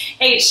like.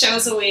 8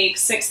 shows a week,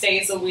 6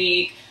 days a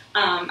week.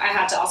 I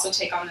had to also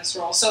take on this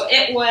role. So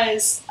it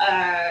was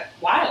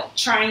wild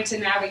trying to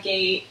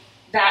navigate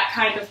that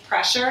kind of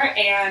pressure.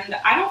 And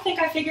I don't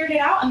think I figured it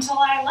out until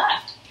I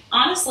left,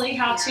 honestly,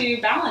 how to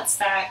balance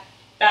that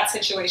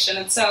situation.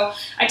 And so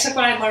I took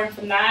what I learned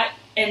from that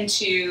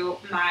into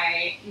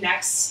my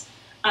next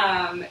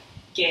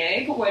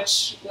gig,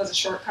 which was a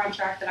short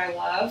contract that I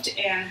loved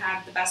and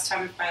had the best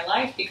time of my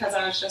life, because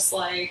I was just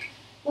like,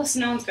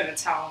 listen, no one's going to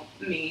tell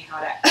me how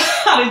to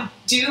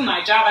do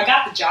my job. I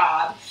got the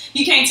job.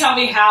 You can't tell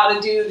me how to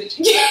do the job.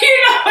 You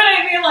know what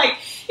I mean? Like,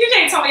 you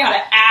can't tell me how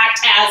to act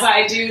as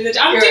I do the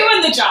job. I'm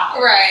doing the job.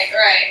 Right.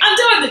 I'm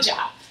doing the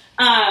job.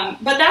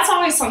 But that's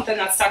always something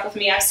that stuck with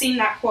me. I've seen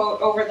that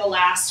quote over the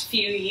last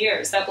few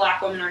years, that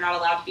Black women are not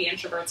allowed to be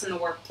introverts in the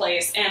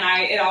workplace, and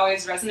it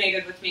always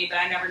resonated with me, but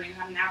I never knew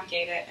how to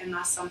navigate it, and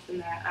that's something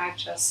that I'm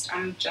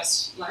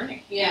just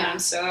learning. Yeah. And I'm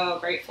so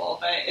grateful,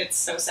 but it's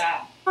so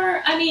sad.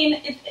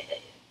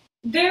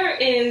 There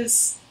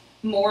is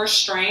more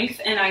strength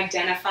in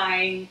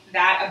identifying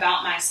that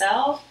about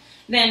myself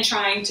than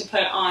trying to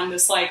put on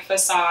this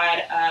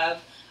facade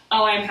of,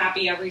 oh, I'm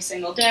happy every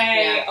single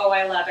day. Yeah. Oh,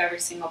 I love every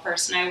single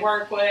person I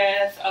work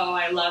with. Oh,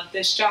 I love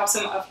this job.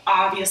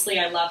 Obviously,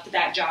 I loved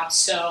that job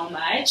so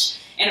much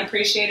and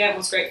appreciated it and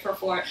was grateful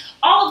for it.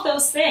 All of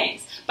those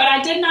things. But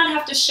I did not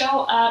have to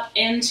show up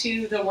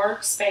into the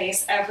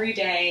workspace every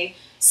day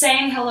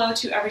saying hello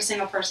to every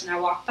single person I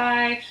walked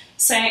by,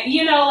 saying,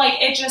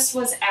 it just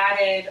was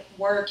added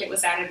work, it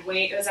was added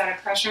weight, it was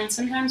added pressure, and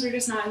sometimes we're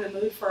just not in the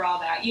mood for all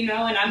that,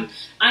 and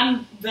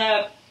I'm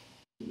the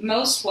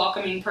most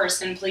welcoming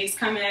person. Please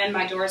come in.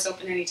 My door is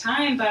open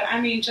anytime. But I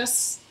mean,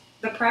 just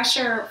the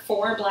pressure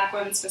for Black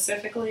women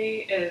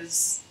specifically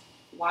is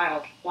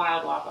wild,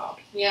 wild, wild, wild.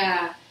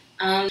 Yeah.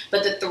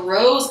 But the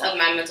throes of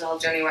my mental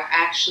health journey were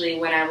actually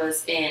when I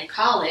was in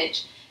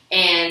college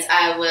and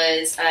I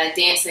was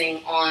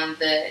dancing on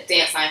the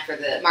dance line for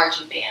the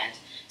marching band.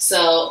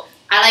 So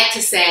I like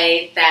to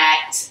say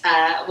that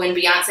when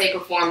Beyonce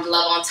performed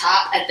Love on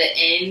Top at the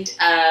end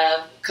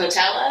of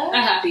Coachella,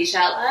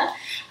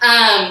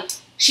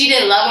 she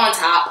did Love on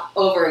Top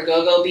over a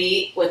go-go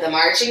beat with a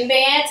marching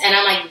band, and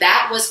I'm like,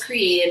 that was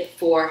created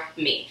for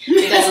me.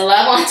 Because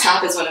Love on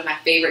Top is one of my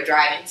favorite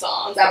driving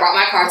songs. I brought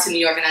my car to New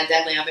York, and I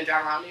definitely have been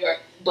driving around New York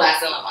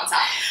blasting Love on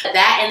Top.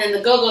 That, and then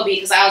the go-go beat,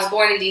 because I was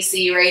born in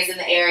D.C., raised in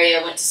the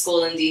area, went to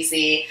school in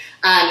D.C.,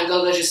 and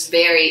go-go is just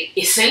very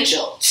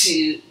essential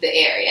to the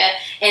area.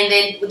 And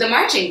then the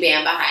marching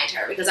band behind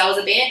her, because I was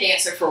a band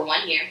dancer for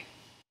 1 year.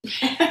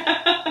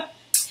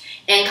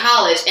 In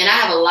college, and I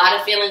have a lot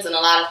of feelings and a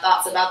lot of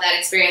thoughts about that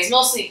experience,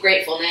 mostly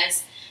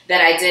gratefulness that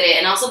I did it,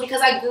 and also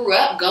because I grew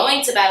up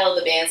going to Battle of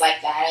the Bands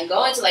like that, and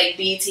going to like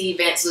BT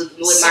events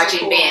with so marching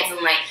cool. bands,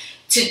 and like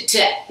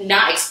to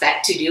not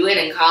expect to do it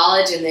in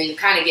college, and then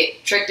kind of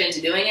get tricked into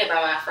doing it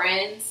by my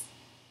friends,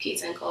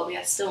 Keith and Colby.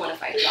 I still want to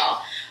fight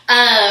y'all,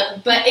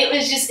 but it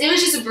was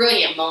just a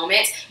brilliant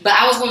moment. But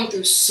I was going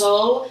through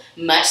so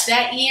much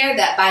that year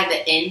that by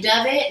the end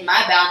of it,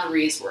 my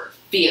boundaries were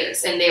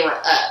fierce, and they were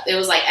up. It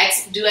was like,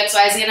 do X,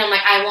 Y, Z, and I'm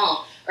like, I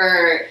won't.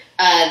 Or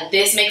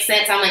this makes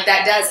sense. I'm like,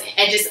 that doesn't.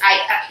 And just, I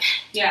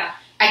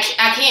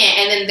can't.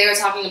 And then they were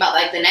talking about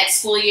like the next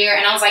school year,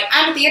 and I was like,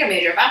 I'm a theater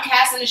major. If I'm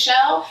casting a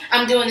show,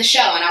 I'm doing the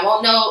show, and I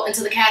won't know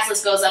until the cast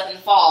list goes up in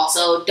the fall.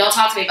 So don't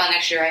talk to me about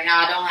next year right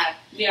now. I don't have.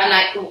 Yeah. I'm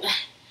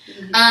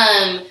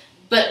not.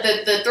 But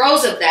the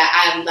throes of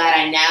that, I'm glad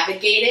I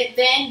navigated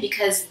then,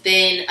 because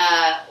then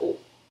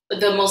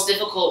the most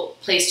difficult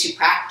place to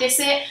practice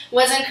it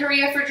was in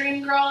Korea for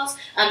Dream Girls,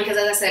 because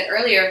as I said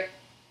earlier,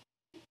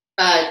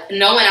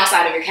 no one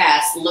outside of your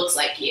cast looks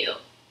like you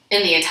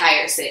in the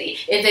entire city.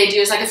 If they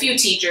do, it's like a few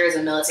teachers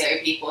and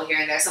military people here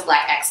and there, some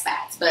Black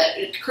expats, but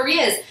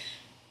Korea is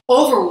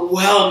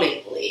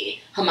overwhelmingly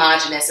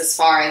homogenous as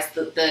far as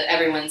the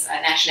everyone's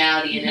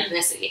nationality and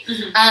ethnicity.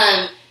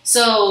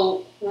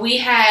 So we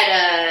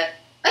had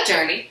a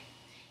journey,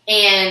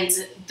 and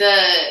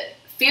the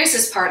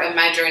fiercest part of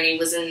my journey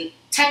was in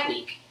Tech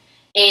Week.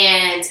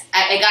 And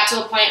I got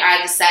to a point where I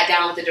just sat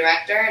down with the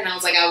director, and I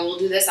was like, I will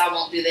do this, I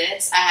won't do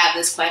this. I have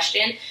this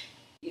question.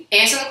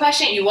 Answer the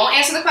question. You won't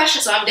answer the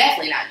question, so I'm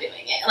definitely not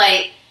doing it.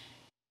 Like,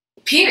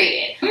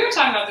 period. We were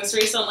talking about this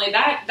recently.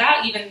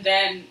 That even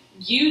then,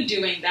 you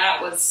doing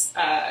that was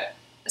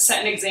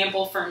set an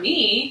example for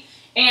me.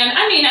 And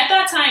I mean, at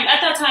that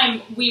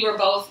time, we were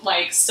both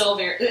like still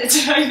very,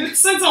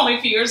 it's only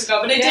a few years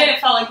ago, but it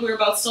felt like we were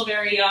both still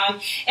very young.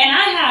 And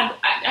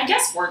I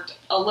guess worked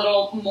a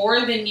little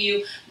more than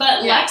you,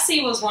 but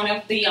Lexi was one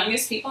of the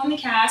youngest people in the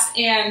cast,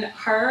 and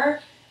her,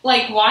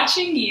 like,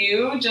 watching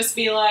you just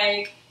be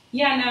like,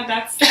 yeah, no,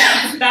 that's the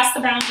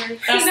boundary,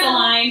 that's the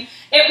line.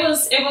 It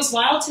was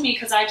wild to me,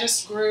 because I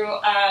just grew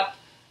up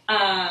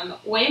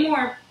way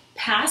more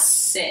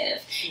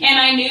passive, and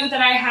I knew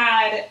that I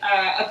had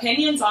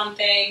opinions on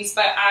things,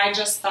 but I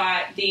just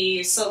thought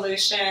the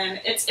solution,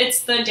 it's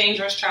the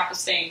dangerous trap of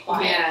staying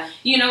quiet. Yeah.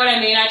 You know what I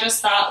mean? I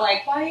just thought,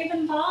 like, why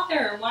even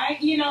bother? Why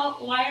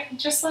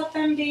just let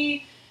them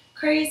be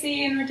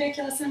crazy and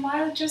ridiculous, and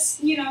why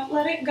just,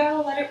 let it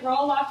go, let it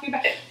roll off your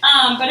back.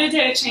 But it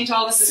did change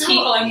all of us as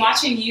people, and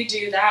watching you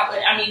do that,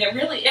 I mean,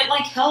 it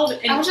like held.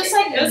 I was just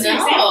like,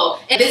 no.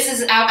 This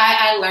is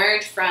I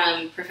learned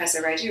from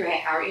Professor Reggie Ray at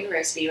Howard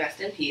University, rest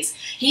in peace.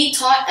 He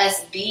taught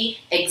us the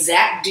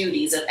exact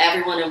duties of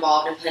everyone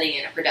involved in putting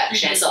in a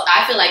production. So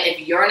I feel like if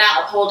you're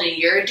not upholding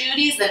your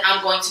duties, then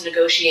I'm going to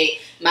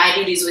negotiate my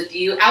duties with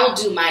you. I will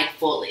do mine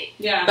fully.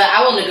 Yeah. But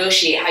I will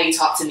negotiate how you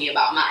talk to me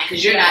about mine,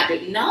 because you're not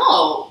doing.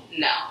 No.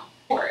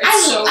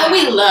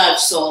 We love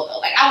Soul though.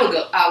 Like, I would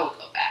go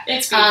back.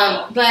 It's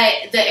beautiful.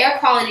 But the air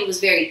quality was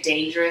very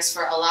dangerous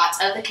for a lot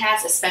of the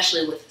cast,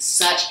 especially with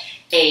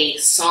such a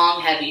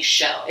song-heavy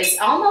show. It's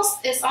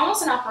almost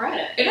an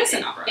operetta. It is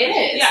an operetta. It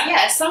is.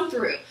 Yeah, it's sung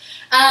through.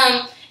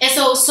 And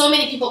so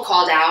many people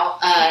called out.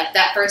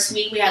 That first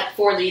week, we had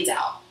 4 leads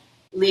out,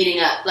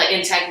 leading up, like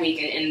in Tech Week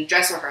and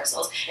dress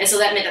rehearsals. And so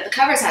that meant that the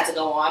covers had to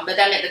go on, but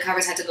that meant the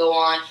covers had to go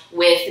on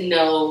with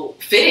no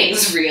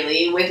fittings,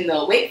 really, with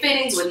no wig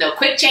fittings, with no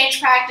quick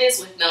change practice,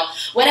 with no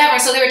whatever.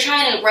 So they were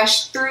trying to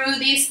rush through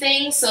these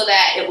things so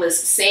that it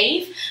was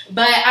safe.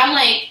 But I'm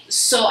like,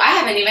 so I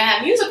haven't even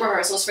had music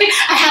rehearsals for.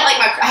 I had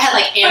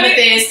like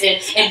amethyst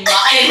and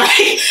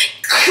like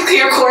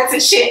clear quartz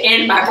and shit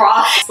in my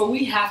bra. But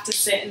we have to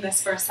sit in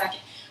this for a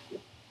second.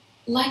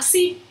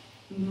 Lexi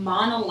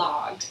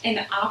monologued in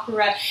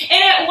operetta,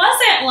 and it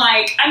wasn't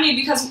like, I mean,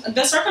 because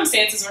the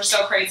circumstances were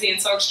so crazy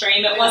and so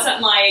extreme, it wasn't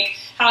like,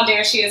 how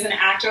dare she as an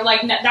actor,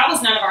 like, that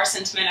was none of our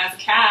sentiment as a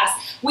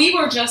cast. We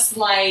were just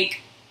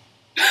like,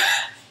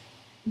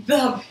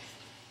 the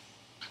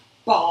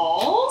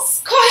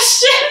balls,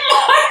 question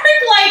mark,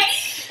 like,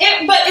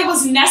 But it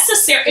was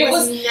necessary. It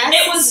was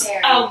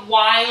a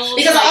wild.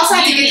 Because I also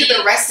had to get through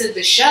the rest of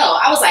the show.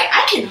 I was like,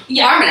 I can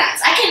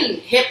harmonize. I can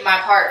hit my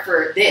part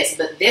for this,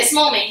 but this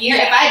moment here,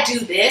 if I do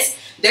this,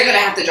 they're gonna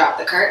have to drop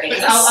the curtain.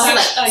 Because I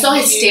was like so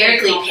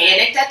hysterically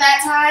panicked at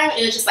that time.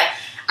 It was just like,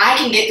 I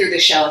can get through the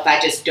show if I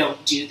just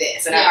don't do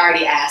this. And I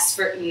already asked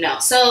for no.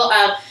 So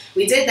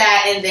we did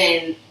that, and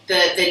then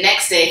the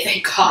next day,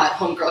 thank God,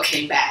 Homegirl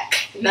came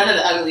back. None of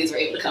the uglies were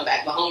able to come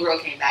back, but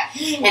Homegirl came back.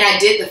 And I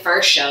did the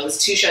first show. It was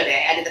a 2-show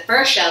day. I did the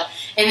first show,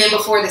 and then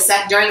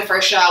during the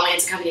first show, I went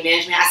into company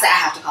management. I said, I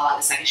have to call out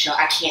the second show.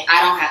 I can't.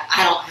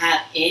 I don't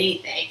have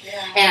anything.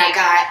 Yeah. And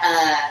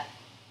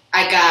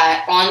I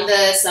got on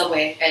the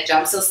subway at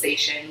Jomsil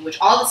Station, which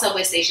all the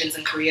subway stations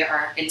in Korea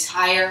are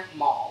entire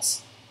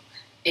malls.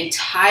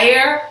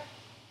 Entire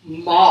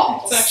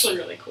malls. It's actually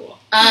really cool.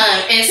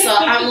 And so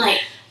I'm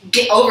like,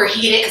 get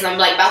overheated because I'm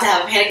like about to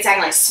have a panic attack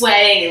and like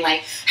sweating and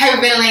like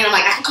hyperventilating. I'm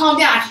like, I can calm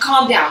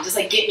down. Just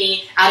like get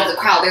me out of the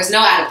crowd. There's no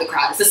out of the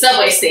crowd. It's a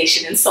subway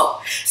station in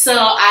Seoul. So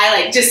I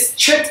like just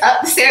tripped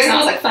up the stairs and I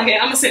was like, fuck it,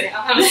 I'm gonna sit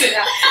down. And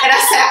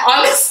I sat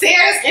on the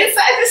stairs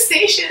inside the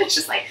station. It's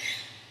just like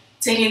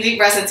taking deep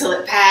breaths until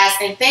it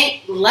passed. And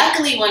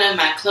luckily one of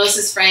my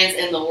closest friends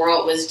in the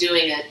world was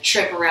doing a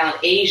trip around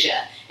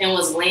Asia and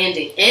was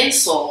landing in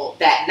Seoul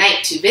that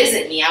night to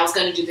visit me. I was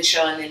going to do the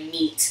show and then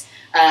meet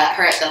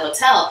her at the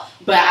hotel,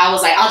 but I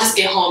was like, I'll just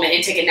get home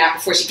and take a nap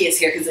before she gets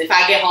here, because if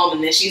I get home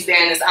and then she's there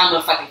and I'm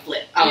gonna fucking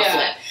flip. I'm gonna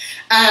flip.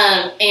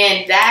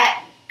 And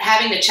that,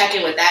 having to check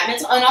in with that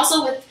mental, and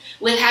also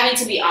with having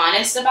to be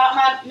honest about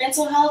my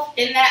mental health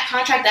in that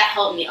contract, that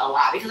helped me a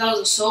lot, because I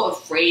was so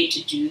afraid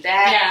to do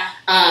that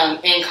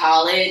in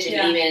college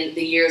and even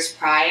the years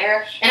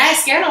prior. And I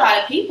scared a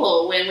lot of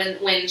people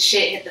when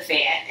shit hit the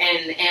fan,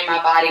 and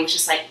my body was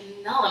just like,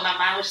 no, and my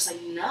mind was just like,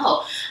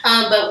 no.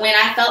 But when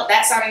I felt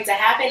that starting to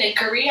happen in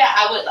Korea,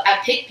 I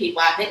picked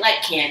people. I picked like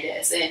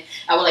Candice, and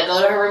I would like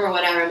go to her room or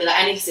whatever and be like,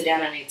 I need to sit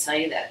down and I need to tell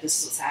you that this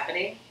is what's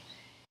happening.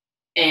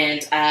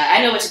 And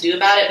I know what to do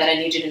about it, but I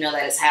need you to know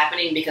that it's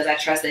happening, because I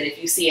trust that if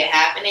you see it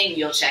happening,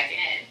 you'll check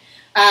in.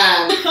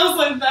 I was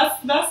like,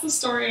 that's the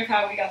story of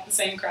how we got the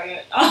same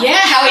credit. How we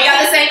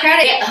got the same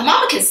credit. Yeah, her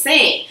mama can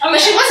sing,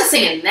 but she wasn't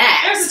singing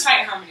that. There's a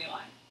tight harmony line.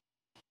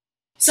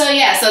 So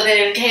so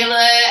then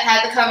Kayla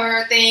had the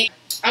cover thing.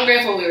 I'm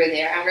grateful we were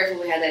there. I'm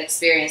grateful we had that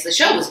experience. The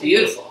show was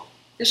beautiful.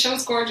 The show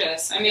was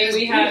gorgeous. I mean,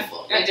 we had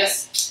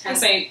this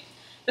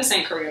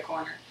ain't Korea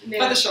Corner,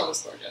 but the show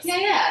was gorgeous.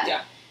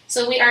 Yeah.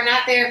 So we are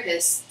not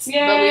therapists,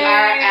 but we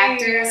are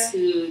actors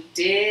who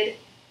did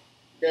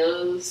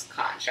those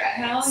contracts.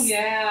 Hell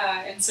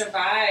yeah, and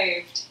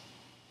survived.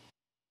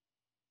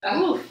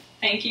 Oh,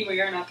 thank you.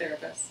 We are not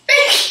therapists.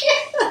 Thank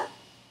you.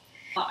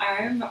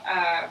 I'm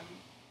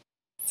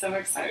so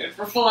excited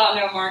for Full Out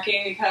No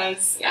Marking,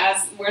 because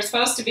as we're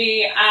supposed to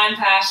be, I'm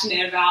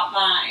passionate about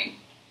mine.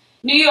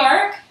 New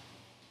York,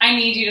 I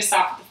need you to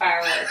stop with the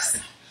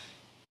fireworks.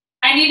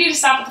 I need you to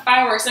stop with the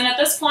fireworks. And at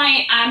this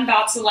point, I'm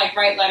about to like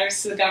write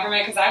letters to the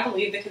government, because I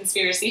believe the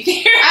conspiracy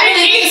theories. I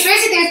believe the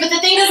conspiracy theories, but the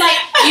thing is, like,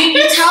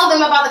 you tell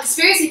them about the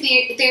conspiracy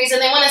theories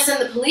and they want to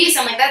send the police.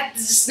 I'm like,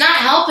 that's just not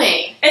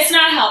helping. It's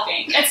not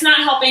helping. It's not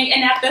helping.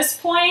 And at this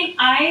point,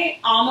 I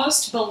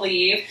almost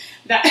believe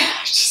that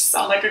I just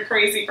sound like a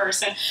crazy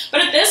person.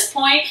 But at this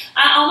point,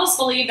 I almost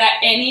believe that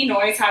any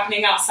noise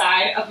happening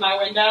outside of my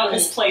window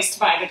is placed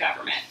by the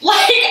government. Like,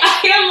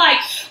 I am like,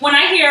 when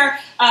I hear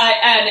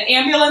an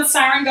ambulance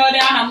siren go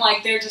down, I'm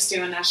like, they're just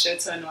doing that shit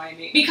to annoy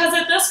me. Because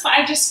at this point,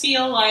 I just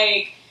feel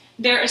like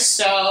there is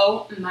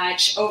so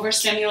much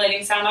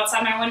overstimulating sound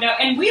outside my window.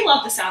 And we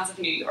love the sounds of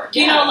New York.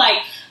 You know,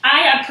 like,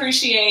 I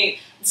appreciate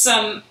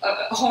some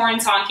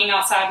horns honking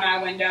outside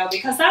my window,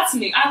 because that's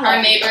me. I love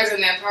our neighbors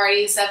and their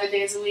parties 7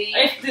 days a week.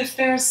 If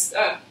there's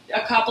a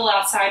couple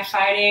outside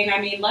fighting,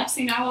 I mean,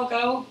 Lexi and I will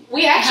go.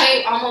 We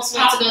actually almost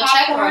went to go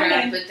check on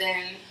her, but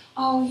then.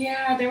 Oh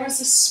yeah,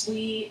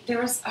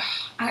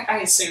 I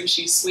assume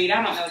she's sweet.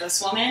 I don't know this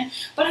woman,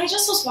 but I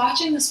just was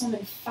watching this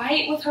woman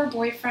fight with her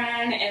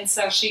boyfriend, and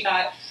so she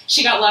got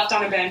left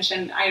on a bench,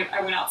 and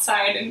I went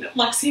outside, and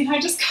Lexi and I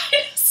just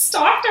kind of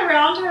stalked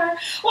around her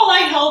while I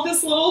held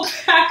this little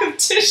pack of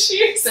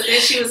tissues. But then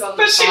she was on the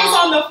phone. But she was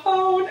on the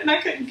phone, and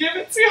I couldn't give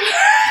it to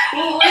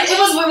her.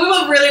 We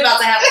were really about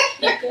to have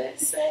it. You good,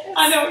 sis?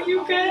 I know,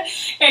 you good?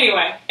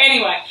 Anyway,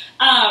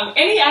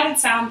 any added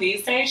sound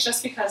these days,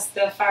 just because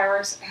the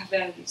fireworks have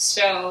been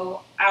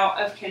so out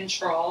of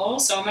control,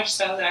 so much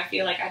so that I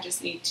feel like I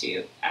just need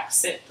to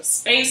exit the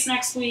space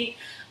next week.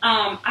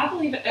 I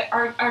believe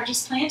are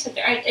just planted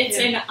there. It's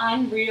an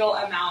unreal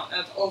amount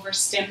of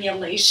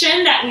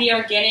overstimulation that we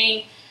are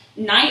getting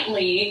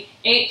nightly,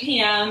 8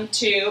 p.m.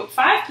 to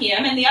 5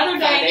 p.m. And the other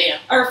day,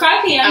 or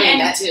 5 p.m. I mean,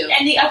 that too.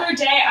 And the other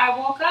day, I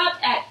woke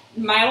up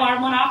my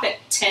alarm went off at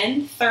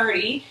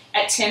 10:30.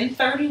 At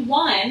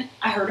 10:31,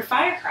 I heard a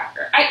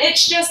firecracker.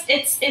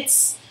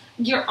 It's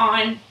you're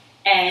on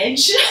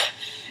edge.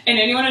 And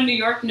anyone in New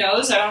York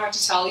knows, I don't have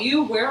to tell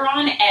you, we're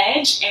on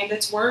edge, and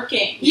it's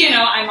working. You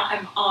know,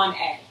 I'm on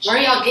edge. Where are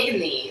y'all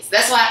getting these?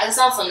 That's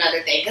also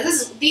another thing,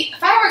 because the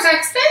fireworks are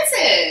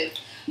expensive.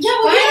 Yeah,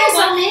 well, why are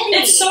there so many?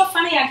 It's so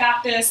funny. I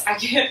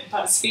get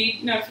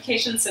BuzzFeed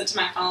notifications sent to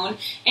my phone,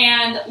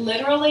 and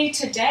literally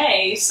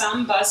today,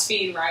 some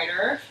BuzzFeed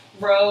writer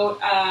wrote,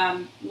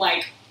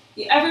 like,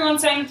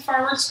 everyone's saying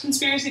fireworks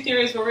conspiracy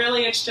theories, but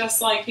really it's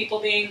just, like, people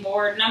being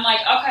bored. And I'm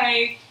like,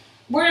 okay,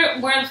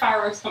 where are the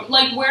fireworks from?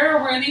 Like,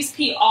 where these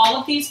all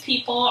of these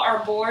people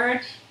are bored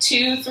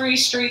 2-3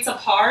 streets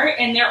apart,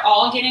 and they're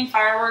all getting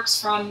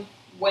fireworks from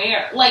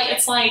where? Like,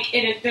 it's like,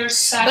 there's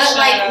such But,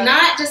 like,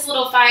 not just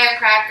little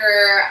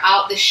firecracker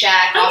out the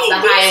shack off the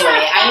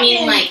highway. I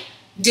mean, like,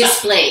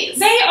 displays.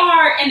 They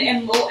are,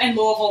 in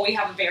Louisville, we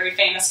have a very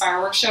famous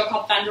fireworks show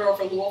called Thunder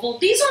Over Louisville.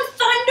 These are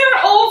Thunder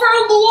Over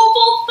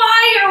Louisville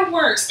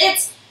fireworks.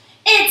 It's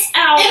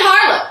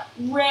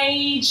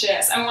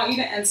outrageous. I want you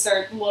to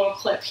insert a little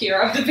clip here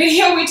of the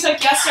video we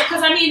took yesterday,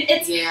 because, I mean,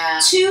 it's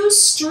 2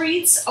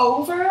 streets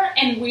over,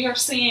 and we are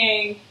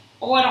seeing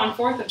what on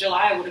 4th of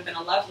July would have been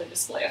a lovely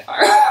display of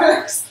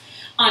fireworks.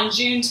 On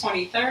June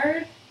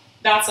 23rd,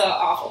 that's an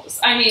awful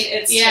I mean,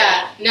 it's...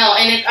 Yeah, no,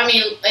 and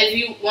if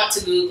you want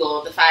to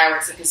Google the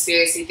fireworks and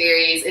conspiracy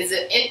theories, is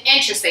it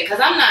interesting, because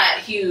I'm not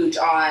huge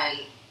on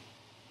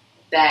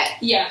that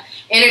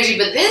energy,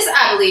 but this,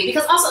 I believe,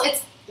 because also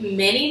it's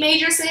many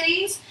major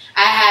cities.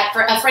 I had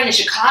a friend in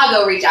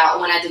Chicago reach out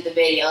when I did the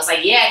video. It's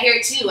like, yeah,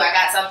 here too. I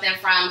got something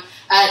from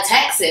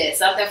Texas,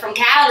 something from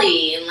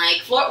Cali, and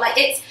like Florida. Like,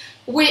 it's...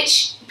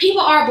 Which people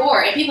are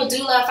bored, and people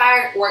do love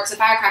fireworks and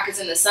firecrackers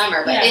in the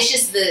summer, but it's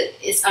just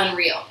it's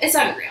unreal. It's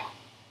unreal.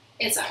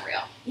 It's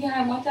unreal.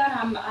 Yeah, and with that,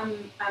 I'm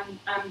done.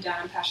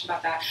 I'm passionate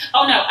about that.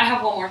 Oh no, I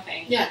have one more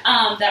thing. Yeah.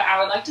 That I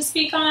would like to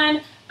speak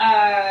on.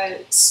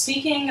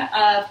 Speaking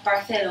of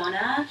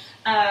Barcelona,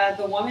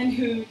 the woman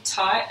who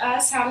taught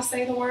us how to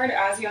say the word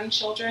as young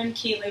children,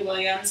 Kayla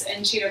Williams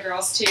in Cheetah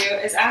Girls 2,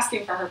 is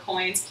asking for her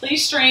coins.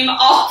 Please stream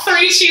all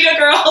 3 Cheetah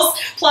Girls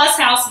plus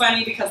House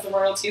Bunny, because the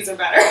royalties are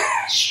better.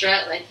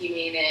 Strut like you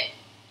mean it.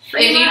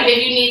 If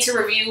you need to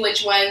review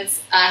which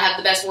ones have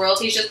the best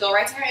royalties, just go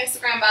right to her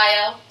Instagram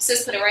bio.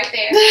 Sis put it right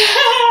there.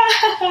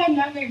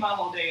 That made my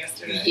whole day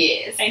yesterday.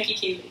 Yes. Thank you,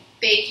 Keely.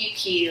 Thank you,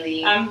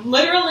 Keely. I'm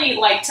literally,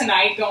 like,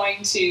 tonight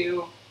going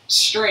to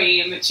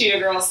stream Cheetah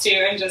Girls 2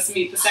 and just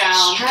mute the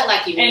sound. Strut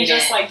like you mean and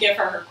just, like, give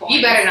her coins.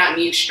 You better not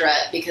mute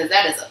Strut, because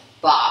that is a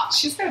bop.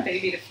 She's got a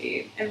baby to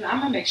feed, and I'm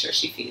going to make sure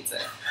she feeds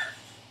it.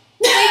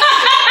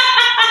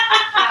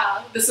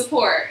 Wow. The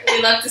support.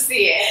 We love to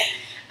see it.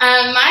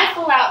 My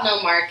full out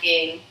no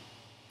marking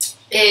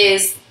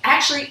is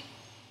actually,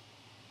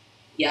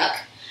 yuck,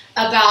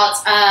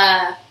 about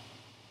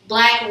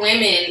Black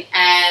women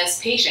as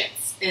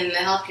patients in the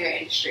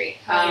healthcare industry.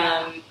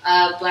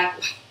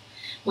 Black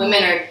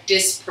women are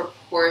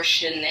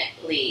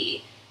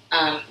disproportionately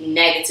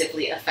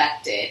negatively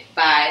affected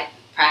by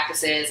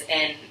practices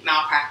and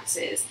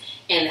malpractices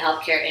in the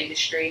healthcare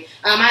industry.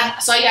 I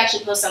saw you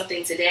actually post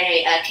something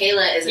today.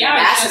 Kayla is an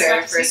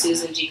ambassador for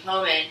Susan G.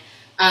 Komen.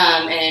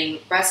 And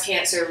breast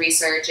cancer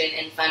research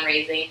and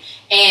fundraising.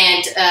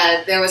 And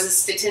there was a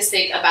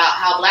statistic about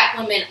how Black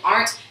women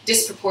aren't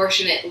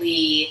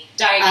disproportionately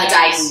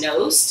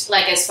diagnosed,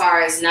 like as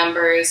far as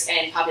numbers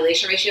and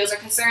population ratios are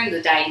concerned.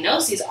 The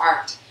diagnoses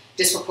aren't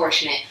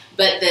disproportionate,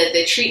 but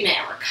the treatment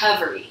and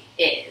recovery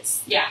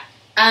is. Yeah.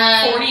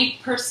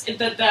 40%.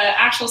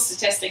 The actual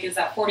statistic is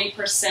that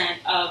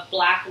 40% of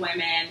Black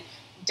women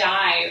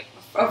die,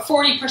 or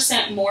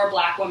 40% more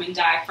Black women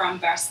die from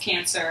breast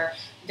cancer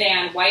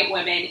than white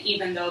women,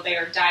 even though they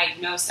are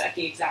diagnosed at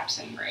the exact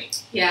same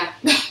rate. Yeah.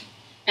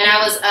 And I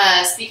was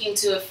speaking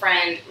to a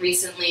friend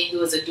recently who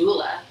is a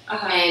doula,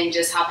 and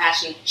just how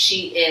passionate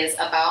she is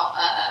about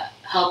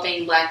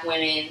helping Black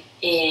women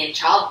in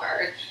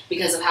childbirth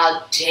because of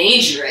how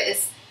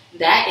dangerous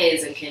that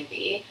is and can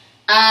be.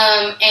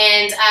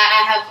 And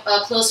I have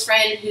a close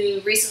friend who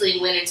recently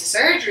went into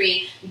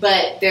surgery,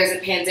 but there's a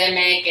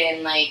pandemic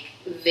and, like,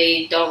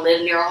 they don't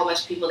live near a whole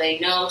bunch of people they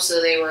know,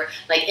 so they were,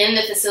 like, in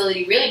the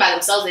facility really by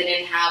themselves. They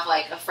didn't have,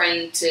 like, a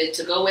friend to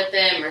go with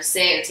them or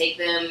sit or take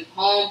them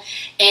home.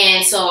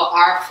 And so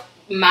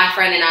my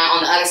friend and I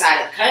on the other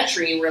side of the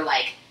country were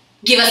like,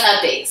 give us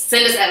updates.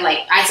 Send us,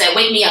 like, I said,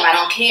 wake me up, I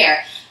don't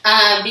care.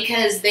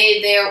 Because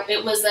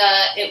it was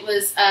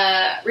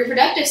a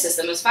reproductive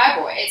system, it was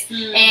fibroids.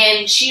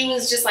 And she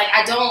was just like,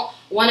 I don't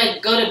want to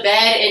go to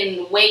bed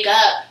and wake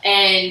up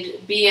and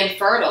be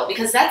infertile,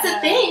 because that's a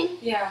thing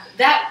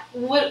that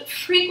would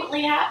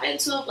frequently happen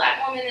to a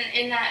Black woman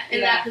in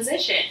that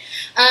position.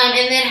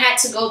 And then had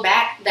to go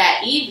back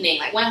that evening,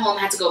 like went home,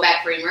 had to go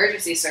back for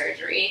emergency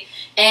surgery.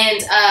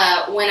 And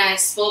when I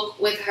spoke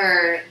with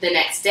her the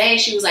next day,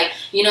 she was like,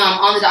 you know, I'm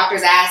on the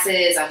doctor's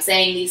asses, I'm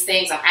saying these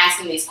things, I'm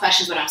asking these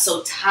questions, but I'm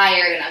so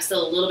tired and I'm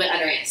still a little bit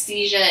under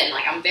anesthesia, and,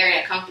 like, I'm very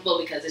uncomfortable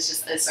because it's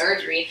just a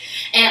surgery.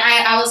 And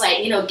I was like,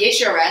 you know, get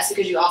your rest,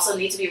 because you also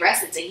need to be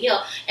rested to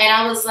heal. And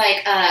I was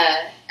like,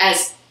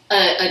 as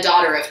a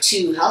daughter of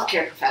 2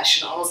 healthcare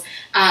professionals,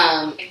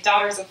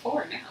 daughters of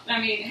 4 now. I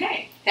mean,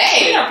 hey.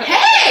 Wow,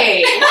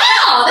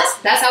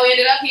 that's how we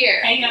ended up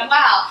here.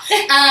 Wow.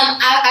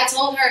 I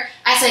told her,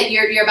 I said,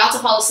 you're about to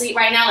fall asleep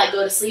right now, like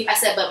go to sleep. I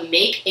said, but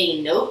make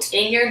a note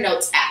in your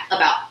notes app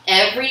about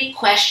every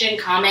question,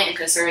 comment, and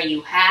concern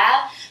you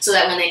have, so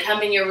that when they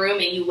come in your room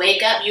and you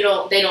wake up,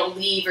 they don't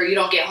leave, or you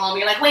don't get home.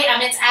 You're like, wait, I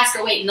meant to ask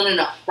her. Wait,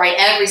 no. Write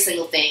every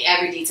single thing,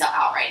 every detail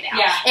out right now.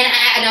 Yeah. And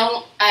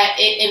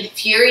it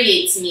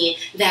infuriates me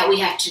that we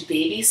have to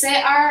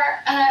babysit our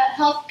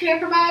healthcare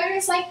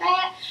providers like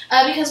that,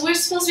 because we're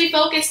supposed to be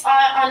focused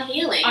on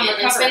healing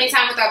and spending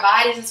time with our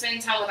bodies and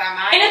spending time with our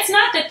minds. And it's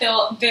not that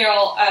they'll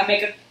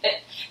make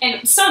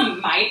and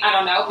some might, I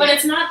don't know, but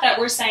it's not that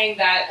we're saying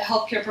that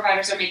healthcare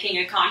providers are making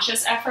a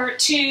conscious effort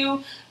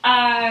to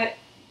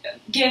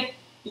give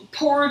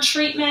poor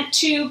treatment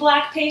to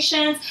Black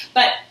patients,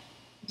 but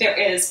there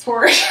is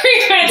poor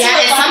treatment. Yeah,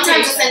 and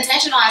sometimes it's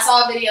intentional. I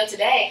saw a video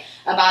today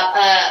about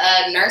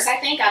a nurse, I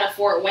think, out of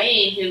Fort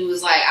Wayne, who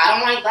was like, I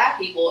don't like Black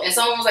people. And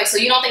someone was like, so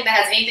you don't think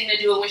that has anything to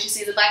do with when she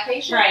sees a Black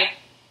patient?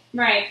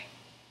 Right.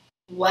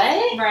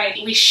 What?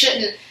 Right. We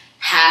shouldn't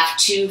have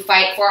to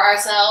fight for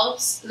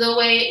ourselves the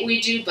way we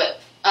do,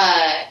 but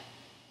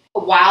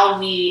while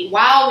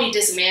we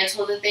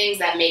dismantle the things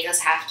that make us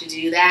have to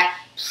do that,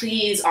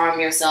 please arm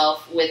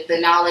yourself with the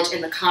knowledge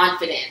and the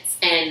confidence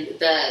and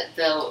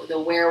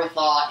the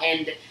wherewithal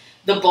and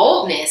the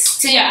boldness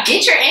to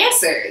get your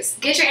answers.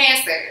 Get your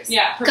answers.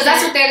 Yeah. Because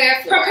that's what they're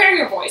there for. Prepare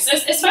your voice,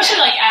 especially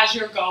like as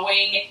you're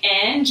going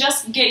in.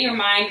 Just get your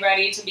mind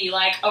ready to be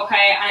like,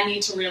 okay, I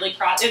need to really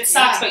process. It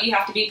sucks, but you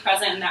have to be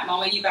present in that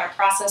moment. You got to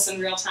process in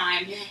real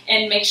time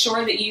and make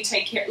sure that you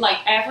take care. Like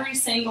every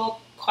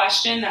single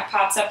question that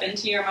pops up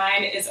into your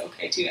mind is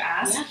okay to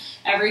ask. Yeah.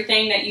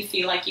 Everything that you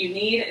feel like you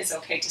need is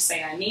okay to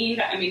say I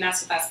need. I mean,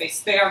 that's what that's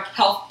based. They are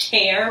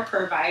healthcare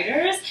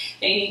providers.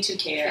 They need to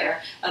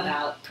care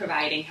about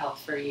providing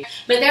health for you.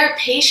 But they're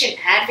patient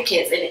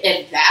advocates, and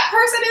if that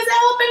person isn't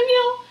helping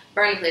you,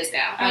 burn the place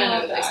down. I don't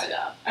know the place to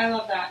go. I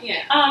love that.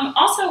 Yeah.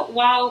 Also,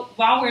 while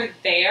we're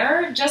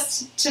there,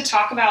 just to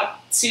talk about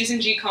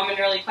Susan G. Komen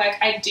really quick,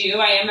 I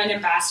am an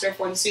ambassador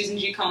for the Susan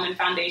G. Komen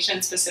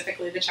Foundation,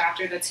 specifically the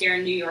chapter that's here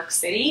in New York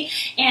City,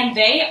 and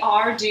they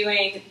are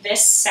doing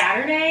this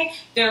Saturday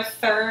their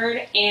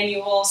 3rd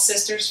annual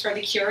Sisters for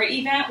the Cure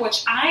event,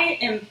 which I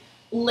am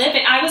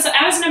living. I was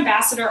an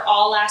ambassador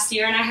all last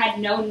year, and I had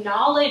no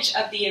knowledge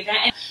of the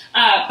event.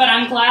 But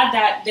I'm glad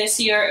that this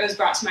year it was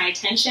brought to my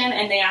attention,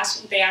 and they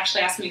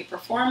actually asked me to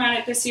perform at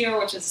it this year,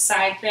 which is a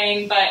side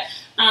thing. But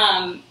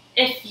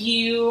if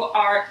you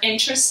are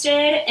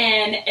interested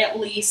in at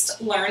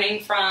least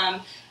learning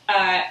from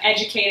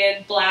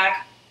educated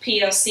Black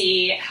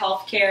POC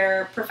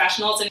healthcare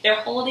professionals, and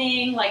they're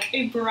holding like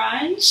a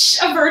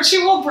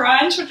virtual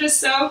brunch, which is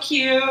so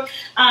cute.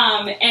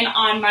 And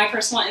on my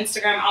personal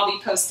Instagram, I'll be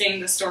posting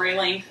the story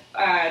link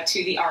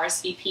to the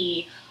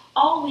RSVP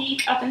all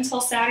week up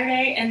until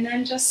Saturday, and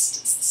then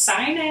just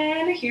sign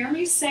in, hear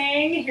me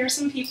sing, hear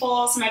some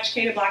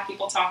educated Black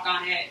people talk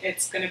on it.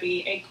 It's going to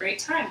be a great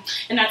time.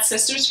 And that's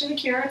Sisters for the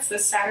Cure. It's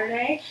this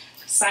Saturday.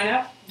 Sign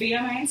up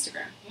via my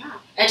Instagram. Yeah.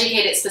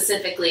 Educated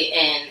specifically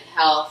in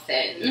health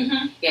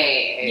and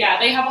yeah.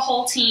 They have a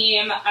whole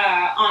team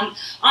on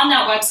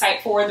that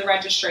website for the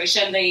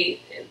registration. They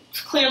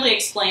clearly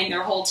explain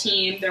their whole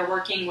team. They're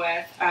working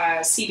with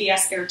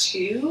CBS Air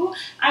 2,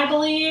 I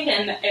believe,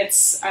 and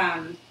it's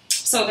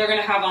so they're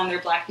going to have on their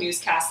Black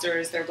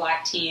newscasters, their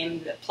Black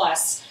team,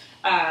 plus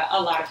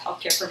a lot of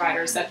healthcare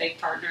providers that they've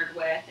partnered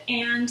with,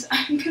 and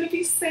I'm going to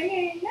be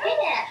singing.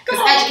 Yeah, because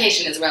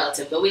education is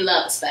relative, but we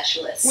love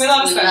specialists. We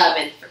love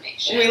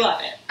information. We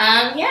love it.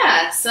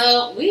 Yeah,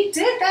 so we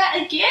did that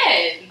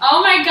again.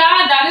 Oh my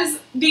God, that is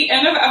the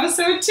end of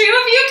episode 2 of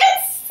You Good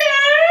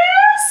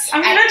Sis.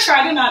 I'm going to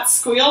try to not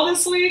squeal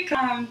this week.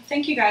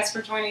 Thank you guys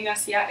for joining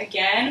us yet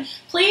again.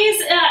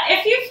 Please,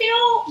 if you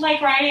feel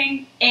like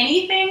writing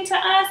anything to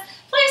us,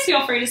 please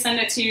feel free to send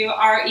it to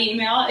our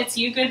email. It's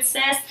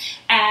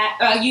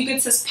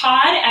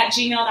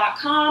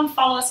yougoodsispod@gmail.com.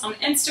 Follow us on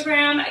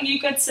Instagram at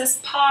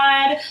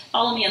yougoodsispod.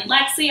 Follow me and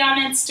Lexi on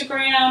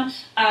Instagram.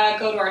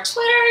 Go to our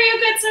Twitter,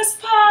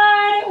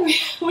 yougoodsispod.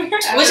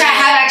 Which I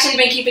have actually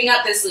been keeping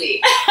up this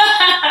week.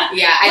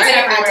 Yeah,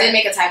 I did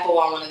make a typo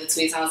on one of the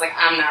tweets. I was like,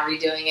 I'm not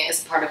redoing it.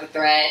 It's part of a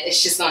thread.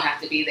 It's just gonna have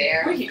to be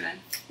there. We're human.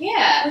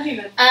 Yeah. We're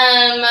human.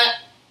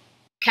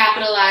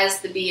 Capitalize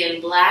the B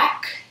in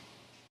Black.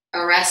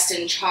 Arrest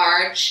and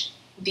charge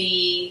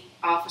the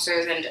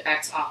officers and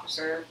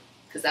ex-officer,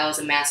 because that was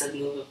a massive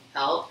move of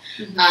help,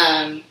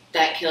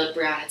 that killed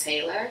Breonna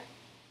Taylor.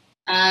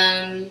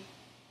 Black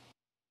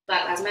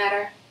Lives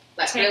Matter.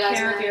 Take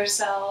care of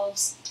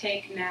yourselves.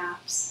 Take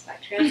naps.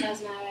 Black Trans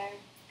Lives Matter.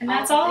 And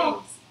that's all.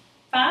 Things.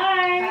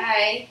 Bye.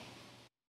 Bye.